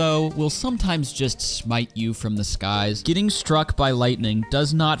 Stormweaver, though, will sometimes just smite you from the skies. Getting struck by lightning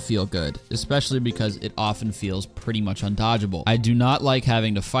does not feel good, especially because it often feels pretty much undodgeable. I do not like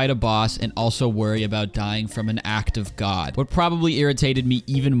having to fight a boss and also worry about dying from an act of God. What probably irritated me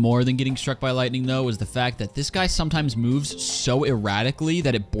even more than getting struck by lightning, though, was the fact that this guy sometimes moves so erratically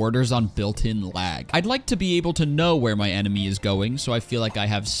that it borders on built-in lag. I'd like to be able to know where my enemy is going, so I feel like I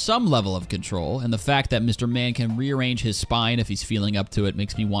have some level of control, and the fact that Mr. Man can rearrange his spine if he's feeling up to it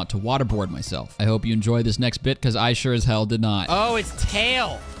makes me want to waterboard myself. I hope you enjoy this next bit, because I sure as hell did not. Oh, it's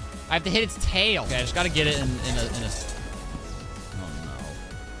tail! I have to hit its tail. Okay, I just gotta get it in a...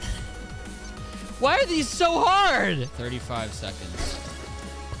 Why are these so hard? 35 seconds.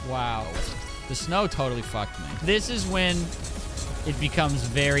 Wow. The snow totally fucked me. This is when it becomes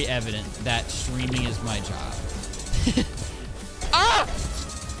very evident that streaming is my job. Ah!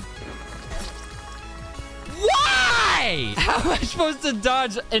 Why? How am I supposed to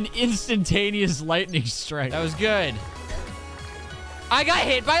dodge an instantaneous lightning strike? That was good. I got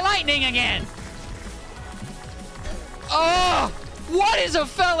hit by lightning again. Oh! What is a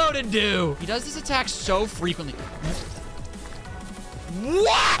fellow to do? He does this attack so frequently.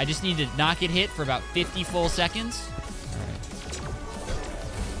 What? I just need to not get hit for about 50 full seconds. All right.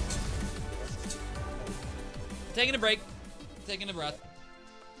 Taking a break. Taking a breath.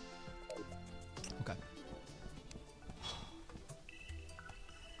 Okay.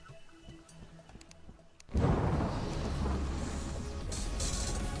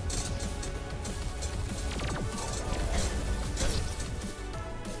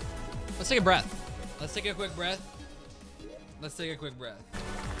 Let's take a breath. Let's take a quick breath. Let's take a quick breath.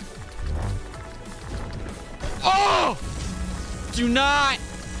 Oh! Do not!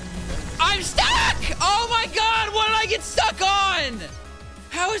 I'm stuck! Oh my God, what did I get stuck on?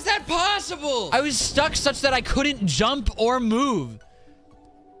 How is that possible? I was stuck such that I couldn't jump or move.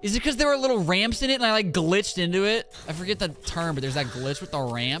 Is it because there were little ramps in it and I like glitched into it? I forget the term, but there's that glitch with the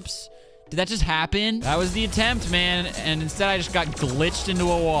ramps. Did that just happen? That was the attempt, man, and instead I just got glitched into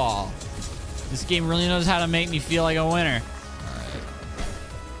a wall. This game really knows how to make me feel like a winner. All right.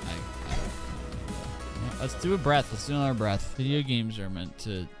 Let's do a breath. Let's do another breath. Video games are meant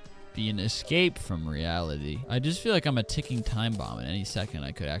to be an escape from reality. I just feel like I'm a ticking time bomb. At any second,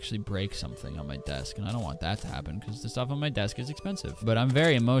 I could actually break something on my desk, and I don't want that to happen because the stuff on my desk is expensive. But I'm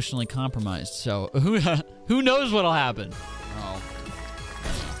very emotionally compromised, so who knows what'll happen? Oh.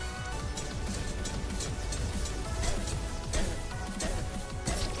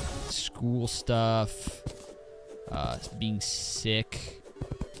 School stuff. Being sick.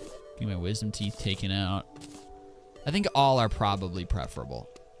 Getting my wisdom teeth taken out. I think all are probably preferable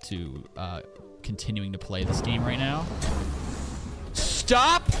to continuing to play this game right now.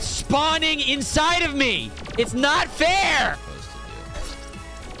 Stop spawning inside of me! It's not fair!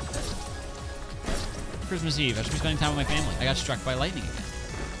 Christmas Eve, I should be spending time with my family. I got struck by lightning again.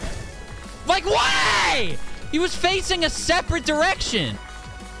 Like, why? He was facing a separate direction.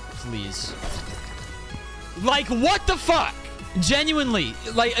 Please. Like, what the fuck? Genuinely.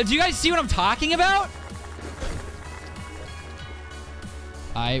 Like, do you guys see what I'm talking about?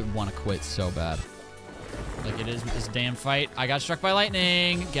 I want to quit so bad. Like it is with this damn fight. I got struck by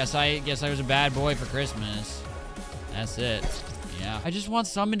lightning. Guess I was a bad boy for Christmas. That's it. Yeah. I just want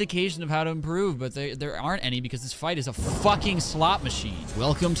some indication of how to improve, but there aren't any because this fight is a fucking slot machine.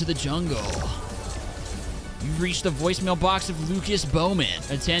 Welcome to the jungle. You've reached the voicemail box of Lucas Bowman.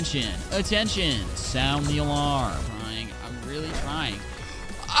 Attention. Attention. Sound the alarm. I'm really trying.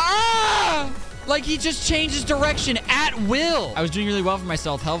 Ah! Like, he just changed his direction at will. I was doing really well for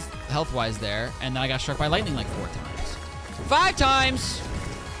myself health-wise there, and then I got struck by lightning like 4 times. 5 times!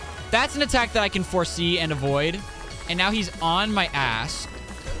 That's an attack that I can foresee and avoid. And now he's on my ass.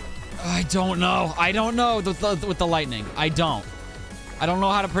 I don't know. I don't know with the lightning. I don't know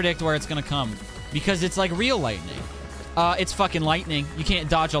how to predict where it's gonna come. Because it's like real lightning. It's fucking lightning. You can't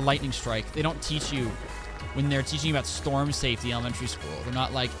dodge a lightning strike. They don't teach you when they're teaching you about storm safety in elementary school. They're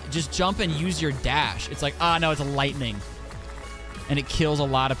not like, just jump and use your dash. It's like, ah, no, it's a lightning. And it kills a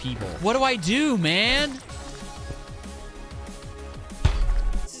lot of people. What do I do, man?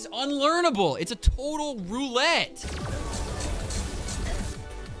 This is unlearnable. It's a total roulette.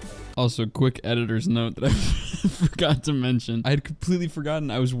 Also, quick editor's note that I forgot to mention. I had completely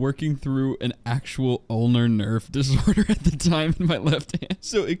forgotten I was working through an actual ulnar nerve disorder at the time in my left hand.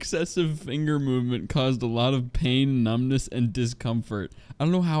 So excessive finger movement caused a lot of pain, numbness, and discomfort. I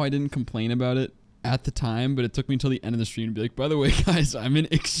don't know how I didn't complain about it at the time, but it took me until the end of the stream to be like, by the way, guys, I'm in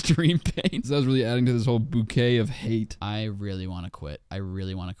extreme pain. So I was really adding to this whole bouquet of hate. I really want to quit. I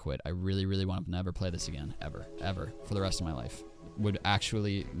really want to quit. I really, really want to never play this again. Ever. Ever. For the rest of my life. Would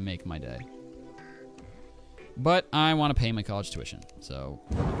actually make my day. But I want to pay my college tuition, so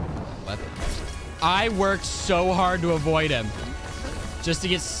I worked so hard to avoid him just to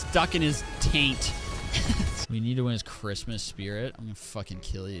get stuck in his taint. We need to win his Christmas spirit. I'm gonna fucking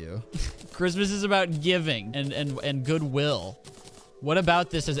kill you. Christmas is about giving and goodwill. What about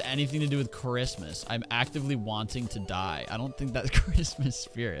this has anything to do with Christmas? I'm actively wanting to die. I don't think that's Christmas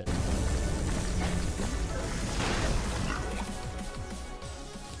spirit.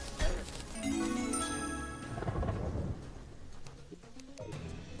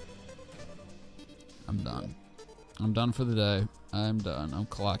 I'm done. I'm done for the day. I'm done. I'm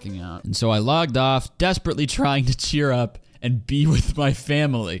clocking out. And so I logged off, desperately trying to cheer up and be with my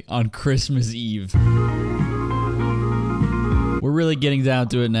family on Christmas Eve. We're really getting down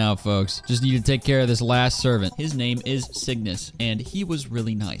to it now, folks. Just need to take care of this last servant. His name is Cygnus, and he was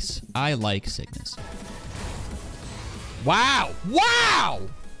really nice. I like Cygnus. Wow! Wow!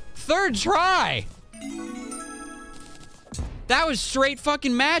 3rd try! That was straight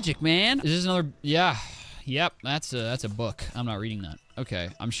fucking magic, man. Is this another? Yeah. Yep, that's a book. I'm not reading that. Okay,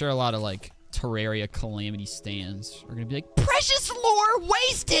 I'm sure a lot of like Terraria Calamity stands are gonna be like, precious lore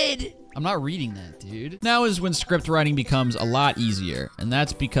wasted! I'm not reading that, dude. Now is when script writing becomes a lot easier, and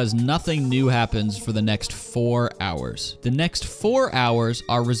that's because nothing new happens for the next 4 hours. The next 4 hours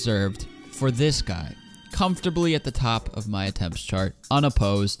are reserved for this guy. Comfortably at the top of my attempts chart,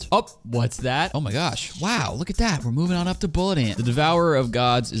 unopposed. Oh, what's that? Oh my gosh, wow, look at that. We're moving on up to Bullet Ant. The Devourer of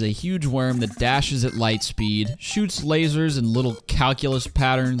Gods is a huge worm that dashes at light speed, shoots lasers and little calculus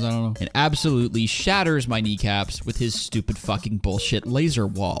patterns, I don't know, and absolutely shatters my kneecaps with his stupid fucking bullshit laser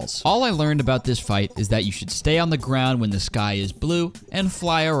walls. All I learned about this fight is that you should stay on the ground when the sky is blue and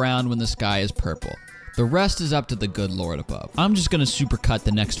fly around when the sky is purple. The rest is up to the good Lord above. I'm just gonna supercut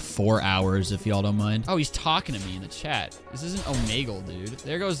the next 4 hours if y'all don't mind. Oh, he's talking to me in the chat. This isn't Omegle, dude.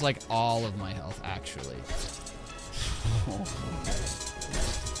 There goes like all of my health, actually.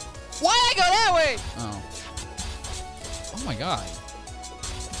 Why'd I go that way? Oh. Oh my god.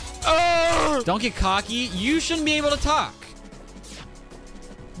 Oh! Don't get cocky. You shouldn't be able to talk.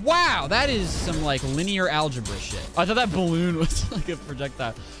 Wow, that is some like linear algebra shit. I thought that balloon was like a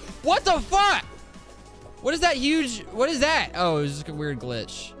projectile. What the fuck? What is that huge? What is that? Oh, it was just a weird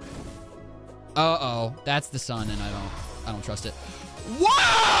glitch. Uh-oh, that's the sun, and I don't trust it.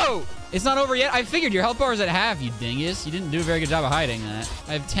 Whoa! It's not over yet. I figured your health bar is at half, you dingus. You didn't do a very good job of hiding that.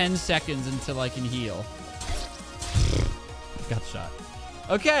 I have 10 seconds until I can heal. Got shot.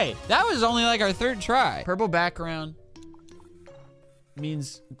 Okay, that was only like our 3rd try. Purple background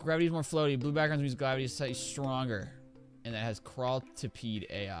means gravity's more floaty. Blue background means gravity is slightly stronger. And that has crawltipede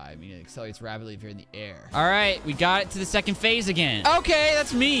AI, meaning it accelerates rapidly if you're in the air. All right, we got it to the 2nd phase again. Okay,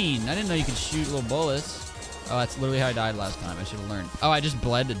 that's mean. I didn't know you could shoot little bullets. Oh, that's literally how I died last time. I should have learned. Oh, I just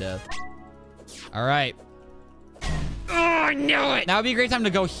bled to death. All right. Oh, I knew it. Now would be a great time to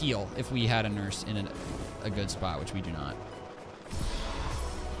go heal if we had a nurse in a good spot, which we do not.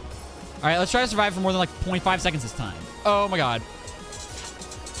 All right, let's try to survive for more than like 0.5 seconds this time. Oh my God.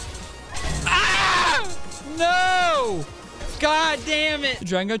 No! God damn it! The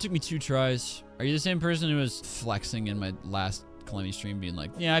Dragon Guard took me 2 tries. Are you the same person who was flexing in my last Calamity stream being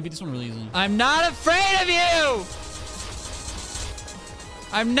like, yeah, I beat this one really easily? I'm not afraid of you!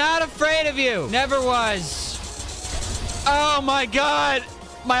 I'm not afraid of you! Never was. Oh my God!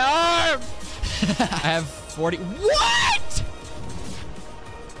 My arm! I have 40. What?!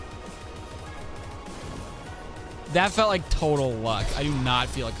 That felt like total luck. I do not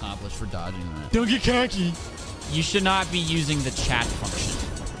feel accomplished for dodging that. Don't get cocky. You should not be using the chat function.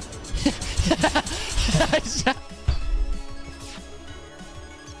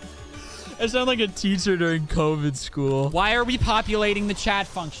 I sound like a teacher during COVID school. Why are we populating the chat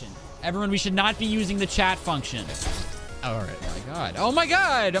function? Everyone, we should not be using the chat function. All right. Oh my God. Oh my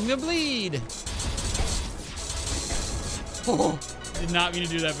God. I'm gonna bleed. Oh. Did not mean to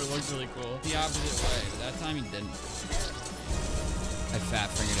do that, but it looks really cool. The opposite way. But that time he didn't. I fat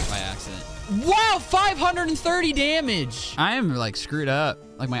fingered it by accident. Wow, 530 damage. I am like screwed up.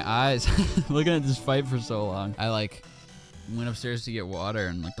 Like my eyes. Looking at this fight for so long. I like went upstairs to get water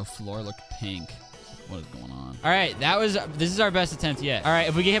and like the floor looked pink. What is going on? All right, this is our best attempt yet. All right,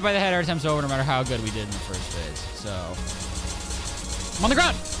 if we get hit by the head, our attempt's over no matter how good we did in the first phase. So, I'm on the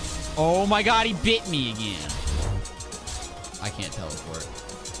ground. Oh my God, he bit me again. I can't teleport.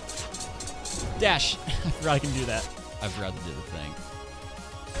 Dash. I forgot I can do that. I forgot to do the thing.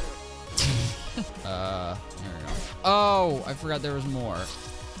 There we go. Oh, I forgot there was more.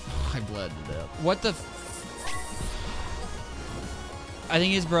 I bled to death. What the I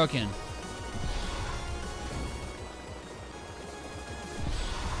think it's broken.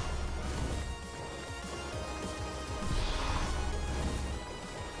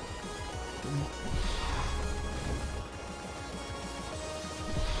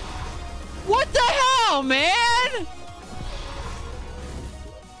 What the hell, man?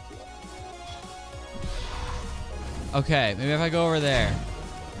 Okay, maybe if I go over there.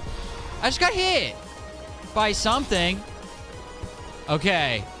 I just got hit by something.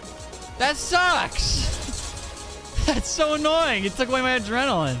 Okay. That sucks. That's so annoying. It took away my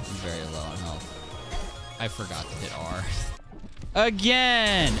adrenaline. I'm very low on health. I forgot to hit R.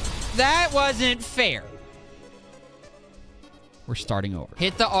 Again. That wasn't fair. We're starting over.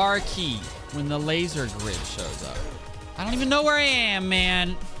 Hit the R key when the laser grid shows up. I don't even know where I am,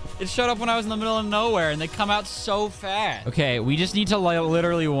 man. It showed up when I was in the middle of nowhere, and they come out so fast. Okay, we just need to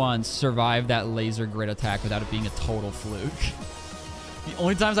literally once survive that laser grid attack without it being a total fluke. The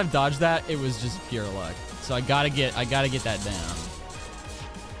only times I've dodged that, it was just pure luck. So I gotta get that down.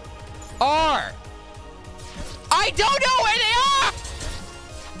 R! I don't know where they are!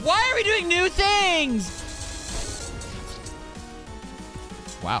 Why are we doing new things?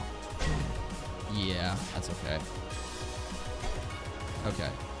 Wow. Yeah, that's okay. Okay.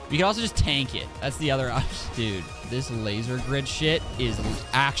 We can also just tank it. That's the other option. Dude, this laser grid shit is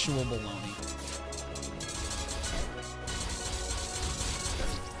actual baloney.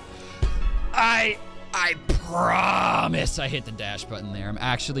 I promise I hit the dash button there. I'm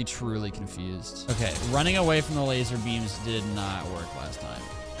actually truly confused. Okay, running away from the laser beams did not work last time.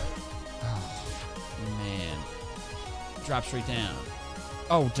 Oh, man. Drop straight down.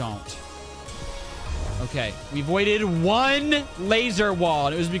 Oh, don't. Okay, we avoided one laser wall,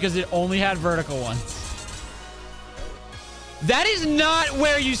 and it was because it only had vertical ones. That is not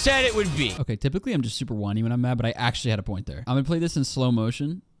where you said it would be. Okay, typically I'm just super whiny when I'm mad, but I actually had a point there. I'm gonna play this in slow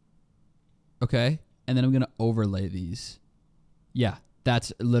motion. Okay, and then I'm gonna overlay these. Yeah,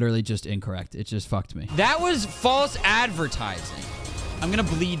 that's literally just incorrect. It just fucked me. That was false advertising. I'm gonna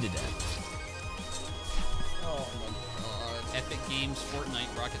bleed to death. Oh my God. Epic Games,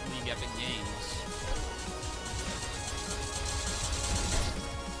 Fortnite, Rocket League, Epic Games.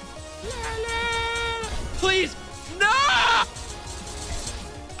 Please. No!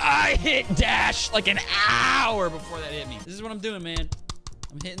 I hit dash like an hour before that hit me. This is what I'm doing, man.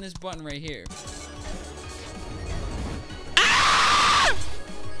 I'm hitting this button right here. Ah!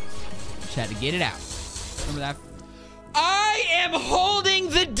 Just had to get it out. Remember that? I am holding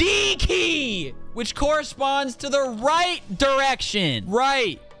the D key, which corresponds to the right direction.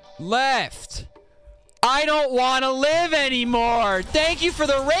 Right, left. I don't want to live anymore. Thank you for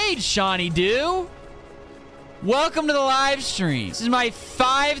the raid, Shawnee Doo. Welcome to the live stream. This is my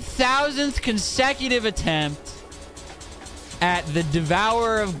 5,000th consecutive attempt at the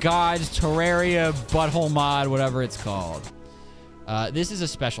Devourer of Gods Terraria Butthole Mod, whatever it's called. This is a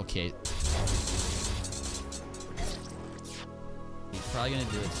special case. He's probably gonna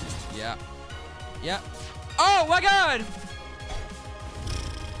do it soon. Yeah. Yeah. Oh my god!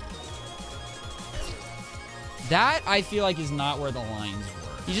 That, I feel like, is not where the lines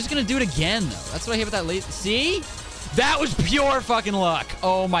were. He's just gonna do it again, though. That's what I hate about that late. See? That was pure fucking luck.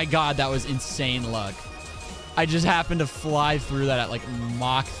 Oh my god, that was insane luck. I just happened to fly through that at like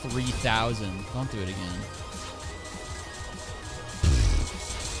Mach 3000. Don't do it again.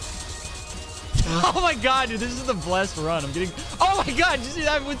 Oh my god, dude, this is the blessed run. I'm getting... Oh my god, did you see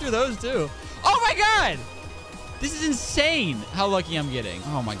that? I went through those too. Oh my god! This is insane how lucky I'm getting.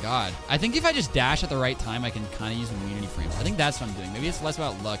 Oh my god. I think if I just dash at the right time, I can kind of use immunity frames. I think that's what I'm doing. Maybe it's less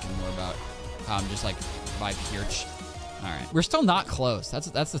about luck and more about how I'm just like by pure... All right. We're still not close.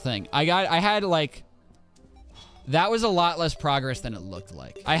 That's the thing. I had like... That was a lot less progress than it looked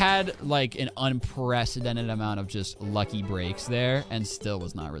like. I had like an unprecedented amount of just lucky breaks there and still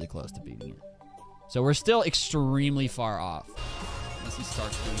was not really close to beating it. So we're still extremely far off. Unless he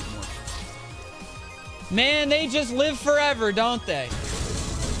starts doing it more. Man, they just live forever, don't they?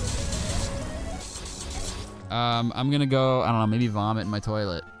 I'm gonna go, I don't know, maybe vomit in my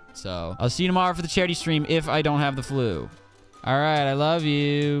toilet. So I'll see you tomorrow for the charity stream if I don't have the flu. All right, I love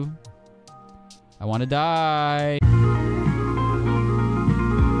you. I want to die.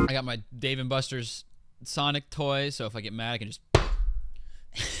 I got my Dave & Buster's Sonic toy, so if I get mad, I can just...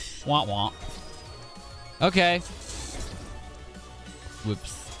 Womp womp. Okay.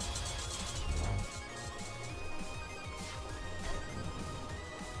 Whoops.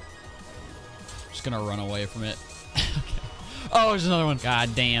 Just gonna run away from it. Okay. Oh, there's another one.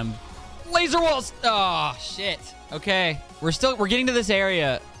 God damn. Laser walls. Oh, shit. Okay. We're getting to this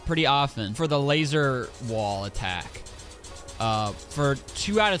area pretty often for the laser wall attack. For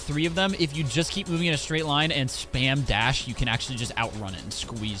 2 out of 3 of them, if you just keep moving in a straight line and spam dash, you can actually just outrun it and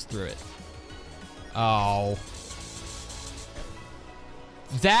squeeze through it. Oh.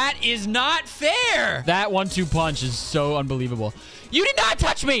 That is not fair. That 1-2 punch is so unbelievable. You did not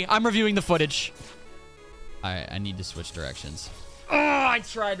touch me. I'm reviewing the footage. I need to switch directions. Oh, I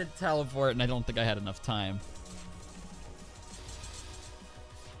tried to teleport and I don't think I had enough time.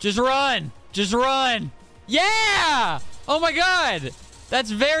 Just run. Just run. Yeah. Oh my god.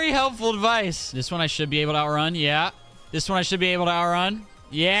 That's very helpful advice. This one I should be able to outrun. Yeah. This one I should be able to outrun.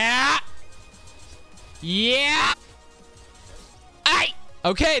 Yeah. Yeah. Aye.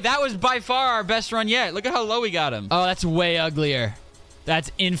 Okay, that was by far our best run yet. Look at how low we got him. Oh, that's way uglier.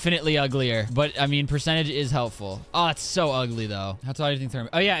 That's infinitely uglier. But, I mean, percentage is helpful. Oh, it's so ugly, though. How tall do you think Therm?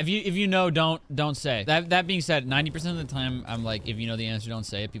 Oh, yeah, if you know, don't say. That being said, 90% of the time, I'm like, if you know the answer, don't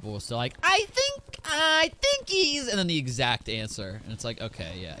say it. People will still like, I think he's... And then the exact answer. And it's like,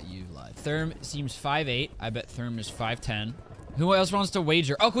 okay, yeah, you lied. Therm seems 5'8". I bet Therm is 5'10". Who else wants to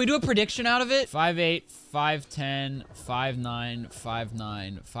wager? Oh, can we do a prediction out of it? 5'8", 5'10", 5'9",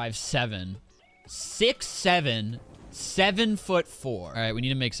 5'9", 5'7", 6'7", 7'4". All right, we need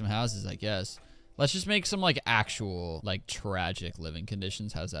to make some houses, I guess. Let's just make some, like, actual, like, tragic living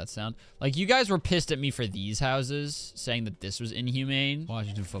conditions. How's that sound? Like, you guys were pissed at me for these houses, saying that this was inhumane.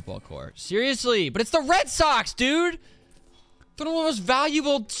 Washington Football Corps. Seriously, but it's the Red Sox, dude! They're one of the most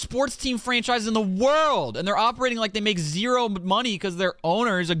valuable sports team franchises in the world, and they're operating like they make zero money because their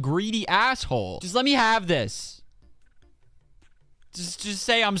owner is a greedy asshole. Just let me have this. Just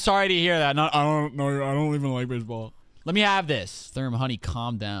say I'm sorry to hear that. I don't even like baseball. Let me have this. Therm, honey,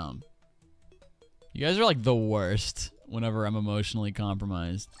 calm down. You guys are like the worst whenever I'm emotionally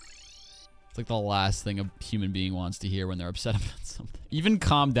compromised. It's like the last thing a human being wants to hear when they're upset about something. Even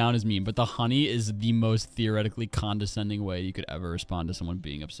calm down is mean, but the honey is the most theoretically condescending way you could ever respond to someone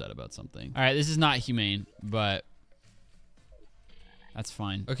being upset about something. All right, this is not humane, but that's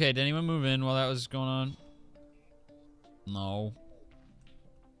fine. Okay, did anyone move in while that was going on? No.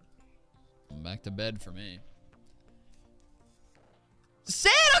 Back to bed for me.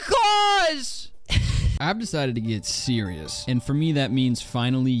 Santa Claus! I've decided to get serious. And for me, that means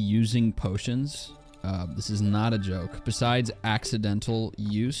finally using potions. This is not a joke. Besides accidental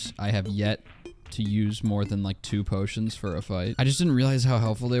use, I have yet to use more than like 2 potions for a fight. I just didn't realize how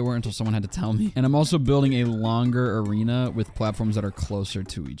helpful they were until someone had to tell me. And I'm also building a longer arena with platforms that are closer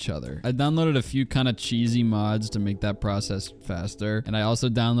to each other. I downloaded a few kind of cheesy mods to make that process faster. And I also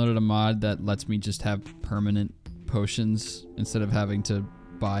downloaded a mod that lets me just have permanent potions instead of having to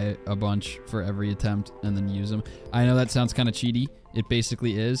buy a bunch for every attempt and then use them. I know that sounds kind of cheaty. It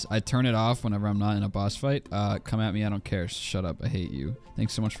basically is. I turn it off whenever I'm not in a boss fight. Come at me, I don't care. Shut up, I hate you.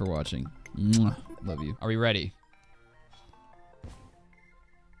 Thanks so much for watching. Mwah. Love you. Are we ready?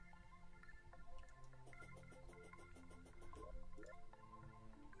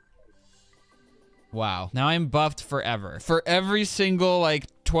 Wow. Now I'm buffed forever. For every single, like,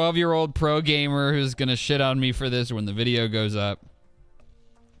 12-year-old pro gamer who's gonna shit on me for this when the video goes up,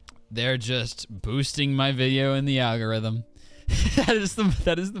 they're just boosting my video in the algorithm. that is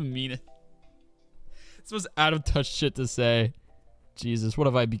the meanest. This was out of touch shit to say. Jesus, what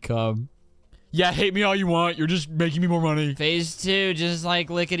have I become? Yeah, hate me all you want. You're just making me more money. Phase 2, just like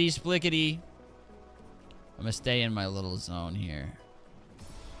lickety-splickety. I'm gonna stay in my little zone here.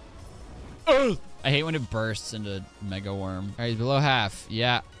 Ugh! I hate when it bursts into Mega Worm. All right, he's below half.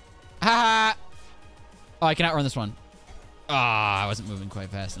 Yeah. Ha! Oh, I can outrun this one. Ah, I wasn't moving quite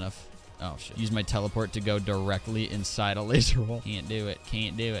fast enough. Oh, shit. Use my teleport to go directly inside a laser wall. Can't do it.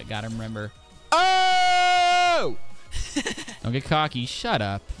 Can't do it. Gotta remember. Oh! Don't get cocky. Shut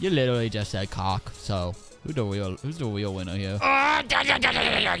up. You literally just said cock. So, who's the real winner here?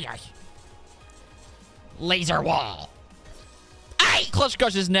 Laser wall. Ay! Clutch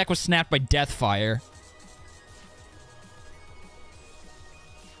Crush's neck was snapped by death fire.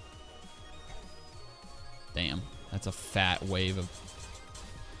 Damn. That's a fat wave of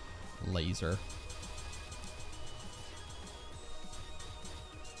laser.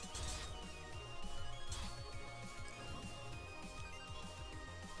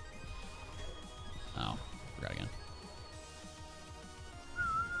 Oh, forgot again.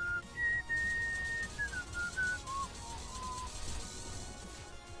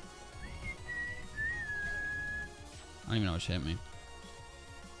 I don't even know what hit me.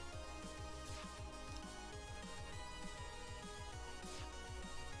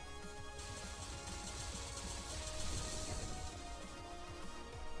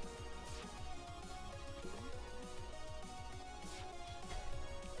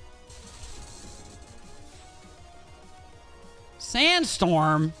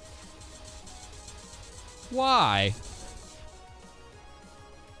 Sandstorm? Why?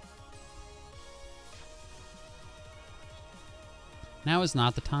 Now is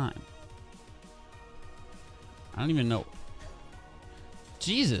not the time. I don't even know.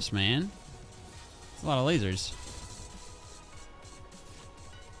 Jesus, man. That's a lot of lasers.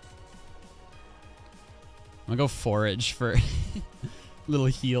 I'm gonna go forage for little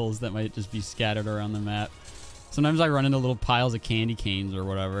heals that might just be scattered around the map. Sometimes I run into little piles of candy canes or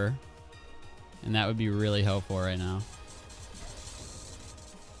whatever. And that would be really helpful right now.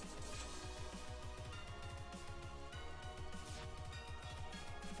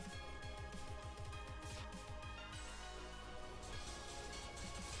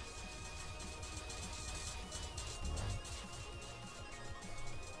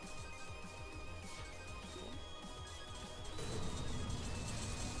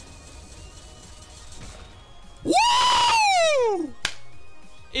 Woo!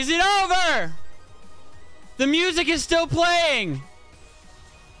 Is it over? The music is still playing.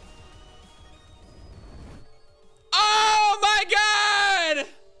 Oh my god!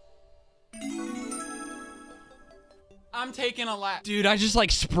 I'm taking a lap. Dude, I just like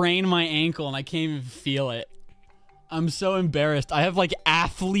sprained my ankle and I can't even feel it. I'm so embarrassed. I have like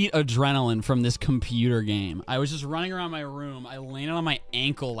athlete adrenaline from this computer game. I was just running around my room. I landed on my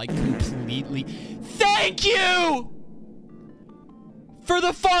ankle like completely. Thank you for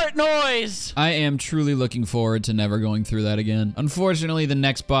the fart noise. I am truly looking forward to never going through that again. Unfortunately, the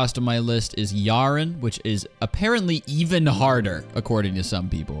next boss on my list is Yaren, which is apparently even harder, according to some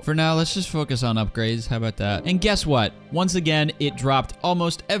people. For now, let's just focus on upgrades. How about that? And guess what? Once again, it dropped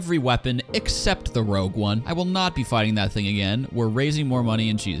almost every weapon except the rogue one. I will not be fighting that thing again. We're raising more money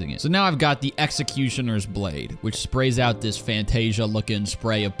and cheesing it. So now I've got the Executioner's Blade, which sprays out this Fantasia-looking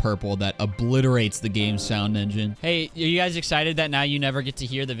spray of purple that obliterates the game's sound engine. Hey, are you guys excited that now you never get to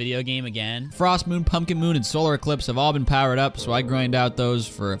hear the video game again? Frost Moon, Pumpkin Moon, and Solar Eclipse have all been powered up, so I grind out those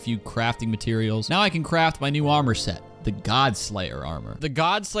for a few crafting materials. Now I can craft my new armor set, the Godslayer armor. The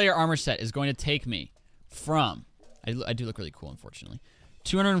Godslayer armor set is going to take me from, I do look really cool, unfortunately,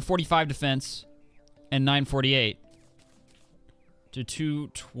 245 defense And 948 to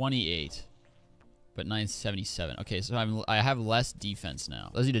 228. But 977. Okay, so I have less defense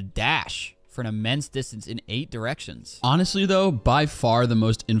now. Let's need to dash for an immense distance in 8 directions. Honestly though, by far the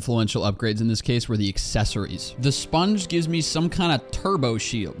most influential upgrades in this case were the accessories. The sponge gives me some kind of turbo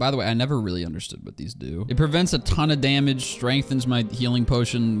shield. By the way, I never really understood what these do. It prevents a ton of damage, strengthens my healing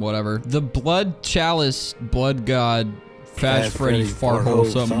potion, whatever. The blood chalice, blood god, Fast Freddy Farhole,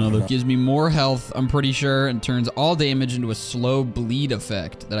 something other. Gives me more health, I'm pretty sure, and turns all damage into a slow bleed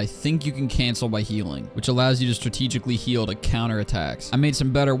effect that I think you can cancel by healing, which allows you to strategically heal to counter attacks. I made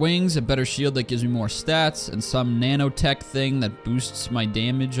some better wings, a better shield that gives me more stats, and some nanotech thing that boosts my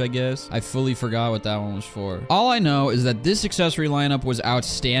damage, I guess. I fully forgot what that one was for. All I know is that this accessory lineup was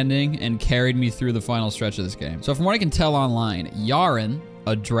outstanding and carried me through the final stretch of this game. So from what I can tell online, Yaren,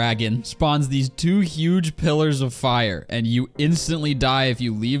 a dragon, spawns these 2 huge pillars of fire, and you instantly die if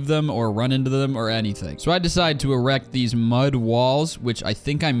you leave them or run into them or anything. So I decide to erect these mud walls, which I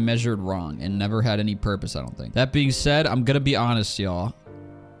think I measured wrong and never had any purpose, I don't think. That being said, I'm gonna be honest, y'all.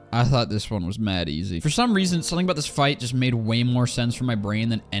 I thought this one was mad easy. For some reason, something about this fight just made way more sense for my brain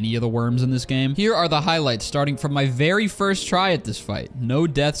than any of the worms in this game. Here are the highlights starting from my very first try at this fight. No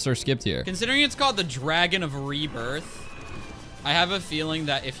deaths are skipped here. Considering it's called the Dragon of Rebirth, I have a feeling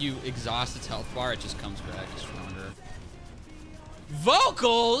that if you exhaust its health bar, it just comes back stronger.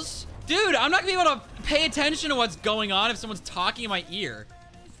 Vocals? Dude, I'm not gonna be able to pay attention to what's going on if someone's talking in my ear.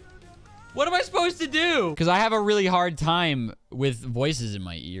 What am I supposed to do? Because I have a really hard time with voices in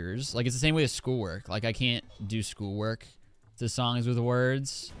my ears. Like, it's the same way as schoolwork. Like, I can't do schoolwork to songs with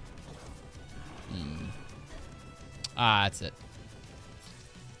words. Ah, that's it.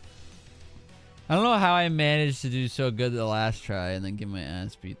 I don't know how I managed to do so good the last try and then get my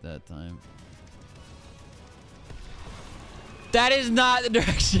ass beat that time. That is not the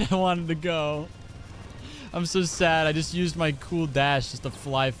direction I wanted to go. I'm so sad. I just used my cool dash just to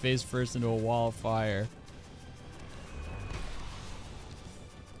fly face first into a wall of fire.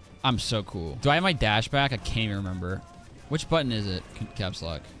 I'm so cool. Do I have my dash back? I can't even remember. Which button is it? Caps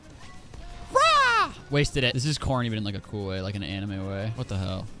lock. Rah! Wasted it. This is corny, but in like a cool way, like an anime way. What the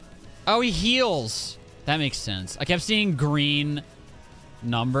hell? Oh, he heals. That makes sense. I kept seeing green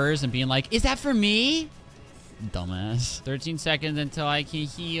numbers and being like, is that for me? Dumbass. 13 seconds until I can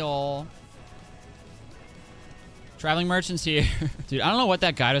heal. Traveling merchants here. Dude, I don't know what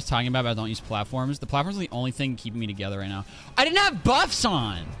that guy was talking about, but I don't use platforms. The platforms are the only thing keeping me together right now. I didn't have buffs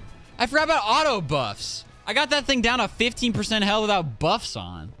on. I forgot about auto buffs. I got that thing down to 15% health without buffs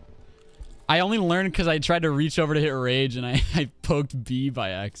on. I only learned because I tried to reach over to hit rage and I poked B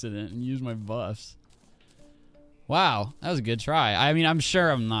by accident and used my buffs. Wow, that was a good try. I mean, I'm sure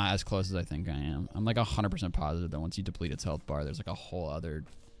I'm not as close as I think I am. I'm like 100% positive that once you deplete its health bar, there's like a whole other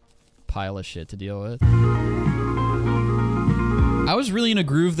pile of shit to deal with. I was really in a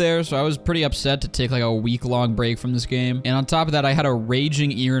groove there, so I was pretty upset to take like a week-long break from this game. And on top of that, I had a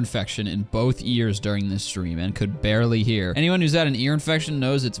raging ear infection in both ears during this stream and could barely hear. Anyone who's had an ear infection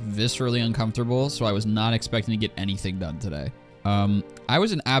knows it's viscerally uncomfortable, so I was not expecting to get anything done today. I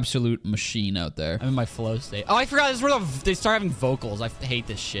was an absolute machine out there. I'm in my flow state. Oh, I forgot. This is where they start having vocals. I hate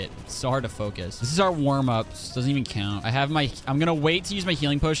this shit. It's so hard to focus. This is our warm-ups. Doesn't even count. I'm gonna wait to use my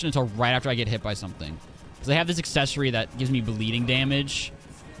healing potion until right after I get hit by something. Because I have this accessory that gives me bleeding damage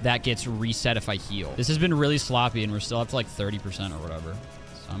that gets reset if I heal. This has been really sloppy, and we're still up to like 30% or whatever.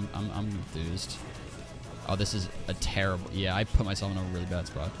 So I'm enthused. Oh, this is a terrible... Yeah, I put myself in a really bad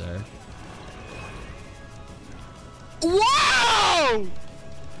spot there. Whoa!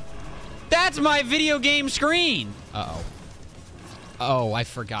 That's my video game screen. Uh-oh. Oh, I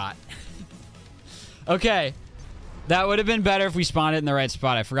forgot. Okay. That would have been better if we spawned it in the right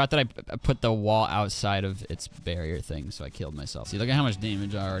spot. I forgot that I put the wall outside of its barrier thing, so I killed myself. See, look at how much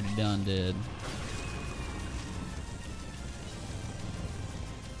damage I already did.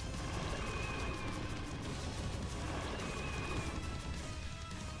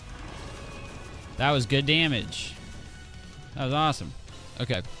 That was good damage. That was awesome.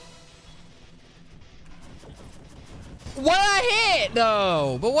 Okay. What did I hit,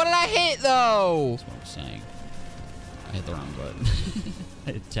 though? But what did I hit, though? That's what I'm saying. I hit the wrong button.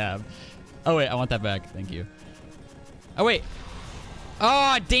 I hit tab. Oh, wait. I want that back. Thank you. Oh, wait.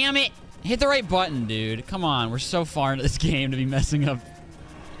 Oh, damn it. Hit the right button, dude. Come on. We're so far into this game to be messing up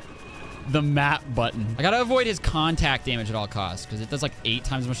the map button. I gotta avoid his contact damage at all costs because it does like 8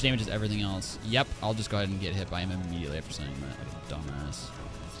 times as much damage as everything else. Yep. I'll just go ahead and get hit by him immediately after saying that. Like a dumbass.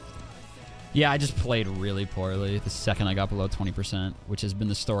 Yeah, I just played really poorly the second I got below 20%, which has been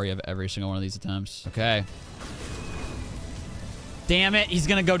the story of every single one of these attempts. Okay. Damn it. He's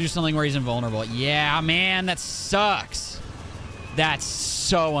going to go do something where he's invulnerable. Yeah, man. That sucks. That's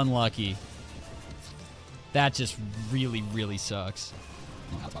so unlucky. That just really, really sucks.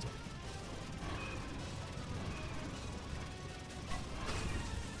 Oh, that's possible.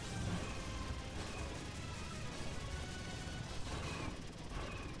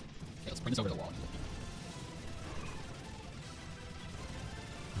 Okay, let's bring this over to the wall.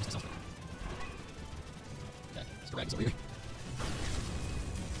 Okay, let's grab this over here.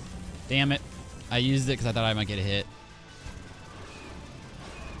 Damn it. I used it because I thought I might get a hit.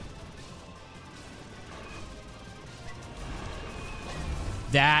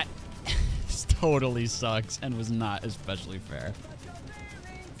 That totally sucks and was not especially fair.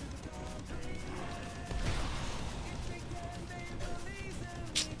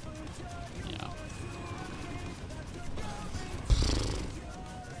 Yeah.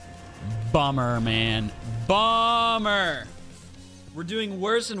 Bummer, man. Bummer. We're doing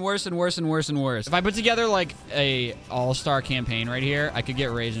worse and worse and worse and worse and worse. If I put together like a all-star campaign right here, I could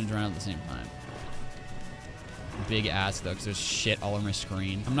get Rage and Adrenaline at the same time. Big ass though, because there's shit all over my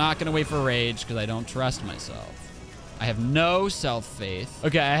screen. I'm not gonna wait for Rage because I don't trust myself. I have no self-faith.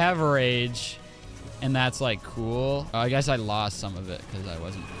 Okay, I have Rage, and that's like cool. I guess I lost some of it because I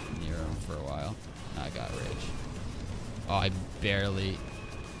wasn't near him for a while. Now I got Rage. Oh, I barely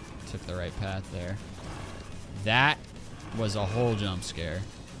took the right path there. That was a whole jump scare.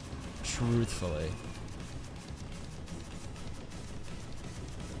 Truthfully.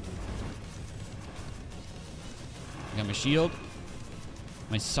 I got my shield.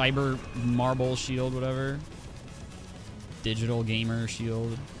 My cyber marble shield, whatever. Digital gamer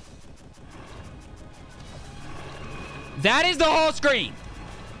shield. That is the whole screen.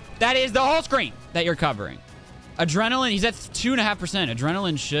 That is the whole screen that you're covering. Adrenaline, he's at 2.5%.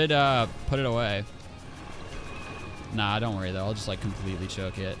 Adrenaline should put it away. Nah, don't worry though. I'll just like completely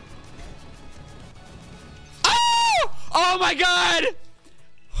choke it. Oh! Oh my god!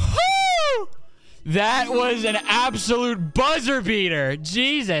 Woo! That was an absolute buzzer beater.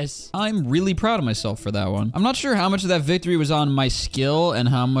 Jesus. I'm really proud of myself for that one. I'm not sure how much of that victory was on my skill and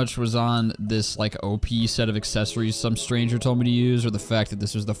how much was on this like OP set of accessories some stranger told me to use, or the fact that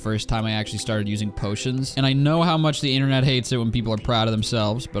this was the first time I actually started using potions. And I know how much the internet hates it when people are proud of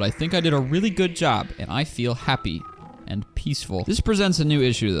themselves, but I think I did a really good job and I feel happy and peaceful. This presents a new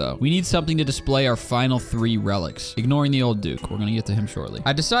issue though. We need something to display our final 3 relics. Ignoring the old Duke, we're gonna get to him shortly.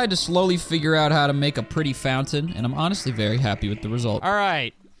 I decided to slowly figure out how to make a pretty fountain, and I'm honestly very happy with the result. All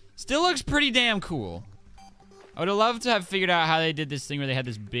right, still looks pretty damn cool. I would have loved to have figured out how they did this thing where they had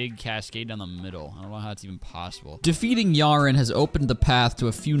this big cascade down the middle. I don't know how it's even possible. Defeating Yaren has opened the path to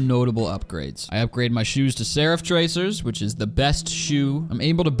a few notable upgrades. I upgrade my shoes to Seraph Tracers, which is the best shoe. I'm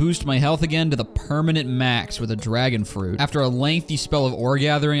able to boost my health again to the permanent max with a dragon fruit. After a lengthy spell of ore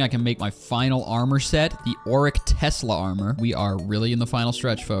gathering, I can make my final armor set, the Auric Tesla armor. We are really in the final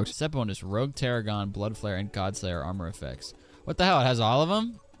stretch, folks. Set bonus, Rogue Tarragon, Blood Flare, and Godslayer armor effects. What the hell? It has all of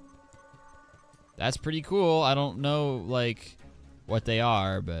them? That's pretty cool. I don't know, like, what they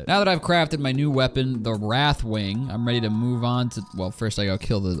are, but... Now that I've crafted my new weapon, the Wrath Wing, I'm ready to move on to... Well, first I gotta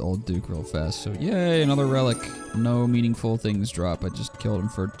kill the old Duke real fast. So, yay, another relic. No meaningful things drop. I just killed him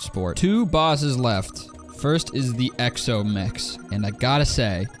for sport. 2 bosses left. First is the Exomex, and I gotta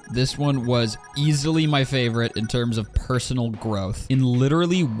say, this one was easily my favorite in terms of personal growth. In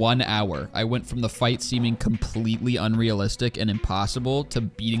literally 1 hour, I went from the fight seeming completely unrealistic and impossible to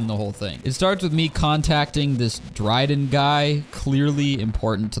beating the whole thing. It starts with me contacting this Dryden guy, clearly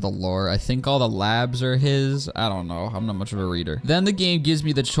important to the lore. I think all the labs are his. I don't know. I'm not much of a reader. Then the game gives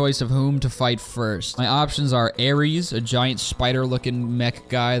me the choice of whom to fight first. My options are Ares, a giant spider-looking mech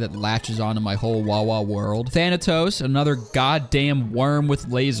guy that latches onto my whole Wawa world. Thanatos, another goddamn worm with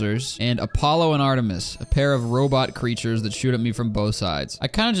lasers, and Apollo and Artemis, a pair of robot creatures that shoot at me from both sides. I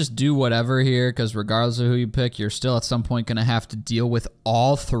kind of just do whatever here, because regardless of who you pick, you're still at some point gonna have to deal with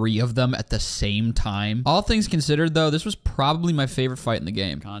all 3 of them at the same time. All things considered, though, this was probably my favorite fight in the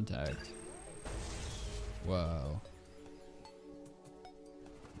game. Contact. Whoa.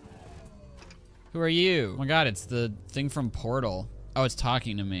 Who are you? Oh my god, it's the thing from Portal. Oh, it's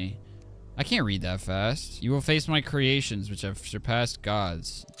talking to me. I can't read that fast. You will face my creations, which have surpassed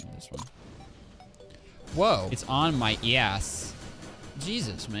gods. This one. Whoa. It's on my ass.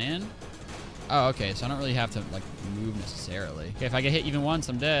 Jesus, man. Oh, okay. So I don't really have to, like, move necessarily. Okay, if I get hit even once,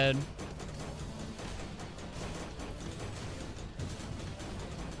 I'm dead.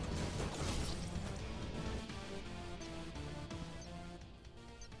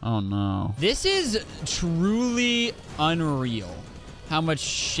 Oh, no. This is truly unreal. how much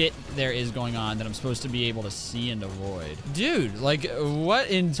shit there is going on that I'm supposed to be able to see and avoid. Dude, like, what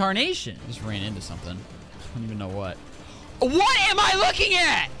in tarnation? Just ran into something. I don't even know what. What am I looking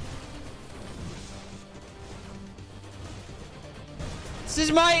at? This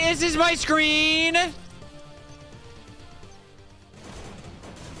is my screen. Oh,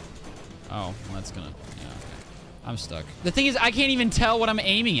 well, that's gonna, yeah, okay. I'm stuck. The thing is, I can't even tell what I'm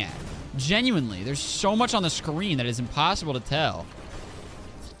aiming at. Genuinely, there's so much on the screen that it's impossible to tell.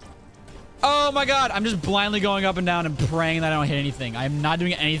 Oh my god, I'm just blindly going up and down and praying that I don't hit anything. I'm not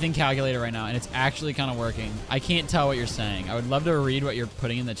doing anything calculated right now, and it's actually kind of working. I can't tell what you're saying. I would love to read what you're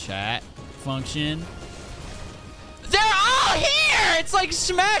putting in the chat function. They're all here! It's like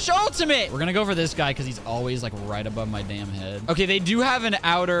Smash Ultimate! We're gonna go for this guy because he's always like right above my damn head. Okay, they do have an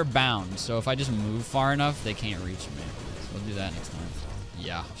outer bound, so if I just move far enough, they can't reach me. So we'll do that next time.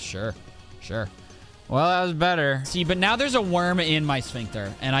 Yeah, sure. Sure. Well, that was better. See, but now there's a worm in my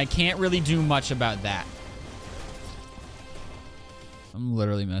sphincter, and I can't really do much about that. I'm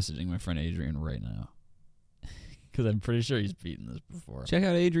literally messaging my friend Adrian right now. Because I'm pretty sure he's beaten this before. Check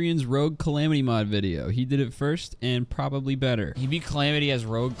out Adrian's Rogue Calamity Mod video. He did it first and probably better. He beat Calamity as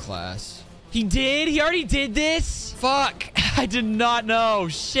Rogue class. He did? He already did this? Fuck. I did not know.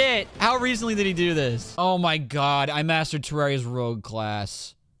 Shit. How recently did he do this? Oh my god. I mastered Terraria's Rogue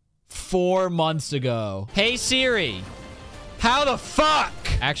class 4 months ago. Hey Siri. How the fuck?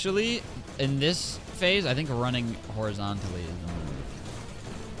 Actually, in this phase, I think running horizontally is the move.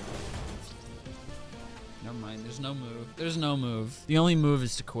 Never mind. There's no move. There's no move. The only move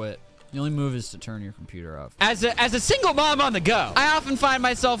is to quit. The only move is to turn your computer off. As a single mom on the go, I often find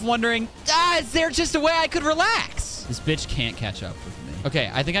myself wondering, is there just a way I could relax? This bitch can't catch up with me.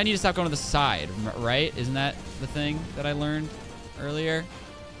 Okay, I think I need to stop going to the side, right? Isn't that the thing that I learned earlier?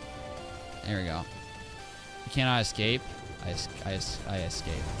 There we go. You cannot escape. I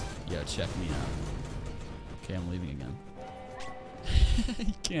escaped. Yo, check me out. Okay, I'm leaving again.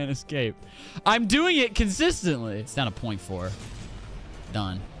 You can't escape. I'm doing it consistently. It's down to 0.4.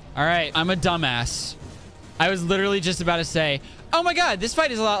 Done. All right, I'm a dumbass. I was literally just about to say, oh my god, this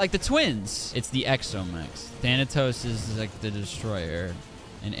fight is a lot like the twins. It's the Exomechs. Thanatos is like the Destroyer,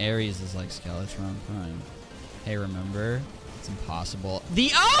 and Ares is like Skeletron Prime. Hey, remember? It's impossible.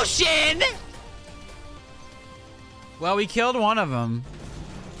 The ocean! Well, we killed one of them.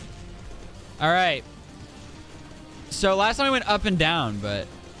 All right. So last time I went up and down, but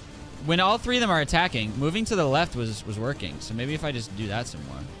when all three of them are attacking, moving to the left was working. So maybe if I just do that some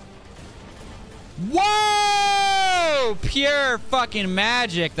more. Whoa! Pure fucking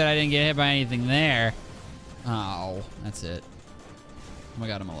magic that I didn't get hit by anything there. Oh, that's it. Oh my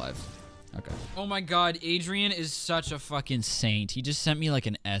god, I'm alive. Okay. Oh my god, Adrian is such a fucking saint. He just sent me like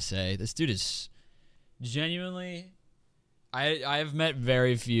an essay. This dude is genuinely... I have met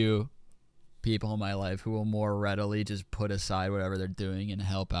very few people in my life who will more readily just put aside whatever they're doing and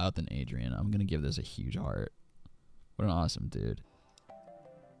help out than Adrian. I'm gonna give this a huge heart. What an awesome dude.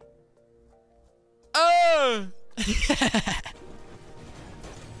 Oh!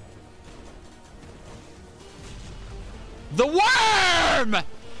 The worm!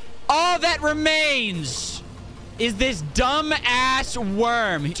 All that remains is this dumb ass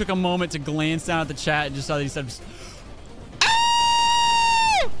worm. He took a moment to glance down at the chat and just saw that he said,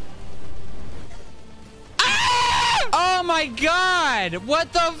 "Ah! Ah! Oh my god!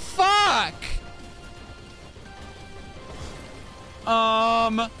 What the fuck?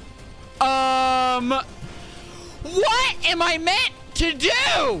 What am I meant to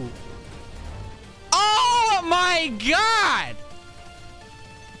do? Oh my god!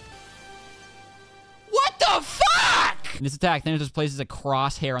 What the fuck? In this attack, Thanatos places a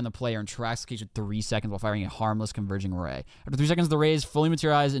crosshair on the player and tracks the case for 3 seconds while firing a harmless converging ray. After 3 seconds, the ray is fully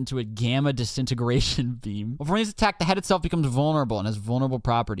materialized into a gamma disintegration beam. While performing this attack, the head itself becomes vulnerable and has vulnerable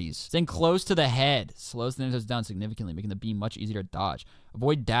properties. Staying close to the head slows Thanatos down significantly, making the beam much easier to dodge.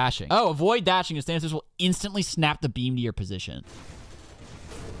 Avoid dashing. Oh, avoid dashing as Thanatos will instantly snap the beam to your position.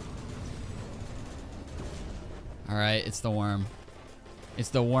 All right, it's the worm. It's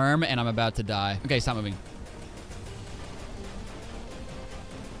the worm, and I'm about to die. Okay, stop moving.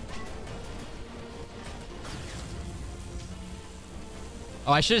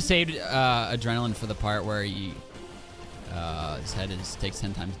 Oh, I should have saved adrenaline for the part where he, his head takes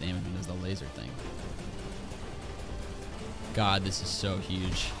 10 times damage and does the laser thing. God, this is so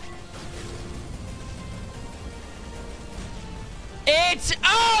huge. It's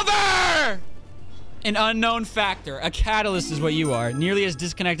over! An unknown factor. A catalyst is what you are. Nearly as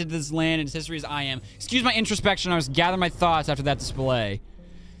disconnected to this land and its history as I am. Excuse my introspection. I was gathering my thoughts after that display.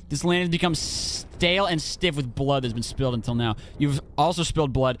 This land has become stale and stiff with blood that's been spilled until now. You've also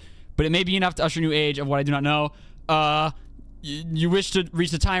spilled blood, but it may be enough to usher a new age of what I do not know. You wish to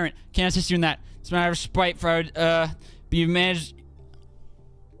reach the tyrant. Can't assist you in that. It's a matter of spite for but you've managed...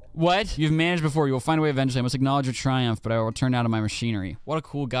 What? You've managed before. You will find a way eventually. I must acknowledge your triumph, but I will return now to my machinery. What a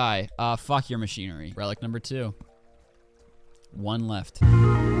cool guy. Fuck your machinery. Relic number 2. 1 left.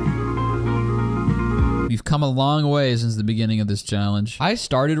 We've come a long way since the beginning of this challenge. I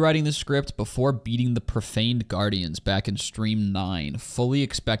started writing the script before beating the Profaned Guardians back in Stream 9, fully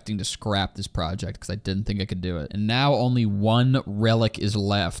expecting to scrap this project because I didn't think I could do it. And now only 1 relic is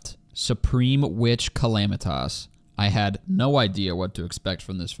left. Supreme Witch Calamitas. I had no idea what to expect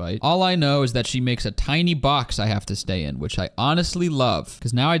from this fight. All I know is that she makes a tiny box I have to stay in, which I honestly love,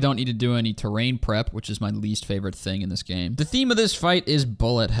 because now I don't need to do any terrain prep, which is my least favorite thing in this game. The theme of this fight is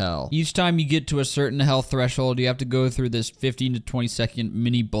bullet hell. Each time you get to a certain health threshold, you have to go through this 15 to 20 second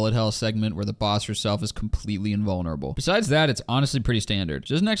mini bullet hell segment where the boss herself is completely invulnerable. Besides that, it's honestly pretty standard.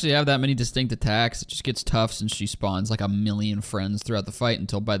 She doesn't actually have that many distinct attacks. It just gets tough since she spawns like a million friends throughout the fight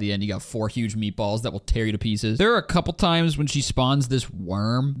until by the end you got 4 huge meatballs that will tear you to pieces. There are a couple times when she spawns this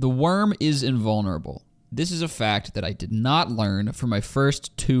worm. The worm is invulnerable. This is a fact that I did not learn for my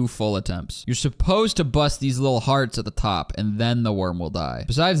first 2 full attempts. You're supposed to bust these little hearts at the top and then the worm will die.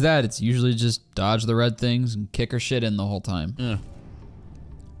 Besides that, it's usually just dodge the red things and kick her shit in the whole time.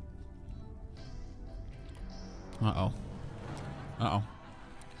 Uh-oh. Uh-oh.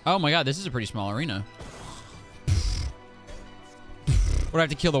 Oh my god, this is a pretty small arena. Would I have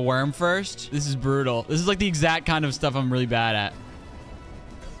to kill the worm first? This is brutal. This is like the exact kind of stuff I'm really bad at.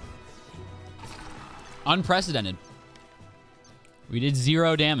 Unprecedented. We did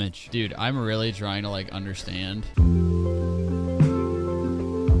 0 damage. Dude, I'm really trying to like understand.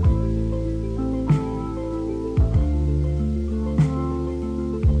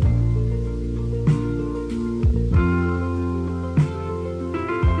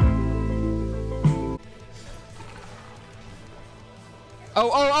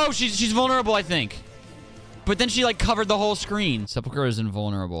 Oh, she's vulnerable, I think. But then she, like, covered the whole screen. Sepulchre is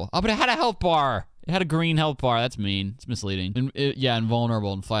invulnerable. Oh, but it had a health bar. It had a green health bar. That's mean. It's misleading. Yeah,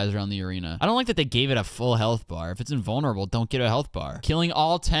 invulnerable and flies around the arena. I don't like that they gave it a full health bar. If it's invulnerable, don't get a health bar. Killing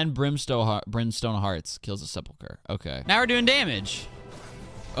all 10 brimstone hearts kills a sepulchre. Okay. Now we're doing damage.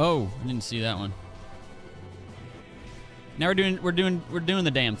 Oh, I didn't see that one. Now we're doing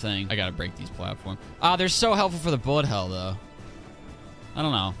the damn thing. I gotta break these platforms. Ah, they're so helpful for the bullet hell, though. I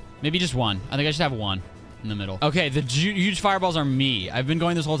don't know. Maybe just 1. I think I should have 1 in the middle. Okay, the huge fireballs are me. I've been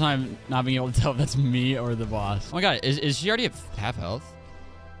going this whole time not being able to tell if that's me or the boss. Oh my god, is she already at half health?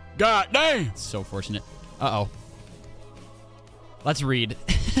 God dang! It's so fortunate. Uh-oh. Let's read.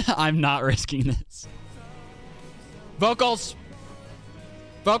 I'm not risking this. Vocals!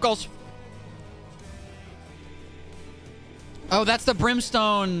 Vocals! Oh, that's the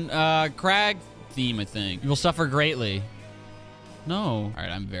brimstone crag theme, I think. You will suffer greatly. No. All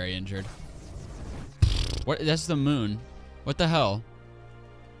right, I'm very injured. What? That's the moon. What the hell?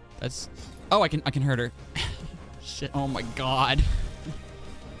 That's... Oh, I can hurt her. Shit. Oh my god.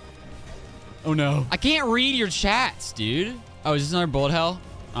 Oh no. I can't read your chats, dude. Oh, is this another bullet hell?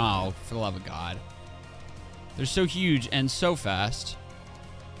 Oh, for the love of God. They're so huge and so fast.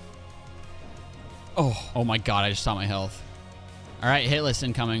 Oh my god, I just saw my health. All right, hit list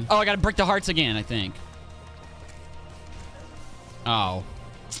incoming. Oh, I gotta break the hearts again, I think. Oh.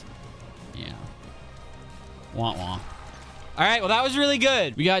 Yeah. Wah wah. All right, well, that was really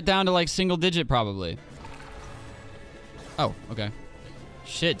good. We got down to like single digit probably. Oh, okay.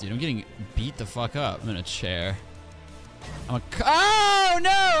 Shit, dude, I'm getting beat the fuck up. I'm in a chair. Oh, no!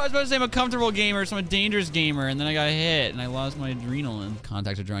 I was about to say I'm a comfortable gamer, so I'm a dangerous gamer, and then I got hit, and I lost my adrenaline.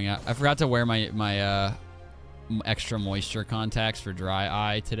 Contacts are drying out. I forgot to wear my extra moisture contacts for dry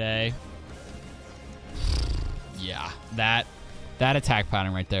eye today. Yeah, that attack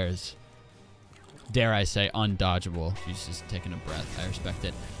pattern right there is, dare I say, undodgeable. She's just taking a breath. I respect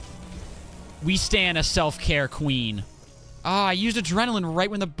it. We stand a self-care queen. Ah, I used adrenaline right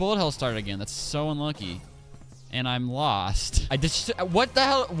when the bullet hell started again. That's so unlucky. And I'm lost. I just... What the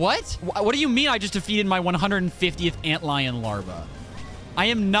hell? What? What do you mean I just defeated my 150th antlion larva? I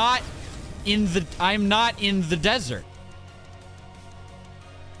am not in the desert.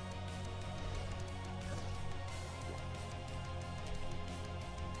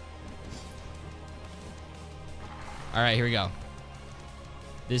 All right, here we go.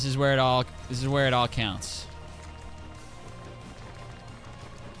 This is where it all counts.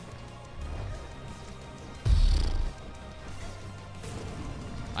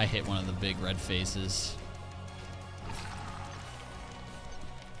 I hit one of the big red faces.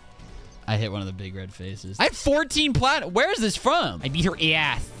 I hit one of the big red faces. I had 14 plat. Where is this from? I beat her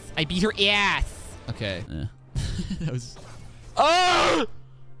ass. I beat her ass. Okay. That was... Oh!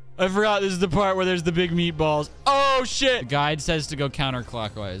 I forgot this is the part where there's the big meatballs. Oh, shit. The guide says to go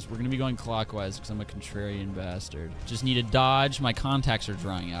counterclockwise. We're going to be going clockwise because I'm a contrarian bastard. Just need to dodge. My contacts are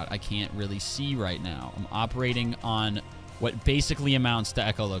drying out. I can't really see right now. I'm operating on what basically amounts to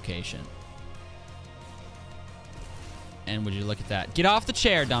echolocation. And would you look at that? Get off the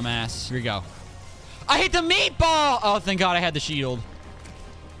chair, dumbass. Here we go. I hit the meatball! Oh, thank God I had the shield.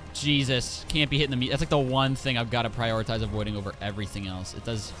 Jesus. Can't be hitting the meat. That's like the one thing I've got to prioritize avoiding over everything else. It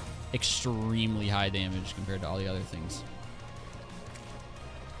does extremely high damage compared to all the other things.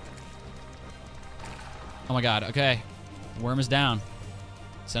 Oh my God. Okay. Worm is down.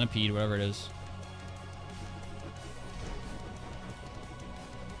 Centipede, whatever it is.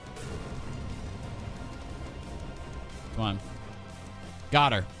 Come on.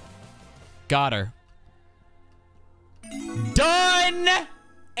 Got her. Got her. Done!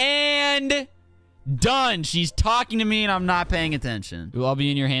 And done. She's talking to me and I'm not paying attention. It will all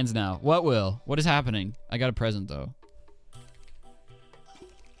be in your hands now. What will? What is happening? I got a present though.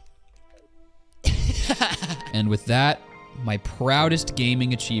 And with that, my proudest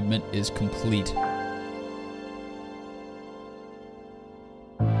gaming achievement is complete.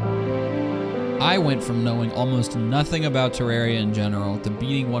 I went from knowing almost nothing about Terraria in general to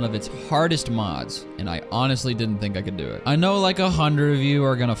beating one of its hardest mods, and I honestly didn't think I could do it. I know like 100 of you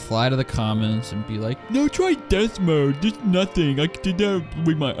are gonna fly to the comments and be like, no, try death mode, there's nothing, I did that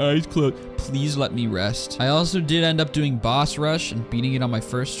with my eyes closed. Please let me rest. I also did end up doing boss rush and beating it on my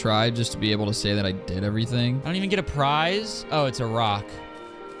first try just to be able to say that I did everything. I don't even get a prize? Oh, it's a rock.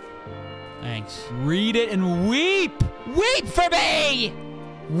 Thanks. Read it and weep! Weep for me!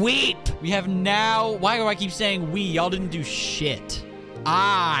 Weep! We have now... Why do I keep saying we? Y'all didn't do shit.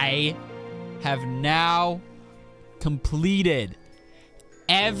 I have now completed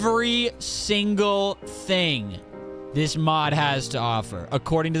every single thing this mod has to offer,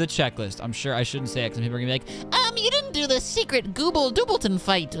 according to the checklist. I'm sure I shouldn't say it because people are gonna be like, you didn't do the secret Gooble-Doobleton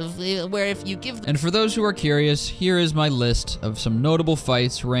fight of where if you give... And for those who are curious, here is my list of some notable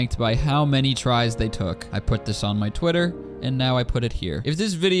fights ranked by how many tries they took. I put this on my Twitter, and now I put it here. If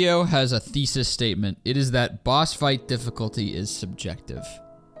this video has a thesis statement, it is that boss fight difficulty is subjective,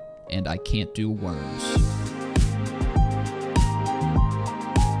 and I can't do worms.